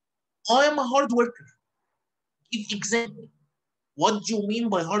 I am a hard worker. Give example. What do you mean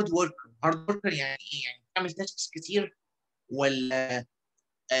by hard worker? Hard worker يعني ايه؟ يعني تعمل tasks كتير ولا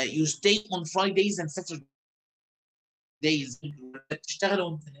you stay on Fridays and Saturdays بتشتغل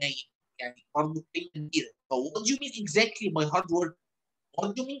وانت نايم؟ يعني برضه كلمة كده. But what do you mean exactly by hard work? What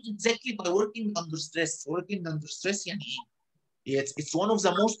do you mean exactly by working under stress? Working under stress يعني ايه? It's one of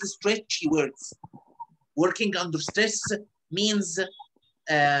the most stretchy words. Working under stress means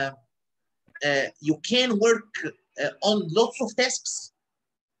you can work on lots of tasks,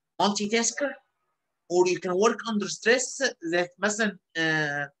 multitasker, or you can work under stress that مثلا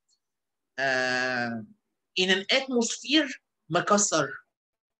in an atmosphere مكسر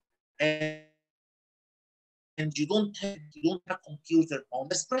and you don't have computer on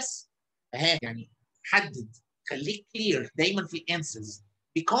the stress. يعني حدد خليك clear دايما في answers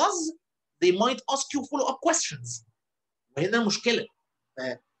because they might ask you follow-up questions. وهنا المشكلة.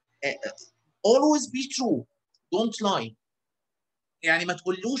 Always be true. Don't lie. يعني ما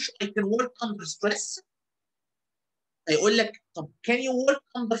تقولوش I can work under stress. هيقول لك طب can you work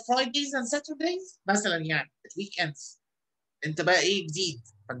under Fridays and Saturdays مثلا يعني at weekends. انت بقى ايه جديد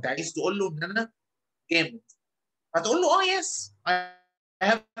فانت عايز تقول له ان انا جامد. هتقول له yes I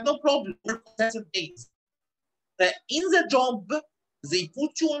have no problem work on Saturdays. But in the job they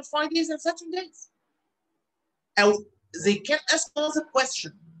put you on Fridays and Saturdays. Or they can ask another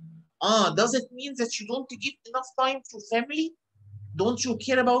question. Does it mean that you don't give enough time to family? Don't you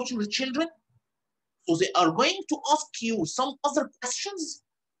care about your children? So they are going to ask you some other questions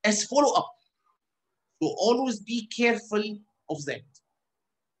as follow-up. So always be careful of that.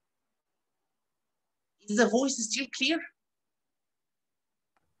 Is the voice still clear?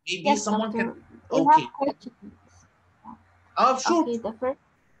 Maybe Yes, someone doctor. can. We Okay. have questions. Sure. Okay, the first.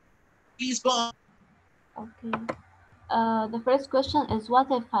 Please go on. Okay. The first question is, what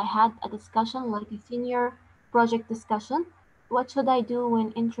if I had a discussion like a senior project discussion? What should I do when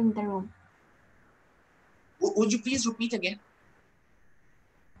entering the room? Would you please repeat again?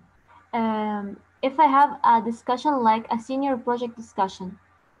 If I have a discussion like a senior project discussion,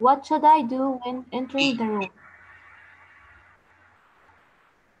 what should I do when entering the room?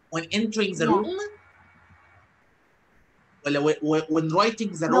 When entering the Yeah. room? When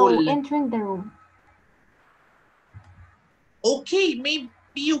writing the No, role? entering the room. Okay,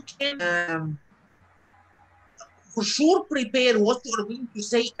 maybe you can for sure prepare what you are going to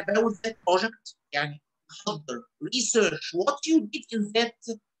say about that project. يعني حضر research what you did in that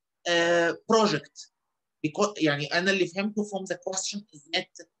project. Because يعني أنا اللي فهمته from the question is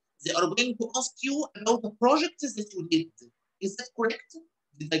that they are going to ask you about the project that you did. Is that correct?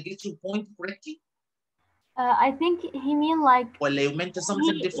 Did I get your point correctly? I think he mean like ولا you meant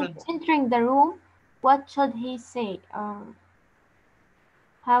something he different? is entering the room. What should he say?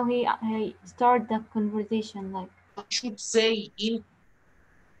 How he start the conversation like? I should say in.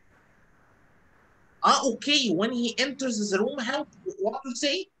 Okay. When he enters the room, what to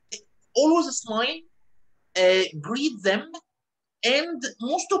say? Always smile, greet them, and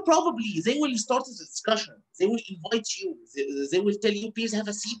most probably they will start the discussion. They will invite you. They will tell you, please have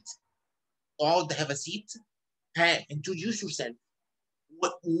a seat. Or have a seat. Introduce yourself.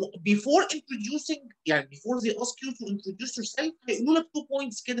 Before introducing, before they ask you to introduce yourself, هيقولوا لك 2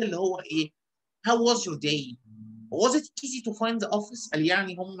 points كده اللي هو ايه؟ How was your day? Was it easy to find the office? قال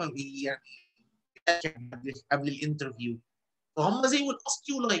يعني هم قبل الانترفيو. فهم they will ask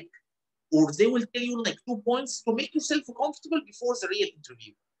you like, or they will tell you like 2 points to make yourself comfortable before the real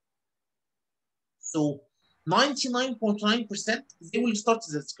interview. So 99.9% they will start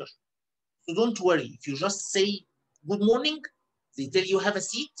the discussion. So don't worry. If you just say good morning, they tell you have a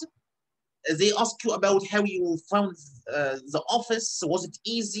seat. They ask you about how you found the office. Was it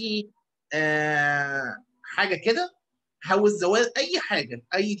easy? حاجة كده. How was the weather? أي حاجة.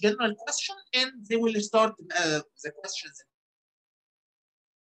 أي general question, and they will start the questions.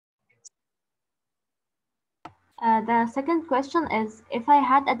 The second question is, if I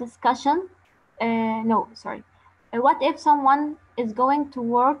had a discussion, what if someone is going to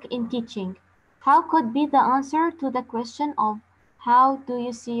work in teaching? How could be the answer to the question of how do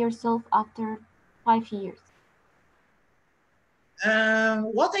you see yourself after 5 years?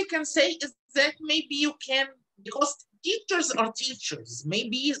 What I can say is that maybe you can, because teachers are teachers.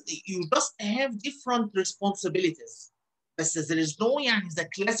 Maybe you just have different responsibilities. بس there is no يعني the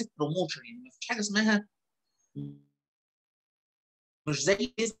classic promotion. يعني مفيش حاجة اسمها مش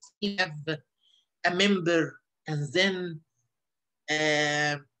زي this you have a member and then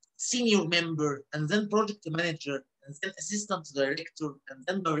senior member and then project manager and then assistant director and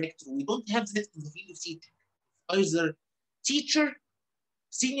then director. We don't have that in the field of teaching. Either teacher,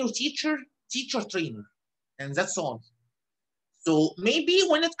 senior teacher, teacher trainer, and that's all. So maybe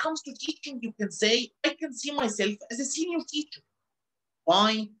when it comes to teaching, you can say, I can see myself as a senior teacher.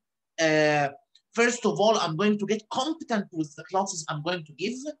 Why? First of all, I'm going to get competent with the classes I'm going to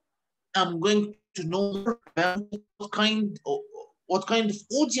give. I'm going to know more about what kind of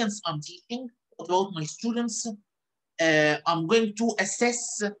audience I'm teaching, about my students. I'm going to assess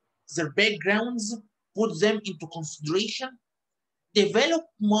their backgrounds, put them into consideration, develop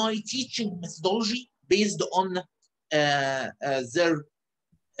my teaching methodology based on their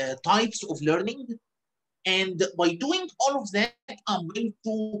types of learning. And by doing all of that, I'm going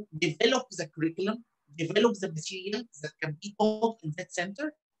to develop the curriculum, develop the material that can be taught in that center,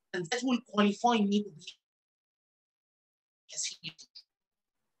 and that will qualify me to be a senior teacher.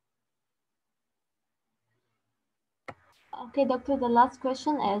 Okay, doctor, the last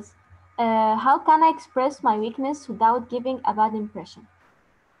question is, how can I express my weakness without giving a bad impression?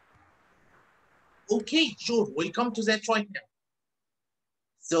 Okay, sure. We'll come to that right now.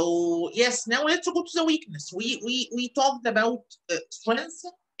 So yes, now let's go to the weakness. We talked about strengths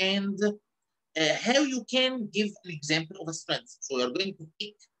and how you can give an example of a strength. So you're going to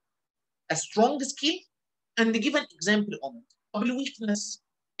pick a strong skill and give an example on it. طب الويكنس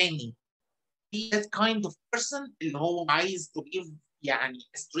تاني be that kind of person اللي هو عايز to give يعني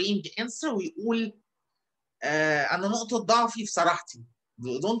a strange answer ويقول أنا نقطة ضعفي في صراحتي.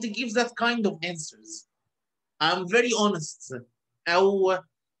 Don't give that kind of answers. I'm very honest. أو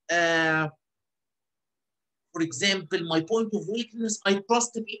for example, my point of weakness, I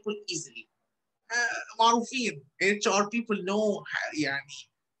trust people easily. معروفين. HR people know يعني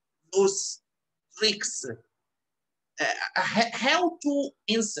those tricks. How to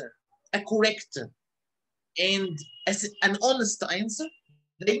answer a correct and an honest answer.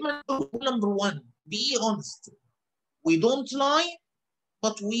 دايما number one, be honest. We don't lie,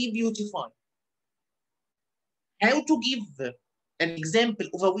 but we beautify. How to give an example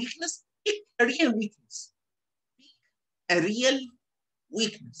of a weakness? Pick a real weakness. Pick a real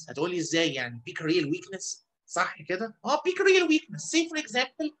weakness. هتقولي ازاي يعني pick a real weakness؟ صح كده؟ pick a real weakness. Say for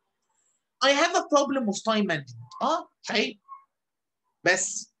example, I have a problem with time management. شايف؟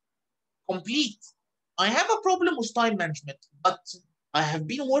 بس complete. I have a problem with time management, but I have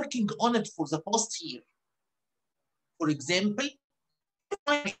been working on it for the past year. For example,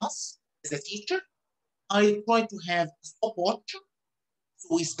 as a teacher, I try to have a stopwatch. So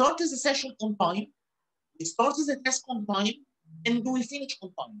we start the session on time, we start the task on time, and we finish on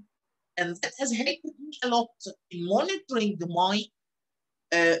time. And that has helped me a lot in monitoring my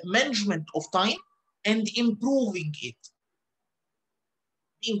management of time and improving it.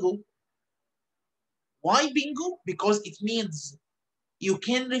 Bingo. Why bingo? Because it means you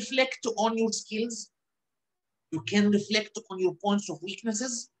can reflect on your skills, you can reflect on your points of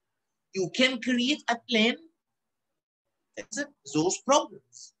weaknesses, you can create a plan those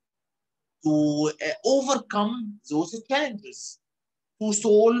problems, to overcome those challenges, to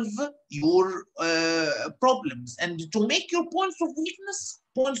solve your problems, and to make your points of weakness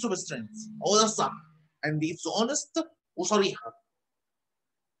points of strength. هو ده الصح. And it's honest وصريحة.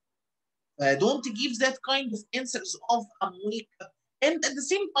 Don't give that kind of answers of I'm weak. And at the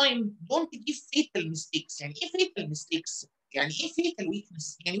same time, don't give fatal mistakes. يعني إيه fatal mistakes؟ يعني إيه fatal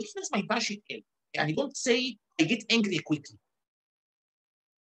weakness؟ يعني weakness ما ينفعش يتقال. يعني don't say I get angry quickly.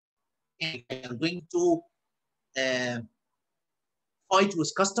 I'm going to fight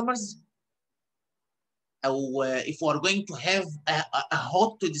with customers. Or if we are going to have a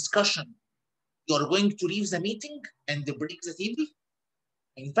hot discussion, you are going to leave the meeting and break the table.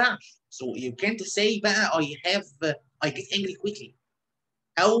 ما ينفعش. So you can't say بقى I get angry quickly.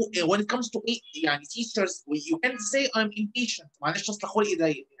 أو when it comes to يعني teachers, you can't say I'm impatient. معلش أصل خلقي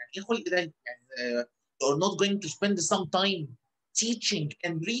ضيق. يعني إيه خلقي ضيق؟ يعني you're not going to spend some time teaching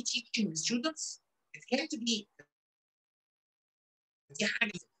and reteaching students. It can't be. دي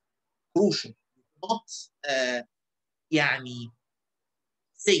حاجة crucial. Not يعني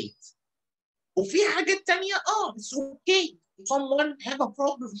say it. وفي حاجات تانية it's okay. Someone have a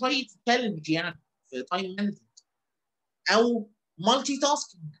problem شوية challenge يعني في time management أو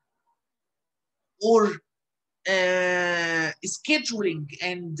multitasking or scheduling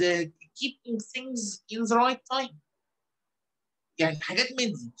and keeping things in the right time. يعني حاجات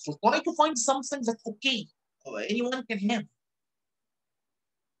من دي. So try to find something that okay anyone can have.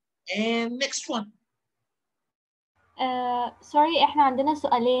 And next one. sorry احنا عندنا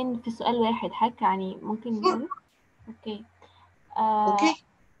سؤالين في سؤال واحد حضرتك يعني ممكن نقوله؟ اوكي. Okay.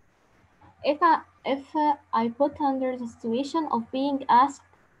 If I put under the situation of being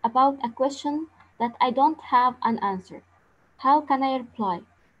asked about a question that I don't have an answer, how can I reply?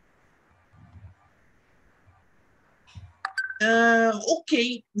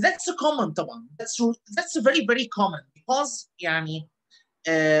 Okay, that's a common طبعا. That's very very common because يعني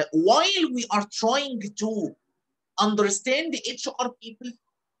while we are trying to understand the HR people,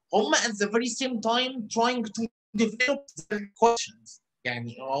 هم at the very same time trying to develop their questions.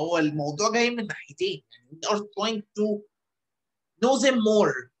 يعني هو الموضوع جاي من ناحيتين. يعني we are trying to know them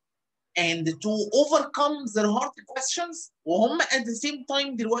more and to overcome their hard questions وهم at the same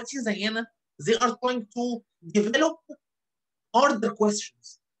time دلوقتي زينا they are trying to develop harder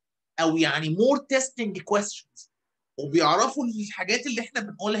questions او يعني more testing questions وبيعرفوا الحاجات اللي احنا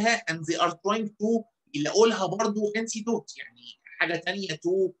بنقولها and they are trying to يلاقوا لها برضه antidote يعني حاجه ثانيه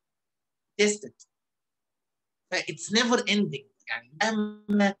to test it. It's never ending يعني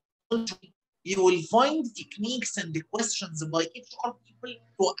مهما you will find techniques and the questions by HR people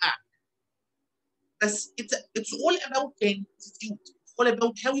to act. But it's all about attitude. It's all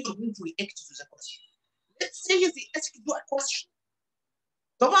about how you're going to react to the question. Let's say they ask you a question.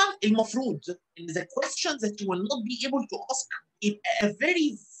 طبعا المفروض ان the question that you will not be able to ask يبقى a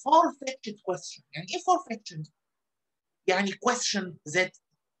very far-fetched question. يعني ايه far-fetched؟ يعني question that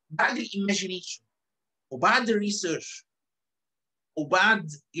بعد imagination وبعد الريسيرش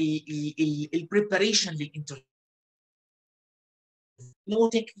وبعد ال preparation للانترفيو. No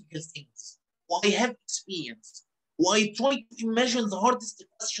technical things. I have experience. Why try to imagine the hardest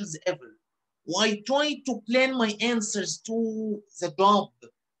questions ever. Why try to plan my answers to the job.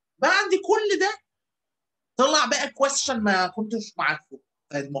 بعد كل ده طلع بقى question ما كنتش عارفه.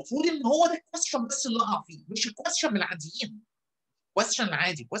 فالمفروض ان هو ده الكويستشن بس اللي اقع فيه مش الكويستشن العاديين. الكويستشن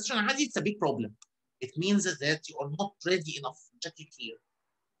العادي it's a big problem. It means that you are not ready enough بشكل clear.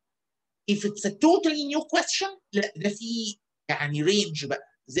 If it's a totally new question لا ده في يعني range بقى.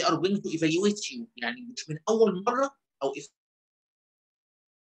 They are going to evaluate you يعني مش من اول مره او if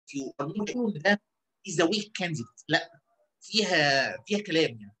you are not sure that is a weak candidate لا فيها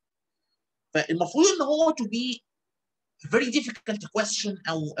كلام يعني. فالمفروض ان هو to be a very difficult question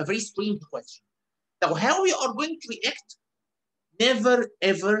or a very strange question. So how we are going to react? Never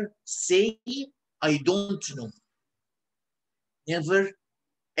ever say I don't know. Never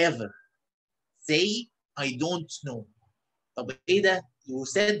ever say I don't know. طب ايه ده؟ You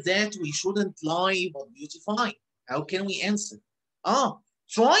said that we shouldn't lie but beautify. How can we answer?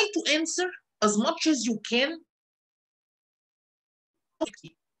 Try to answer as much as you can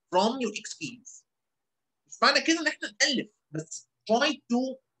from your experience. مش معنى كده ان احنا نألف بس try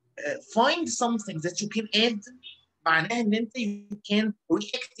to find something that you can add معناها ان انت you can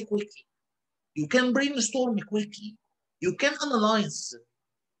react quickly. You can brainstorm quickly. You can analyze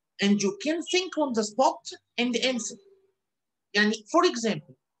and you can think on the spot and answer. يعني for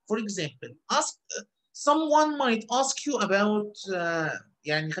example ask someone might ask you about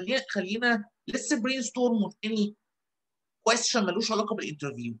يعني خلينا let's brainstorm on any question ملوش علاقه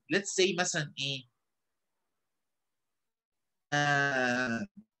بالانترفيو. Let's say مثلا ايه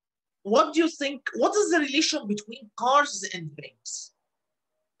what do you think what is the relation between cars and banks؟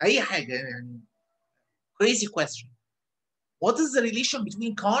 اي حاجه يعني crazy question. What is the relation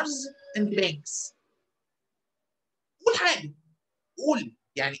between cars and banks؟ قول حاجه قول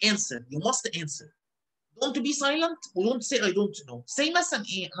يعني answer. You must answer. Don't be silent و don't say I don't know. Say مثلا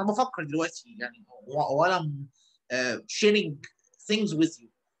ايه انا بفكر دلوقتي يعني وانا sharing things with you.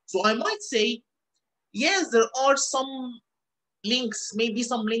 So I might say yes there are some links, maybe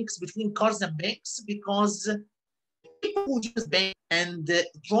some links between cars and banks because people who use banks and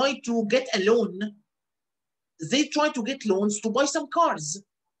try to get a loan, they try to get loans to buy some cars.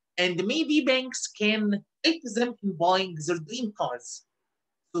 And maybe banks can help them in buying their dream cars.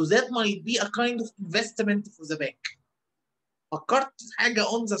 So that might be a kind of investment for the bank. فكرت في حاجة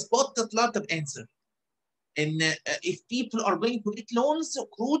on the spot طلعت بانسر. And if people are going to get loans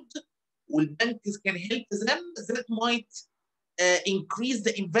crude والbanks can help them, that might increase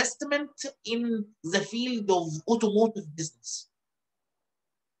the investment in the field of automotive business.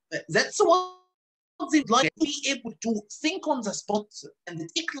 That's what they like to be able to think on the spot and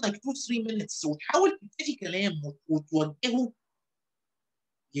take like 2-3 minutes وتحاول تبتدي كلام وتوجهه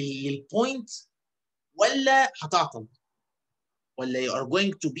للبوينت ولا هتعطل ولا you are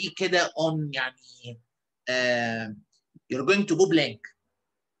going to be كده on يعني You're going to go blank.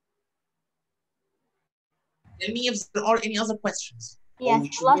 Tell me if there are any other questions.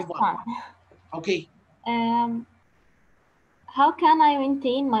 Yes, last one. Okay. How can I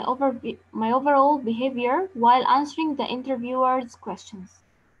maintain my overall behavior while answering the interviewer's questions?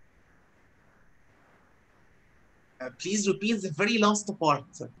 Please repeat the very last part.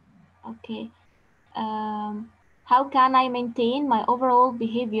 Okay. How can I maintain my overall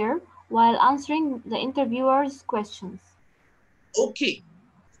behavior while answering the interviewer's questions? Okay.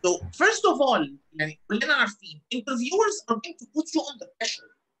 So first of all, يعني كلنا عارفين interviewers are going to put you under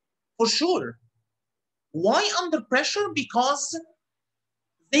pressure for sure. Why under pressure? Because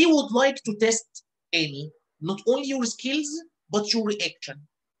they would like to test not only your skills but your reaction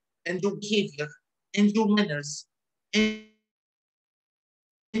and your behavior and your manners and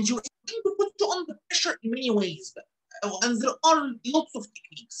you're going to put you under pressure in many ways. And there are lots of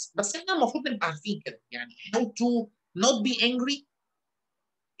techniques. بس احنا المفروض نبقى عارفين كده يعني how to not be angry.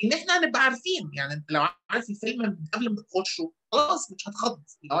 ان احنا هنبقى عارفين يعني انت لو عارف الفيلم من قبل ما تخشه خلاص مش هتخض.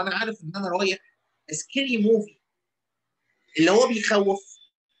 لو انا عارف ان انا رايح سكيري موفي اللي هو بيخوف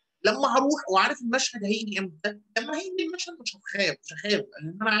لما هروح وعارف المشهد هيجي امتى لما هيجي المشهد مش هخاف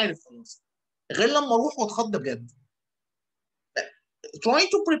لان انا عارف خلاص غير لما اروح واتخض بجد. Try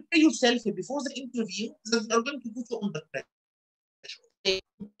to prepare yourself before the interview that they are going to put you under pressure.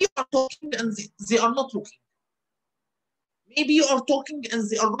 You are talking and they are not looking. Maybe you are talking and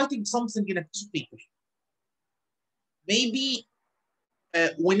they are writing something in a piece of paper. Maybe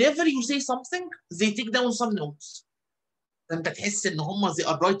whenever you say something, they take down some notes. فأنت تحس إن هم they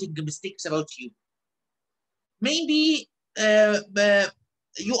are writing mistakes about you. Maybe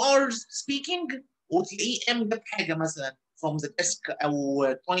you are speaking وتلاقيه قام جاب حاجة مثلا from the desk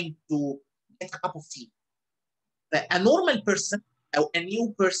أو trying to get a cup of tea. But a normal person or a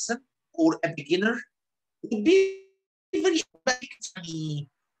new person or a beginner would be very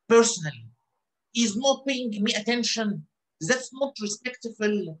personally. He's not paying me attention. That's not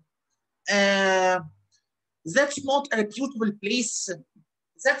respectful. That's not a reputable place.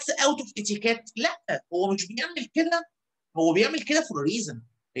 That's out of etiquette. لا هو مش بيعمل كده. هو بيعمل كده for a reason.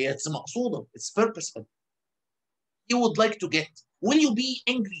 It's مقصودة. It's purposeful. You would like to get. Will you be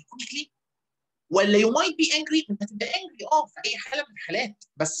angry quickly? ولا you might be angry انت هتبقى angry في اي حاله من الحالات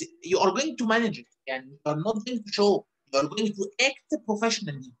بس you are going to manage it يعني you are not going to show you are going to act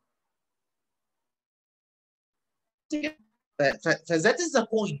professionally. That is the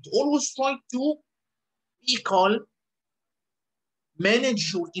point. Always try to be calm,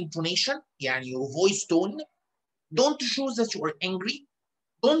 manage your intonation يعني your voice tone. Don't show that you are angry.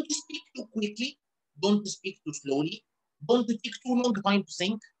 Don't speak too quickly. Don't speak too slowly. Don't take too long time to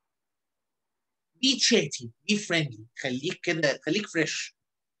think. Be chatty, be friendly. خليك كده خليك fresh.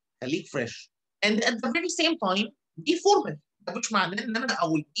 And at the very same time be formal. ده مش معناه ان انا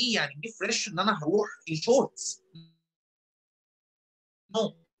will be يعني be fresh ان انا هروح in shorts.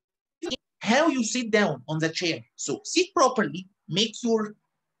 No. How you sit down on the chair. So sit properly, make your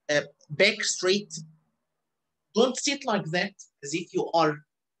back straight. Don't sit like that as if you are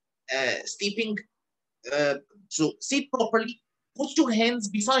sleeping. So sit properly, put your hands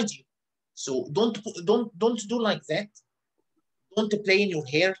beside you. So don't do like that. Don't play in your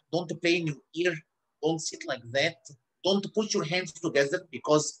hair, don't play in your ear, don't sit like that. Don't put your hands together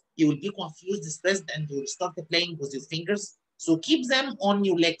because you will be confused, stressed, and you will start playing with your fingers. So keep them on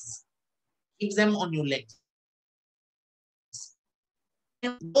your legs. Keep them on your legs.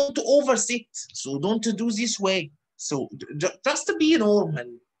 Don't oversit. So don't do this way. So just to be normal,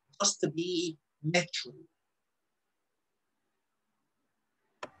 just to be natural.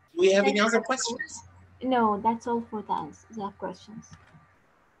 Do we have any other questions? No, that's all for the questions.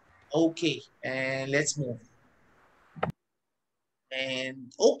 Okay, and let's move. And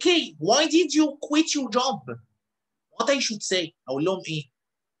okay, why did you quit your job? What I should say? أقول لهم إيه?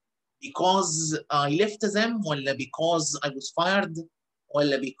 Because I left them, ولا because I was fired,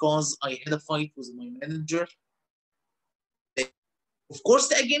 ولا because I had a fight with my manager? Of course,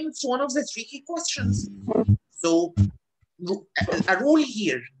 again, it's one of the tricky questions. So a rule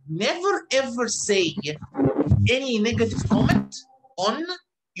here: never ever say any negative comment on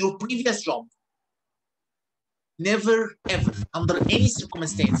your previous job. Never, ever, under any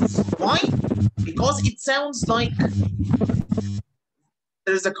circumstances. Why? Because it sounds like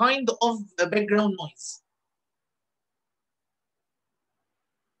there's a kind of a background noise.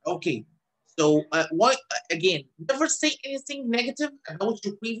 Okay, so why, again, never say anything negative about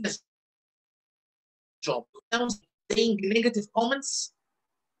your previous job. Now, saying negative comments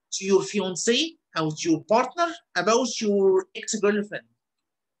to your fiancé, about your partner, about your ex-girlfriend.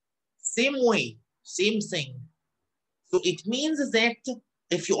 Same way, same thing. So it means that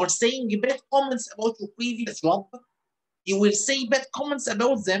if you are saying bad comments about your previous job, you will say bad comments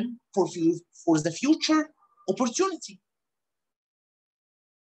about them for the future opportunity.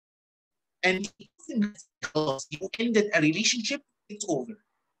 And you ended a relationship, it's over.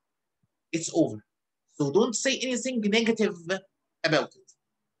 It's over. So don't say anything negative about it.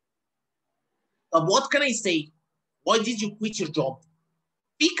 But what can I say? Why did you quit your job?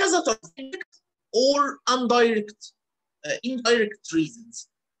 Because of direct or indirect reasons.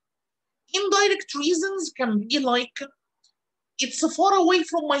 Indirect reasons can be like, it's far away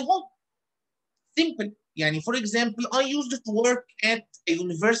from my home. Simple. Yani, for example, I used to work at a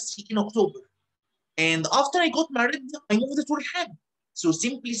university in October. And after I got married, I moved to Rehab. So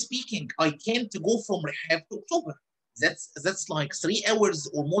simply speaking, I can't go from Rehab to October. That's like 3 hours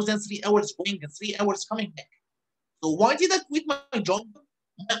or more than 3 hours going and 3 hours coming back. So why did I quit my job?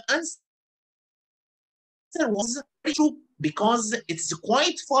 My answer was true, because it's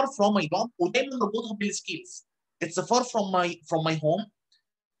quite far from my job. ودايما نربطها بالskills. It's far from my home,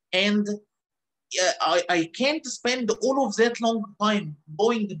 and I can't spend all of that long time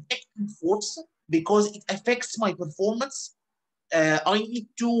going back and forth because it affects my performance. I need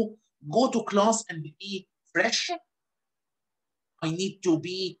to go to class and be fresh. I need to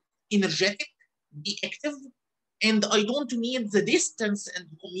be energetic, be active, and I don't need the distance and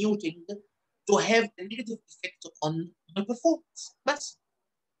commuting to have a negative effect on my performance. بس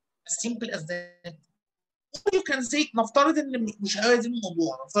as simple as that. Or you can say نفترض ان مش هذا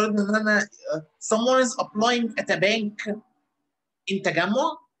الموضوع، نفترض ان انا someone is applying at a bank in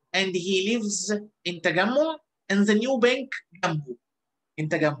تجمع and he lives in تجمع and the new bank جنبه in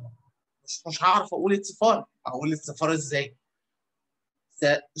تجمع. مش هعرف اقول السفاره، اقول السفاره ازاي؟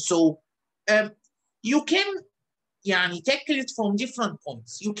 So you can يعني tackle it from different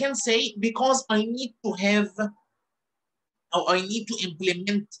points. You can say because I need to have or I need to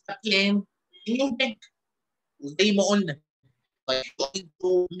implement a plan in your bank. زي ما قلنا like you need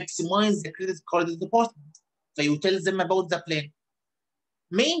to maximize the credit card department. So you tell them about the plan.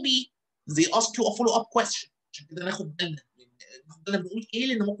 Maybe they ask you a follow-up question عشان كده ناخد بالنا بنقول ايه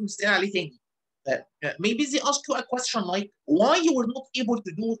اللي ممكن نسأل عليه تاني. Maybe they ask you a question like why you were not able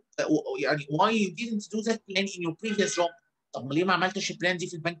to do يعني why you didn't do that plan in your previous job. طب ما ليه ما عملتش البلان دي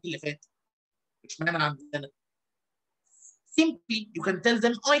في البنك اللي فات؟ اشمعنى عندنا؟ Simply you can tell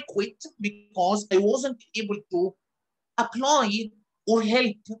them I quit because I wasn't able to apply or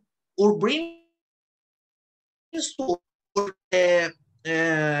help or brainstorm or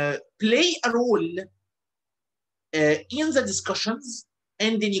play a role in the discussions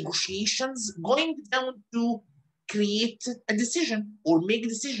and the negotiations going down to create a decision or make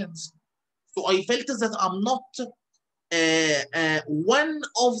decisions. So I felt that I'm not one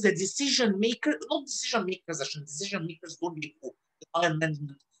of the decision makers, not decision makers, عشان decision makers don't be higher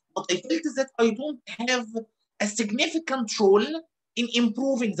management, but I felt that I don't have a significant role in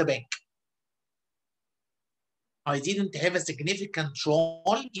improving the bank. I didn't have a significant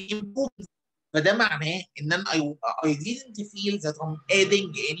role in improving. فده معناه ان انا I didn't feel that I'm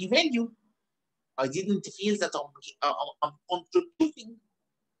adding any value. I didn't feel that I'm contributing.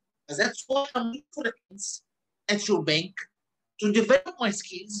 That's why I'm looking for a chance at your bank to develop my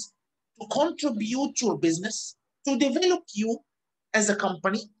skills, to contribute to your business, to develop you as a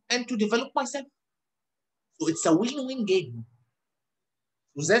company, and to develop myself. So it's a win-win game.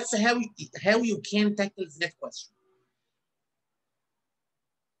 So that's how you can tackle that question.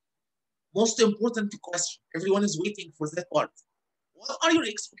 Most important question. Everyone is waiting for that part. What are your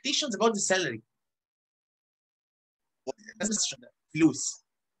expectations about the salary? فلوس.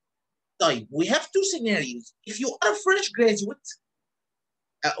 طيب, we have two scenarios. If you are a fresh graduate,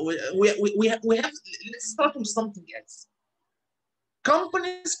 we have, let's start with something else.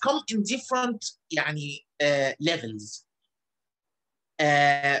 Companies come in different levels.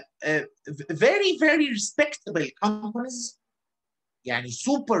 Very, very respectable companies,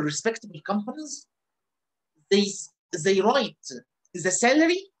 super respectable companies, they write the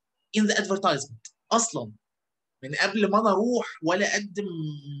salary in the advertisement اصلا من قبل ما انا اروح ولا اقدم.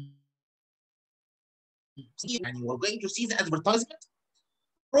 we're going to see the advertisement.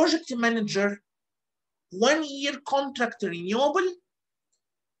 Project manager 1 year contract renewable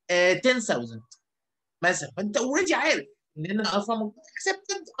 10,000 مثلا. فانت already عارف ان انا اصلا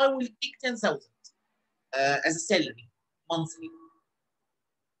accepted I will take 10,000 as a salary monthly.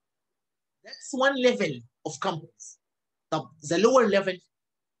 That's one level of companies. The lower level,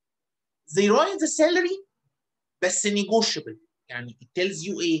 they write the salary بس negotiable. it tells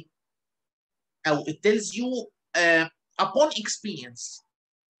you it tells you upon experience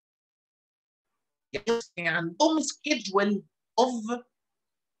يعني عندهم schedule of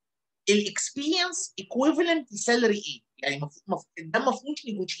الاكسبيرينس equivalent لسالري ايه؟ يعني ده ما فيهوش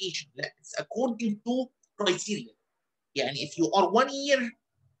negotiation، لا it's according to criteria. يعني if you are 1 year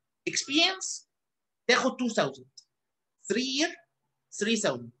experience تاخد 2000، 3 year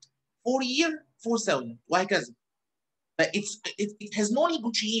 3000، 4 year 4000 وهكذا. it has no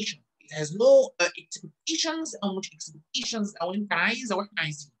negotiation، it has no expectations او مش expectations او انت عايز او احنا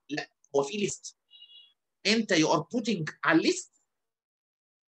عايزين، لا هو في ليست انت you are putting على الليست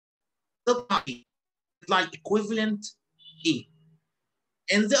تطلع ايه؟ تطلع الايكويفالنت ايه؟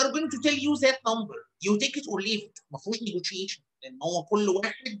 and they are going to tell you that number you take it or leave it. ما فيهوش negotiation لان هو كل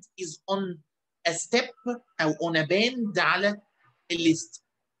واحد is on a step او on a band على الليست.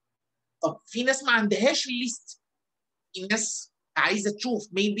 طب في ناس ما عندهاش الليست، في ناس عايزه تشوف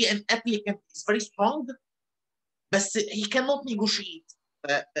maybe an applicant is very strong بس he cannot negotiate.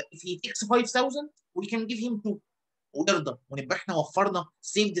 if he takes 5000 we can give him 2 ويرضى ونبقى احنا وفرنا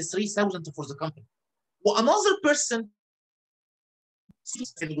saved 3000 for the company. وanother person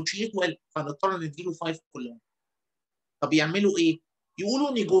negotiate well فنضطر نديله 5 كلهم. طب يعملوا ايه؟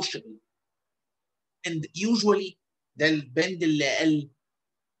 يقولوا negotiable and usually ده البند اللي اقل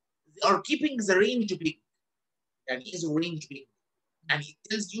they are keeping the range big. يعني ايه the range big؟ يعني it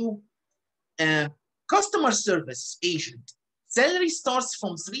tells you customer service agent salary starts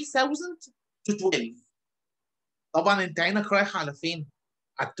from 3000 to 12. طبعا انت عينك رايحه على فين؟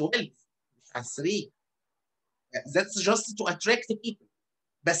 على 12 مش على 3. That's just to attract people.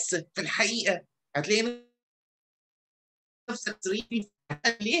 بس في الحقيقه هتلاقي نفسك 3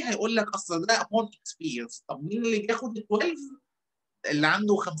 ليه؟ هيقول لك اصل ده upon experience. طب مين اللي بياخد ال 12؟ اللي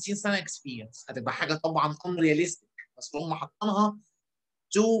عنده 50 سنه experience. هتبقى حاجه طبعا unrealistic بس هم حاطينها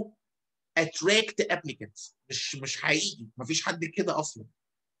to attract applicants. مش حقيقي، مفيش حد كده اصلا.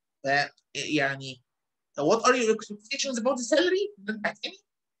 يعني what are your expectations about the salary؟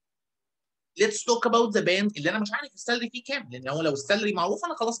 Let's talk about the band اللي انا مش عارف السالري فيه كام، لان هو لو السالري معروف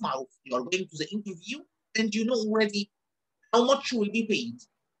انا خلاص معروف. You are going to the interview and you know already how much will be paid.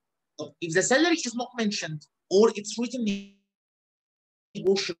 If the salary is not mentioned or it's written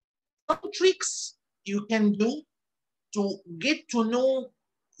negotiable, some tricks you can do to get to know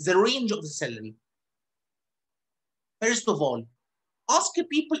the range of the salary. First of all, ask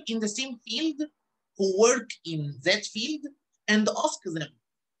people in the same field who work in that field and ask them,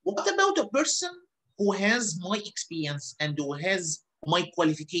 what about a person who has my experience and who has my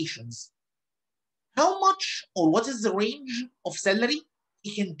qualifications? How much or what is the range of salary he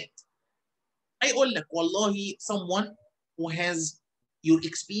can get? هيقول لك والله someone who has your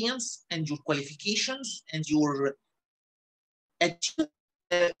experience and your qualifications and your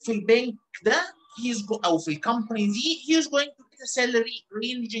في البنك ده أو في الكومباني دي he is going to get a salary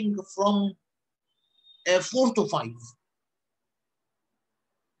ranging from 4 to 5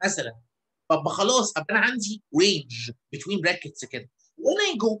 مثلا. طب خلاص ابقى انا عندي range between brackets كده. when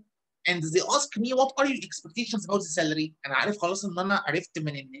I go and they ask me what are your expectations about the salary، انا عارف خلاص ان انا عرفت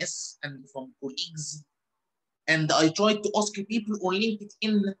من الناس and from colleagues and I tried to ask people on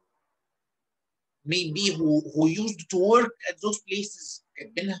LinkedIn maybe who used to work at those places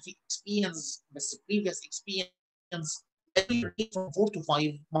كاتبينها في experience بس previous experience from 4 to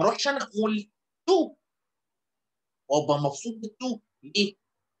 5. ما اروحش انا اقول 2 وابقى مبسوط بال2. ليه؟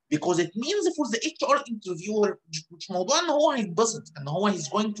 because it means for the HR interviewer مش موضوع ان هو هيتبسط ان هو he's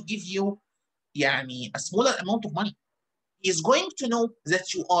going to give you يعني a smaller amount of money. He's going to know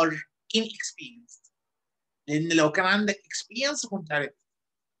that you are inexperienced. لان لو كان عندك experience كنت عارف.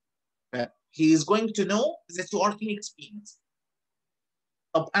 He is going to know that you are inexperienced.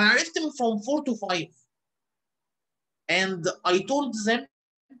 طب انا عرفت from 4 to 5 and I told them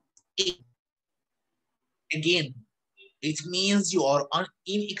 8. Again, it means you are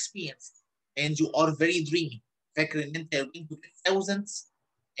inexperienced and you are very dreamy. فاكر ان انت going to get thousands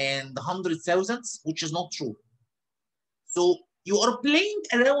and hundred thousands, which is not true. So you are playing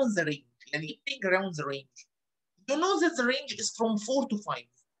around the range. يعني ايه playing around the range? You know that the range is from 4 to 5.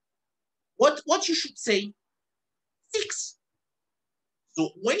 What you should say? 6. So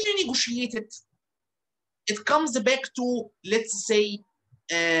when you negotiate it, it comes back to let's say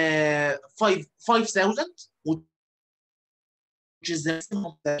 5,000, which is the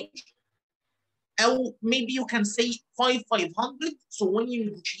maximum range. Or maybe you can say 5,500. So when you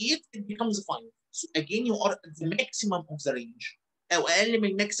negotiate, it becomes 5. So again, you are at the maximum of the range. أو أقل من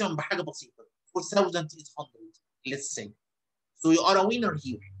الماكسيمم بحاجة بسيطة. 4,800, let's say. So you are a winner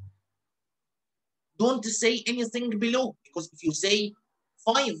here. Don't say anything below, because if you say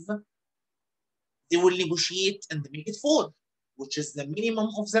 5, they will negotiate and make it 4, which is the minimum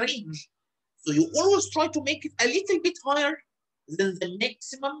of the range. So you always try to make it a little bit higher than the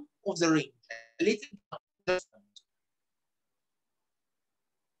maximum of the range, a little bit higher.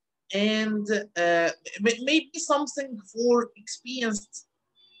 And maybe something for experienced,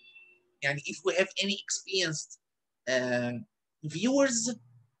 يعني if we have any experienced viewers,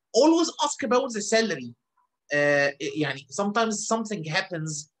 always ask about the salary. يعني sometimes something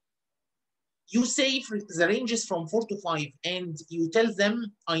happens, you say the range is from 4 to 5 and you tell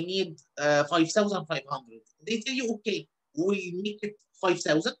them I need 5,500. They tell you okay, we'll make it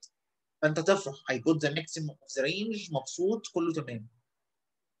 5,000. فانت تفرح I got the maximum of the range, مبسوط كله تمام.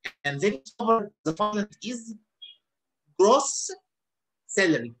 And then the final is gross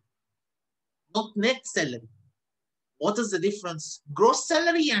salary, not net salary. What is the difference? Gross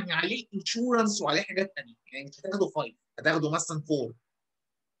salary يعني عليه insurance وعليه حاجات تانية، يعني مش هتاخده 5 هتاخده مثلا 4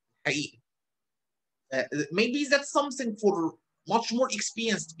 حقيقي. Maybe that's something for much more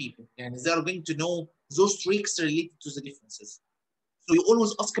experienced people. And they are going to know those tricks related to the differences. So you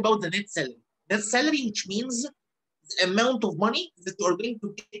always ask about the net salary. Net salary, which means the amount of money that you are going to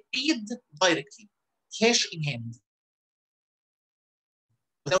get paid directly, cash in hand.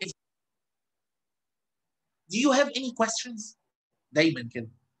 Do you have any questions? دايما كده.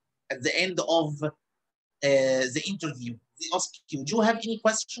 At the end of the interview, they ask you, do you have any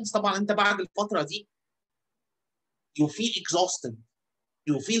questions? طبعا انت بعد الفترة دي you feel exhausted,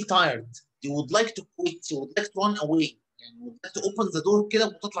 you feel tired, you would like to quit, you would like to run away, and you would like to open the door كده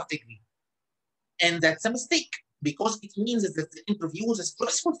وتطلع تجري. And that's a mistake because it means that the interview is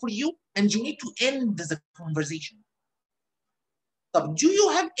stressful for you and you need to end the conversation. طب do you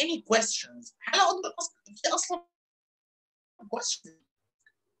have any questions؟ هل أقدر في أصلا questions؟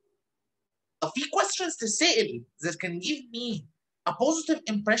 طب في questions تسأل that can give me a positive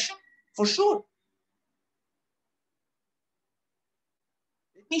impression? For sure.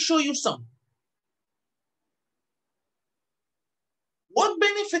 Let me show you some. What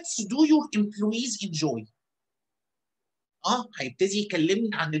benefits do your employees enjoy? هيبتدي يكلمني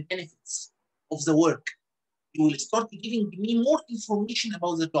عن the benefits of the work. You will start giving me more information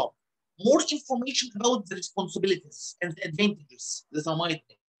about the job, more information about the responsibilities and the advantages that I might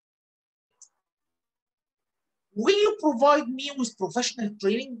get. Will you provide me with professional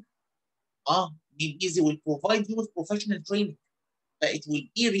training? Maybe they will provide you with professional training. It will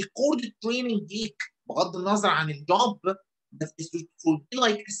be recorded training ليك بغض النظر عن الجوب, but it will be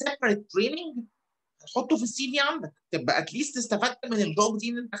like a separate training. هتحطه في السي في عندك تبقى اتليست استفدت من الجوب دي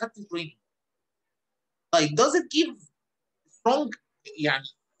ان انت خدت التريننج. طيب does it give strong يعني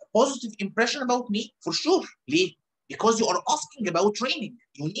positive impression about me? For sure. ليه؟ Because you are asking about training.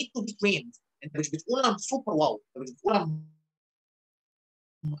 You need to be trained. انت مش بتقول I'm super wow. انت مش بتقول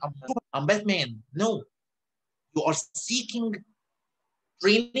I'm Batman. No. You are seeking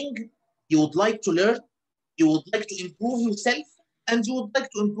training. You would like to learn. You would like to improve yourself and you would like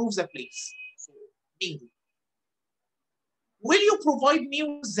to improve the place. So, bingo. Will you provide me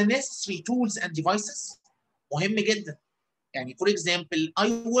with the necessary tools and devices? مهم جدا. يعني for example, I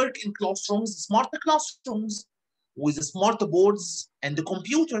work in classrooms, smart classrooms with smart boards and the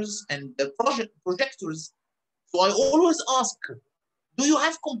computers and the projectors. So I always ask, do you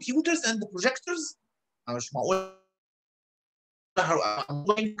have computers and the projectors? أنا مش معقول I'm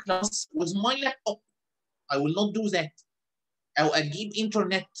going class with my laptop. I will not do that. أو أجيب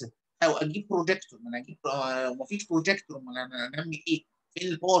إنترنت أو أجيب بروجيكتور. ما أنا أجيب مفيش بروجيكتور. ما أنا نعمل إيه؟ فين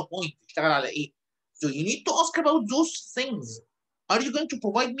الباوربوينت؟ اشتغل على إيه؟ So you need to ask about those things. Are you going to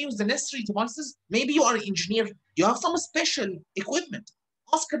provide me with the necessary devices? Maybe you are an engineer. You have some special equipment.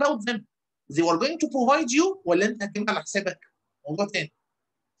 Ask about them. They are going to provide you ولا أنت هتجيب على حسابك؟ موضوع تاني.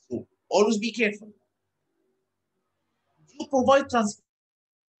 So always be careful. Do you provide transportation?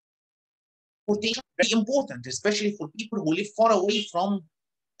 Very important, especially for people who live far away from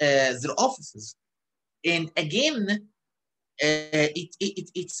their offices. And again,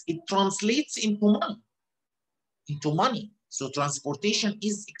 it translates into money. So transportation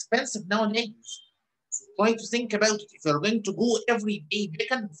is expensive nowadays. So try to think about it. If you're going to go every day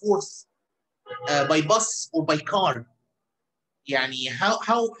back and forth by bus or by car, يعني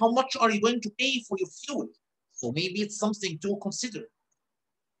how much are you going to pay for your fuel? So maybe it's something to consider.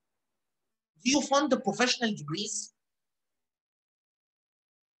 Do you fund the professional degrees?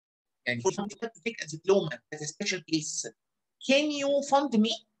 And for something to take a diploma at a special case, can you fund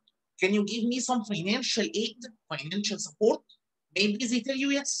me? Can you give me some financial aid, financial support? Maybe they tell you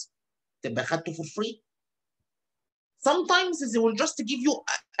yes. تبقى خدته for free. Sometimes they will just give you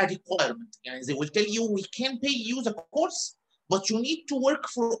a requirement. يعني they will tell you we can pay you the course, but you need to work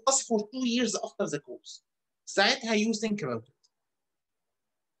for us for 2 years after the course. ساعتها you think about it.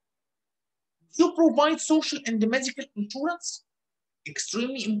 Do you provide social and medical insurance?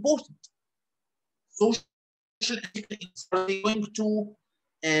 Extremely important. Social and medical insurance, are they going to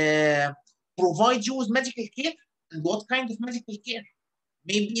provide you with medical care? And what kind of medical care?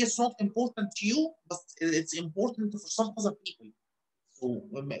 Maybe it's not important to you, but it's important for some other people. So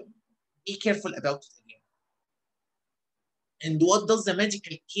be careful about it again. And what does the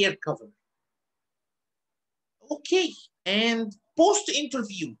medical care cover? Okay, and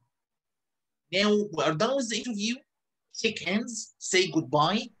post-interview. Now we are done with the interview. Shake hands, say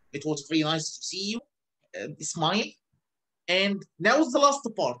goodbye. It was very nice to see you. Smile. And now is the last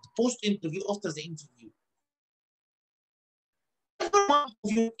part, post-interview, after the interview. Every one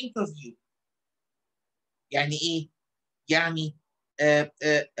of your interview. يعني إيه؟ يعني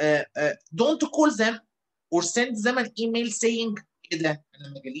don't call them or send them an email saying إيه ده؟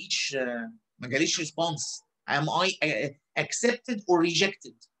 أنا ما جاليش response. Am I accepted or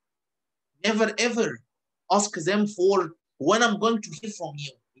rejected? Never ever ask them for when I'm going to hear from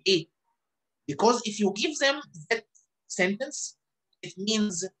you. إيه؟ Because if you give them that sentence, it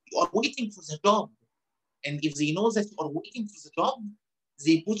means you are waiting for the job. And if they know that you are waiting for the job,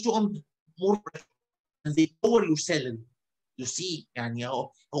 they put you on more pressure and they lower your salary. You see, يعني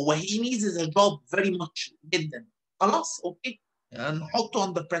هو he needs the job very much جدا. خلاص okay. نحطه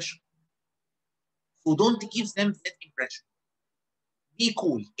under pressure. So don't give them that impression. Be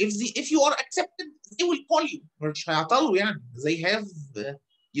cool. If you are accepted, they will call you. مش هيعطلوا يعني. They have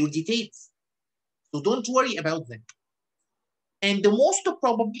your details. So don't worry about them. And the most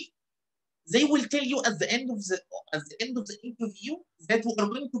probably, they will tell you at the end of the interview that we are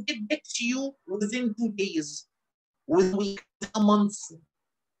going to get back to you within 2 days, within a week, a month.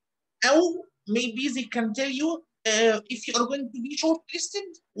 Or maybe they can tell you if you are going to be shortlisted,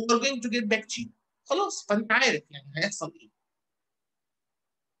 we are going to get back to you. خلاص فانت عارف يعني هيحصل ايه.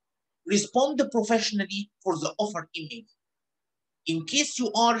 Respond professionally for the offer email. In case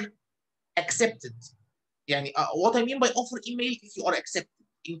you are accepted. يعني what I mean by offer email, if you are accepted.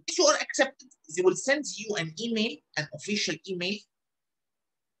 In case you are accepted, they will send you an email, an official email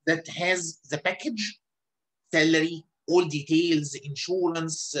that has the package, salary, all details,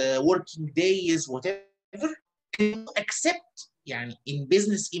 insurance, working days, whatever. And accept, يعني in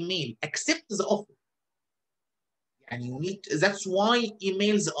business email, accept the offer. يعني you need, that's why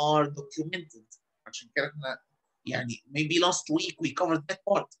emails are documented. عشان كده احنا يعني maybe last week we covered that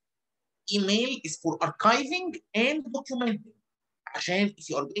part. Email is for archiving and documenting. عشان if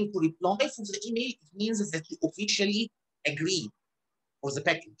you are going to reply for the email, it means that you officially agree for the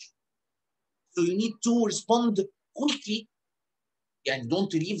package. So you need to respond quickly. يعني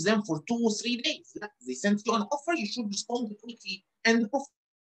don't leave them for 2 or 3 days. They sent you an offer, you should respond quickly and professionally.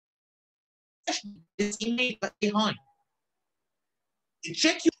 This email behind.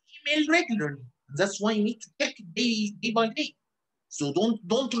 Check your email regularly. That's why you need to check day by day. So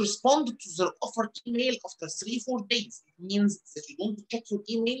don't respond to the offer email after 3-4 days. It means that you don't check your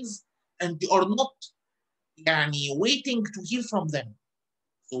emails and you are not يعني waiting to hear from them.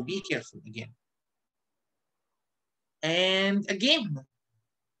 So be careful again. And again,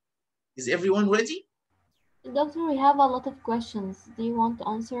 is everyone ready? Doctor, we have a lot of questions. Do you want to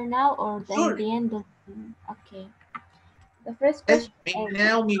answer now or Sure. at the end of? Okay. The first question Maybe is,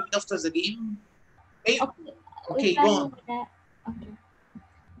 now, maybe after the game. Okay, we go can, on. okay.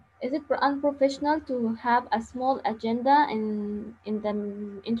 Is it unprofessional to have a small agenda in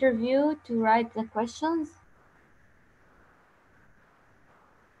the interview to write the questions?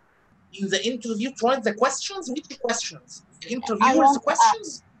 In the interview, to write the questions? Which questions? The interviewer's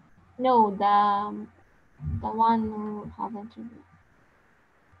questions? No, the one who have interview.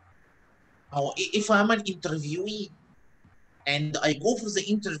 Oh, if I'm an interviewee and I go for the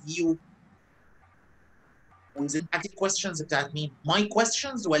interview with the questions بتاعت مين? My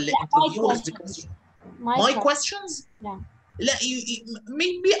questions ولا interviewer's questions? My questions? Yeah. لا,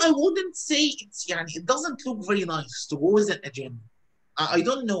 maybe I wouldn't say it's يعني it doesn't look very nice to go with an agenda. I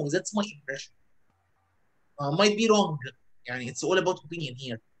don't know. That's my impression. Might be wrong. يعني it's all about opinion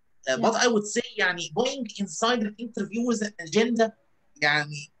here. But I would say يعني going inside an interview with an agenda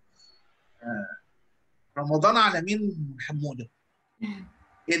يعني رمضان على مين حمودة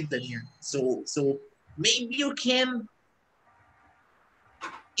جدا يعني. So maybe you can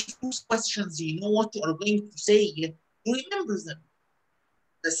if those questions you know what you are going to say, you remember them.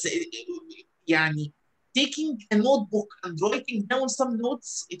 بس يعني taking a notebook and writing down some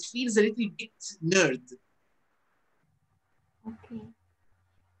notes, it feels a little bit nerd. Okay.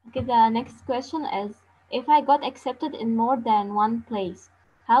 Okay, the next question is, if I got accepted in more than one place,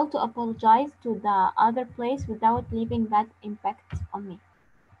 how to apologize to the other place without leaving bad impact on me?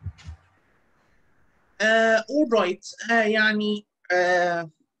 all right. يعني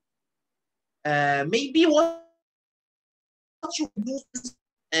maybe what you do is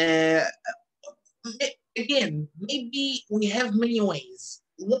again, maybe we have many ways.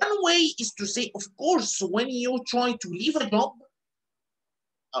 One way is to say, of course, when you try to leave a job,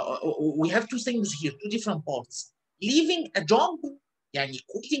 we have two things here, two different parts. Leaving a job, يعني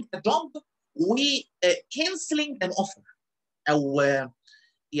quitting a job, و canceling an offer. أو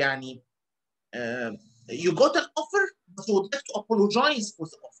يعني you got an offer, but you would like to apologize for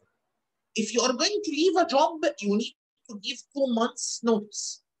the offer. If you are going to leave a job, you need to give 2 months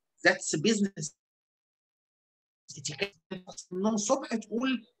notice. That's business. النوم الصبح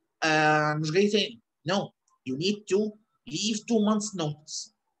تقول مش جاي تاني. No, you need to leave 2 months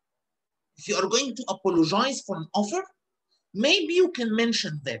notice. If you are going to apologize for an offer, maybe you can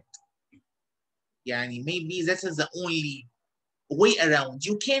mention that. يعني maybe that is the only way around.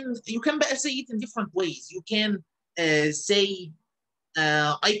 You can better say it in different ways. You can say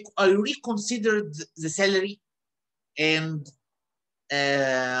I reconsidered the salary and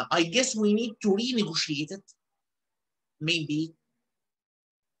I guess we need to renegotiate it. Maybe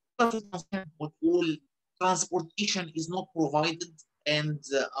all transportation is not provided and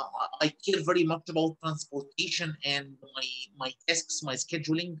I care very much about transportation and my tasks, my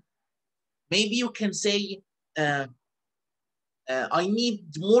scheduling. Maybe you can say I need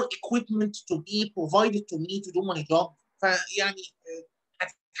more equipment to be provided to me to do my job. فيعني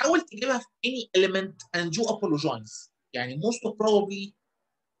هتحاول تجيبها في any element and you apologize. يعني most probably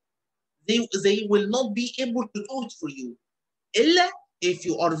they will not be able to do it for you. إلا if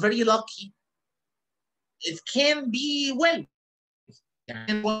you are very lucky, it can be well.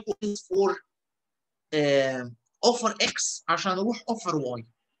 يعني for offer X عشان اروح offer Y.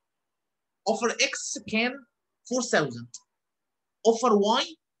 Offer X كان 4,000. Offer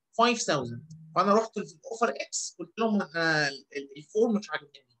Y 5,000. فانا رحت الاوفر X قلت لهم الفور مش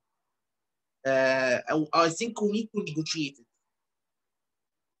عاجبني. او I think we need to negotiate it.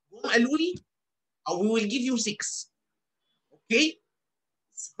 هم قالوا لي we will give you 6. Okay?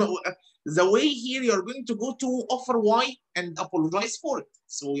 So the way here you're going to go to offer Y and apologize for it.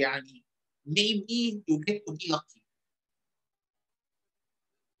 So يعني maybe you get to be lucky.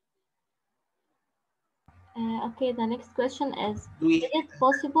 Okay, the next question is it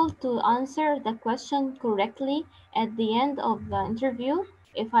possible to answer the question correctly at the end of the interview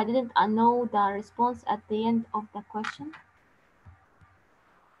if I didn't know the response at the end of the question?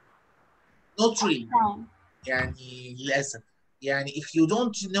 Not really. يعني للأسف. يعني if you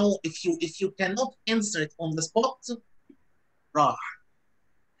don't know, if you cannot answer it on the spot, راح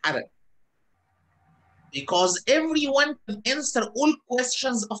حرق. Because everyone can answer all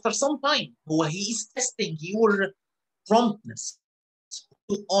questions after some time. He is testing your promptness.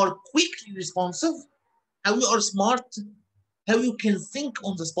 You are quickly responsive, how you are smart, how you can think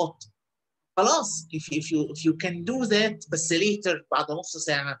on the spot. خلاص if you can do that بس later بعد نص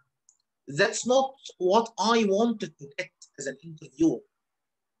ساعة, that's not what I wanted to get as an interviewer.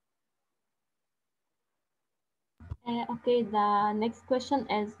 Okay, the next question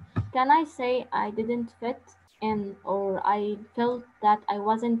is, can I say I didn't fit in or I felt that I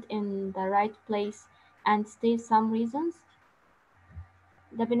wasn't in the right place and state some reasons?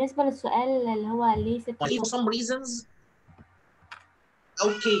 ده بالنسبة للسؤال اللي هو ليه سبت For some reasons,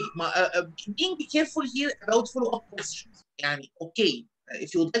 okay, being careful here about follow-up questions. يعني okay,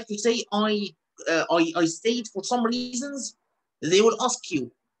 if you would like to say I stayed for some reasons, they will ask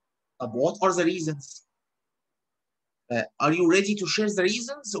you, what are the reasons? Are you ready to share the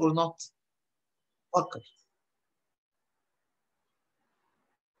reasons or not? Okay.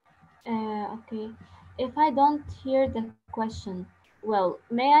 Okay. If I don't hear the question, well,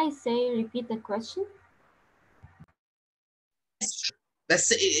 may I say repeat the question?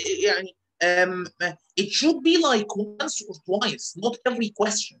 بس يعني it should be like once or twice, not every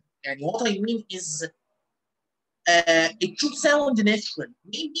question. يعني what I mean is it should sound natural.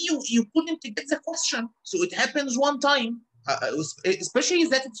 Maybe you couldn't get the question, so it happens one time, especially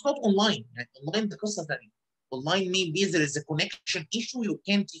that it's not online. يعني online the قصة ثانية. Online maybe there is a connection issue, you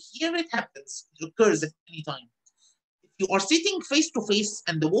can't hear, it happens. It occurs at any time. If you are sitting face to face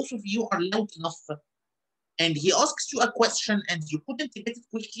and the both of you are loud enough and he asks you a question and you couldn't get it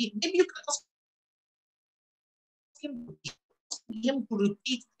quickly, maybe you can ask him to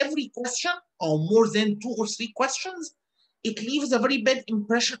repeat every question or more than 2 or 3 questions. It leaves a very bad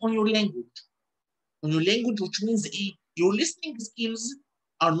impression on your language. On your language, which means your listening skills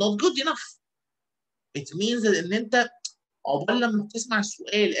are not good enough. It means that ان انت عقبال لما تسمع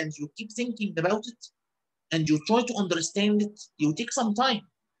السؤال and you keep thinking about it and you try to understand it, you take some time.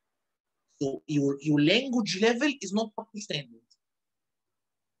 So your language level is not up to standard.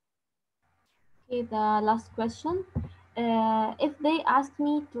 Okay, the last question. If they ask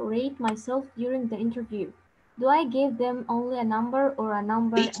me to rate myself during the interview, do I give them only a number or a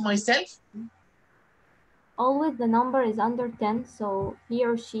number? Rate myself? Always the number is under 10, so he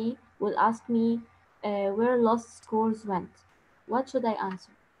or she will ask me where lost scores went. What should I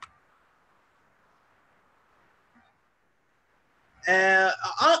answer?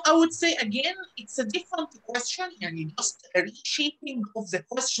 I would say again, it's a different question, and just a reshaping of the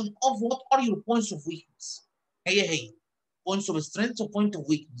question of what are your points of weakness. هي points of strength or point of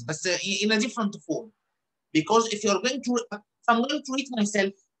weakness, but in a different form. Because if you're going to, if I'm going to rate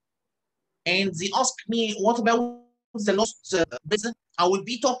myself, and they ask me what about the lost business, I will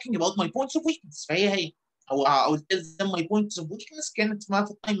be talking about my points of weakness. فهي I will tell them my points of weakness كانت ما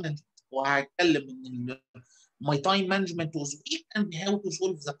في التايم مانجمنت، وهتكلم ان my time management was weak and how to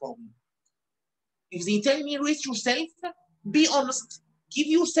solve the problem. If they tell me rate yourself, be honest, give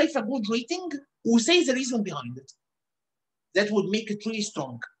yourself a good rating, or say the reason behind it. That would make it really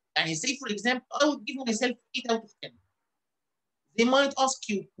strong. And say, for example, I would give myself 8 out of 10. They might ask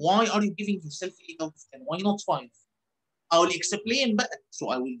you, why are you giving yourself 8 out of 10? Why not 5? I will explain better. So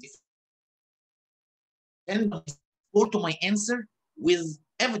I will defend to my answer with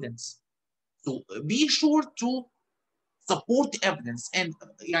evidence. So be sure to support evidence. And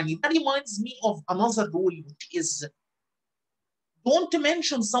that reminds me of another rule, which is don't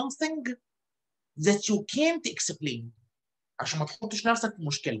mention something that you can't explain عشان ما تحطش نفسك في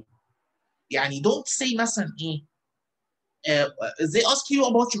مشكلة. يعني don't say مثلا ايه they ask you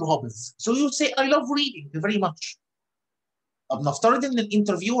about your hobbies, so you say I love reading very much. طب نفترض ان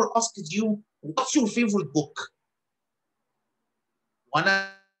الانترفيور asked you what's your favorite book؟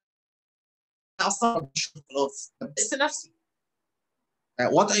 وانا اصلا مش خلاص بس نفسي.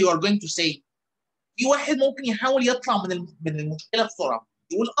 what are you going to say؟ في واحد ممكن يحاول يطلع من المشكله بسرعه،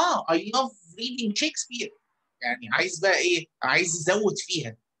 يقول I love reading Shakespeare. يعني عايز بقى ايه؟ عايز يزود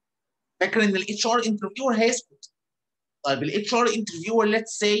فيها. فاكر ان الاتش ار انترفيور هيسكت. طيب الاتش ار انترفيور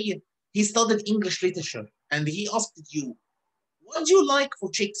let's say he studied English literature and he asked you what do you like for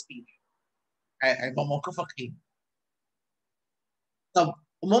Shakespeare؟ هيبقى موقفك ايه؟ طب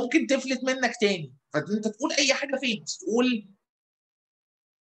ممكن تفلت منك تاني، فانت تقول اي حاجه فيمس، تقول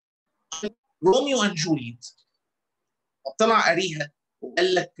روميو اند جولييت. طلع قاريها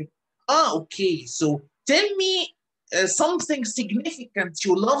وقال لك okay, so tell me something significant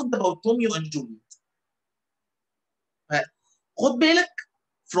you loved about Romeo and Juliet. خد بالك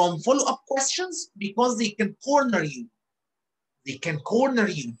from follow-up questions because they can corner you. They can corner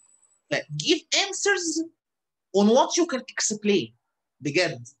you. Give answers on what you can explain.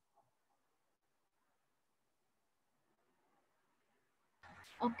 بجد.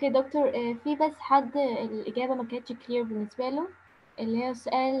 اوكي دكتور، في بس حد الإجابة ما كانتش clear بالنسبة له، اللي هي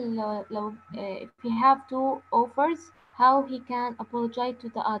سؤال لو if he have two offers how he can apologize to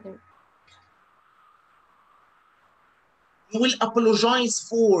the other. You will apologize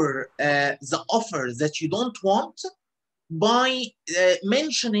for the offer that you don't want by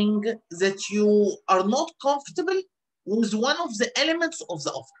mentioning that you are not comfortable with one of the elements of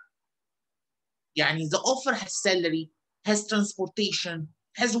the offer. يعني the offer has salary, has transportation,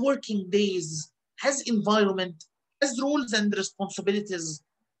 has working days, has environment, has rules and responsibilities,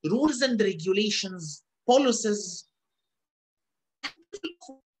 rules and regulations, policies.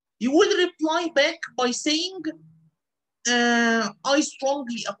 You will reply back by saying, I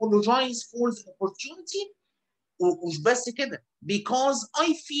strongly apologize for the opportunity, ومش بس كده, because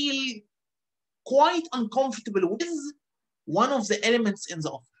I feel quite uncomfortable with one of the elements in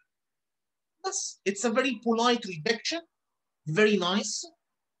the offer. Yes, it's a very polite rejection, very nice,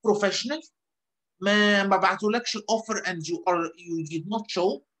 professional. ما بعتولكش offer and you did not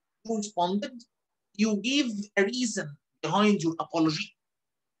show, you responded, you give a reason behind your apology.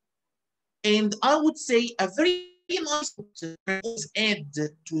 And I would say a very nice add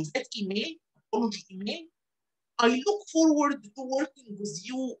to that email, apology email. I look forward to working with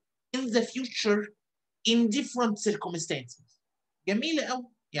you in the future in different circumstances. جميلة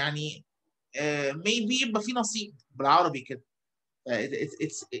قوي. يعني maybe يبقى في نصيب بالعربي كده.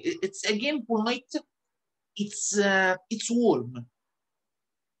 It's again polite. It's warm.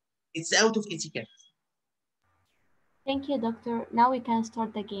 It's out of etiquette. Thank you, doctor. Now we can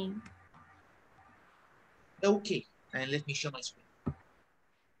start the game. Okay, and let me show my screen.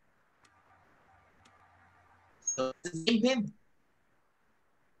 So the game then.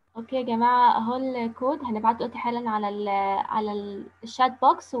 اوكي يا جماعة، اهو الكود هنبعته دلوقتي حالا على الشات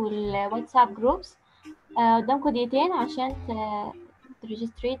بوكس والواتساب جروبس. قدامكم دقيقتين عشان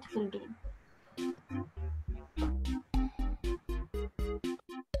تريجستريت في الجيم.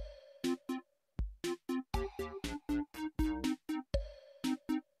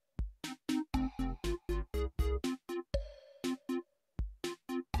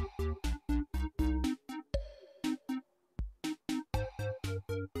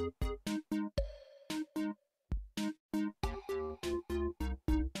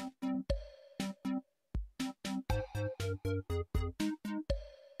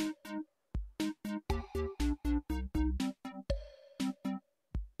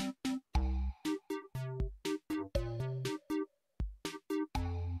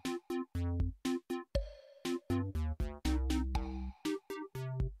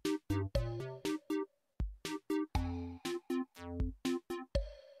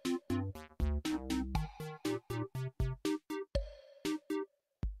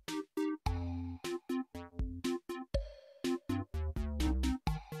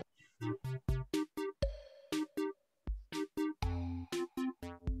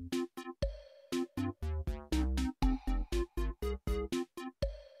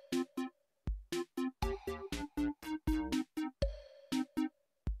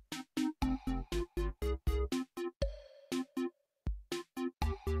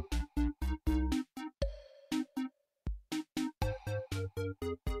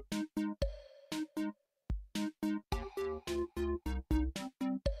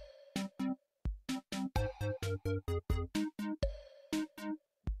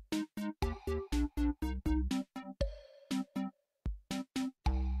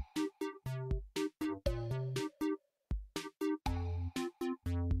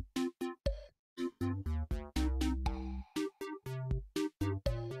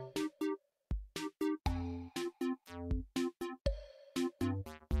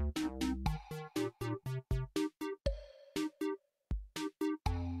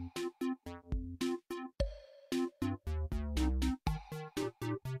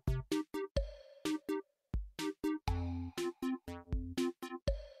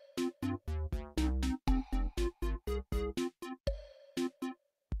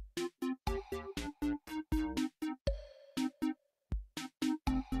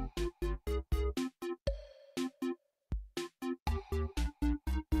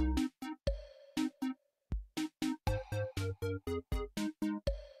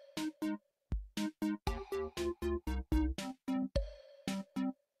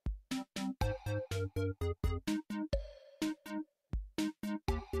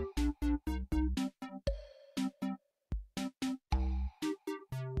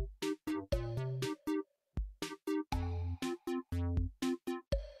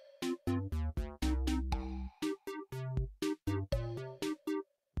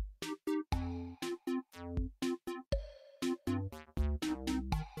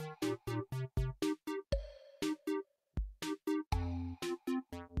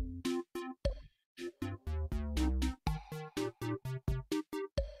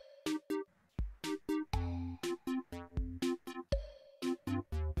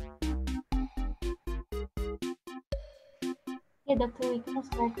 Okay, Dr. We can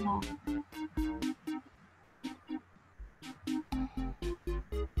start now.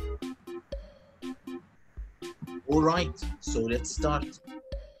 All right, so let's start.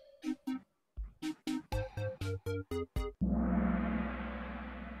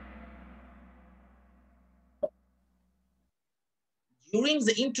 During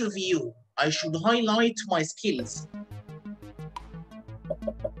the interview, I should highlight my skills.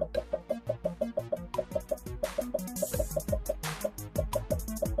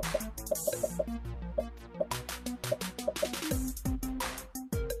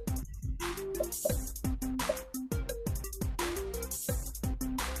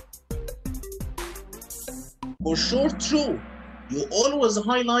 For sure, true. You always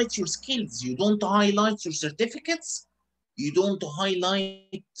highlight your skills. You don't highlight your certificates. You don't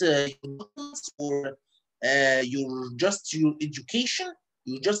highlight your buttons or your education.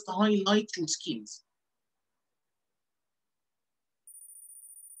 You just highlight your skills.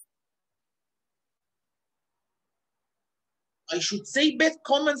 I should say bad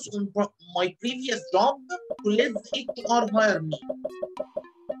comments on my previous job to let the HR hire me.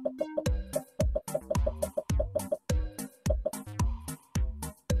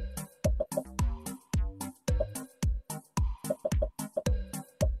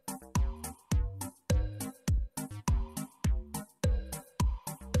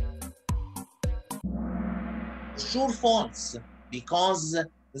 Sure false, because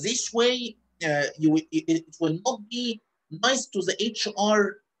this way it will not be nice to the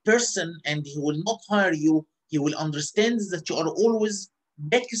HR person and he will not hire you. He will understand that you are always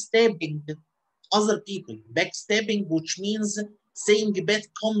backstabbing other people. Backstabbing, which means saying bad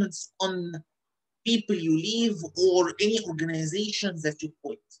comments on people you leave or any organizations that you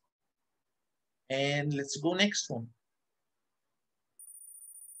quit. And let's go next one.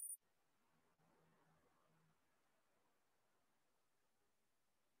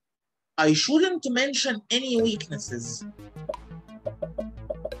 I shouldn't mention any weaknesses.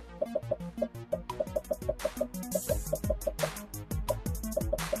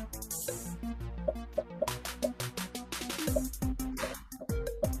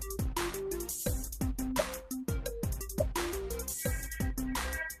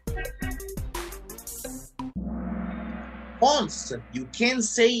 False. You can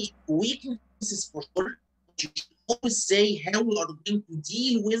say weaknesses for sure, but you should always say how you are going to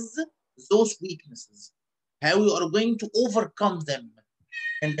deal with those weaknesses, how you are going to overcome them,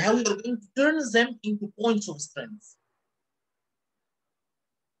 and how you are going to turn them into points of strength.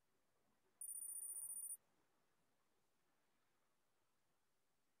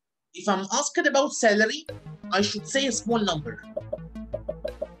 If I'm asked about salary, I should say a small number.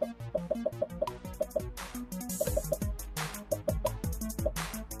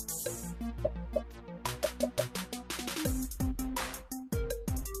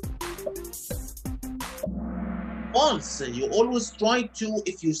 False. You always try to,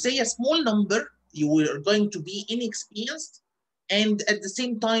 if you say a small number, you are going to be inexperienced, and at the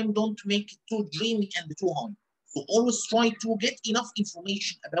same time, don't make it too dreamy and too high. So always try to get enough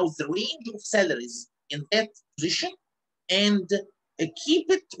information about the range of salaries in that position, and keep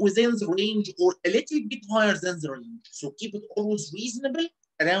it within the range or a little bit higher than the range. So keep it always reasonable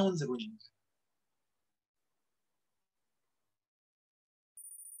around the range.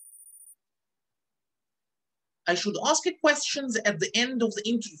 I should ask questions at the end of the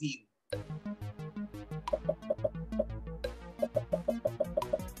interview.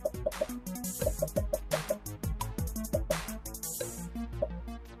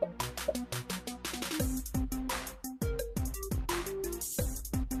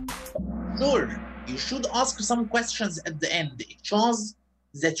 Sure, you should ask some questions at the end. It shows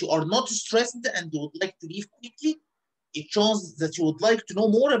that you are not stressed and you would like to leave quickly. It shows that you would like to know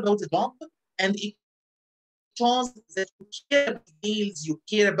more about the job, and it shows that you care about details, you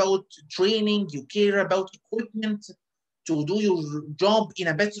care about training, you care about equipment to do your job in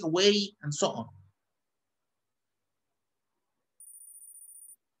a better way, and so on.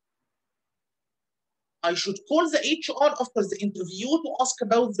 I should call the HR after the interview to ask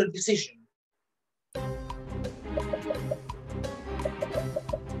about their decision.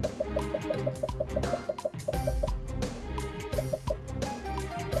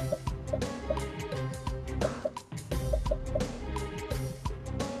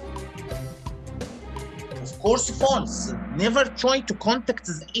 Of course, false. Never try to contact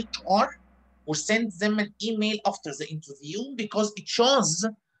the HR or send them an email after the interview, because it shows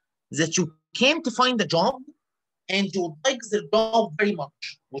that you can't find a job and you like their job very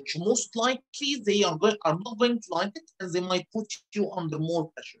much, which most likely they are not going to like it, and they might put you under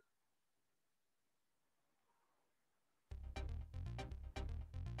more pressure.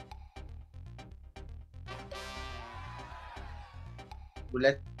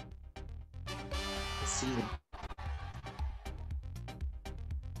 Let's see.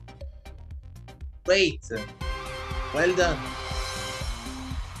 Great. Well done.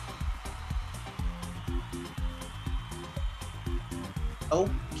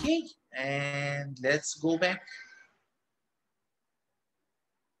 Okay, and let's go back.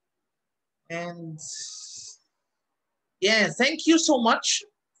 And yeah, thank you so much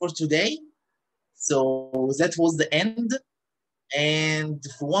for today. So that was the end. And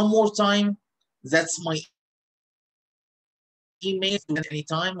for one more time, that's my email. At any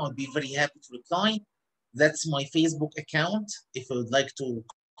time, I'll be very happy to reply. That's my Facebook account if you would like to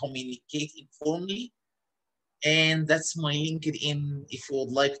communicate informally. And that's my LinkedIn if you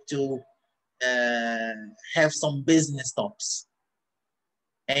would like to have some business talks.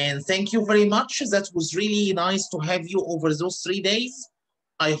 And thank you very much. That was really nice to have you over those 3 days.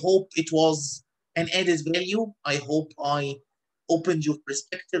 I hope it was an added value. I hope I opened your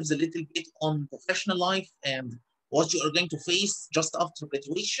perspectives a little bit on professional life and what you are going to face just after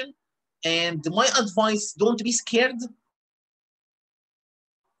graduation. And my advice, don't be scared.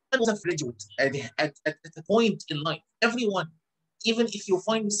 Was a graduate at a point in life. Everyone, even if you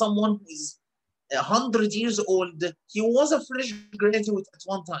find someone who is 100 years old, he was a fresh graduate at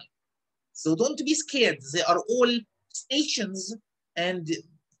one time. So don't be scared. They are all stations, and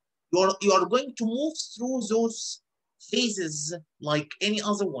you are going to move through those phases like any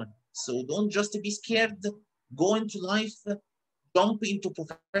other one. So don't just be scared. Go into life, jump into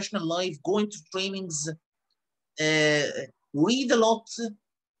professional life, go into trainings, read a lot,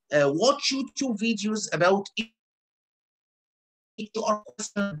 watch YouTube videos about your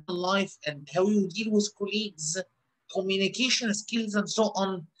personal life and how you deal with colleagues, communication skills, and so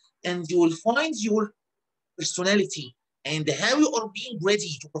on. And you will find your personality and how you are being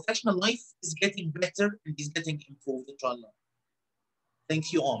ready to professional life is getting better and is getting improved, inshallah.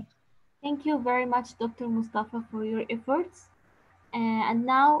 Thank you all. Thank you very much, Dr. Mustafa, for your efforts. And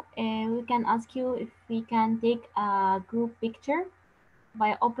now we can ask you if we can take a group picture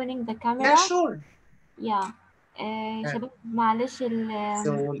by opening the camera. Yeah, sure. Yeah. شباب معلش So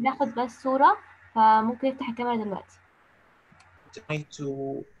ناخد بس صورة، فممكن نفتح الكاميرا دلوقتي.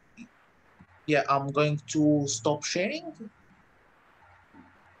 yeah, I'm going to stop sharing.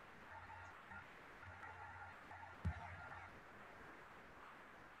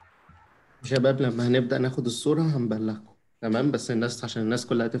 شباب لما هنبدأ ناخد الصورة هنبلغكم، تمام؟ بس الناس عشان الناس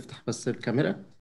كلها تفتح بس الكاميرا.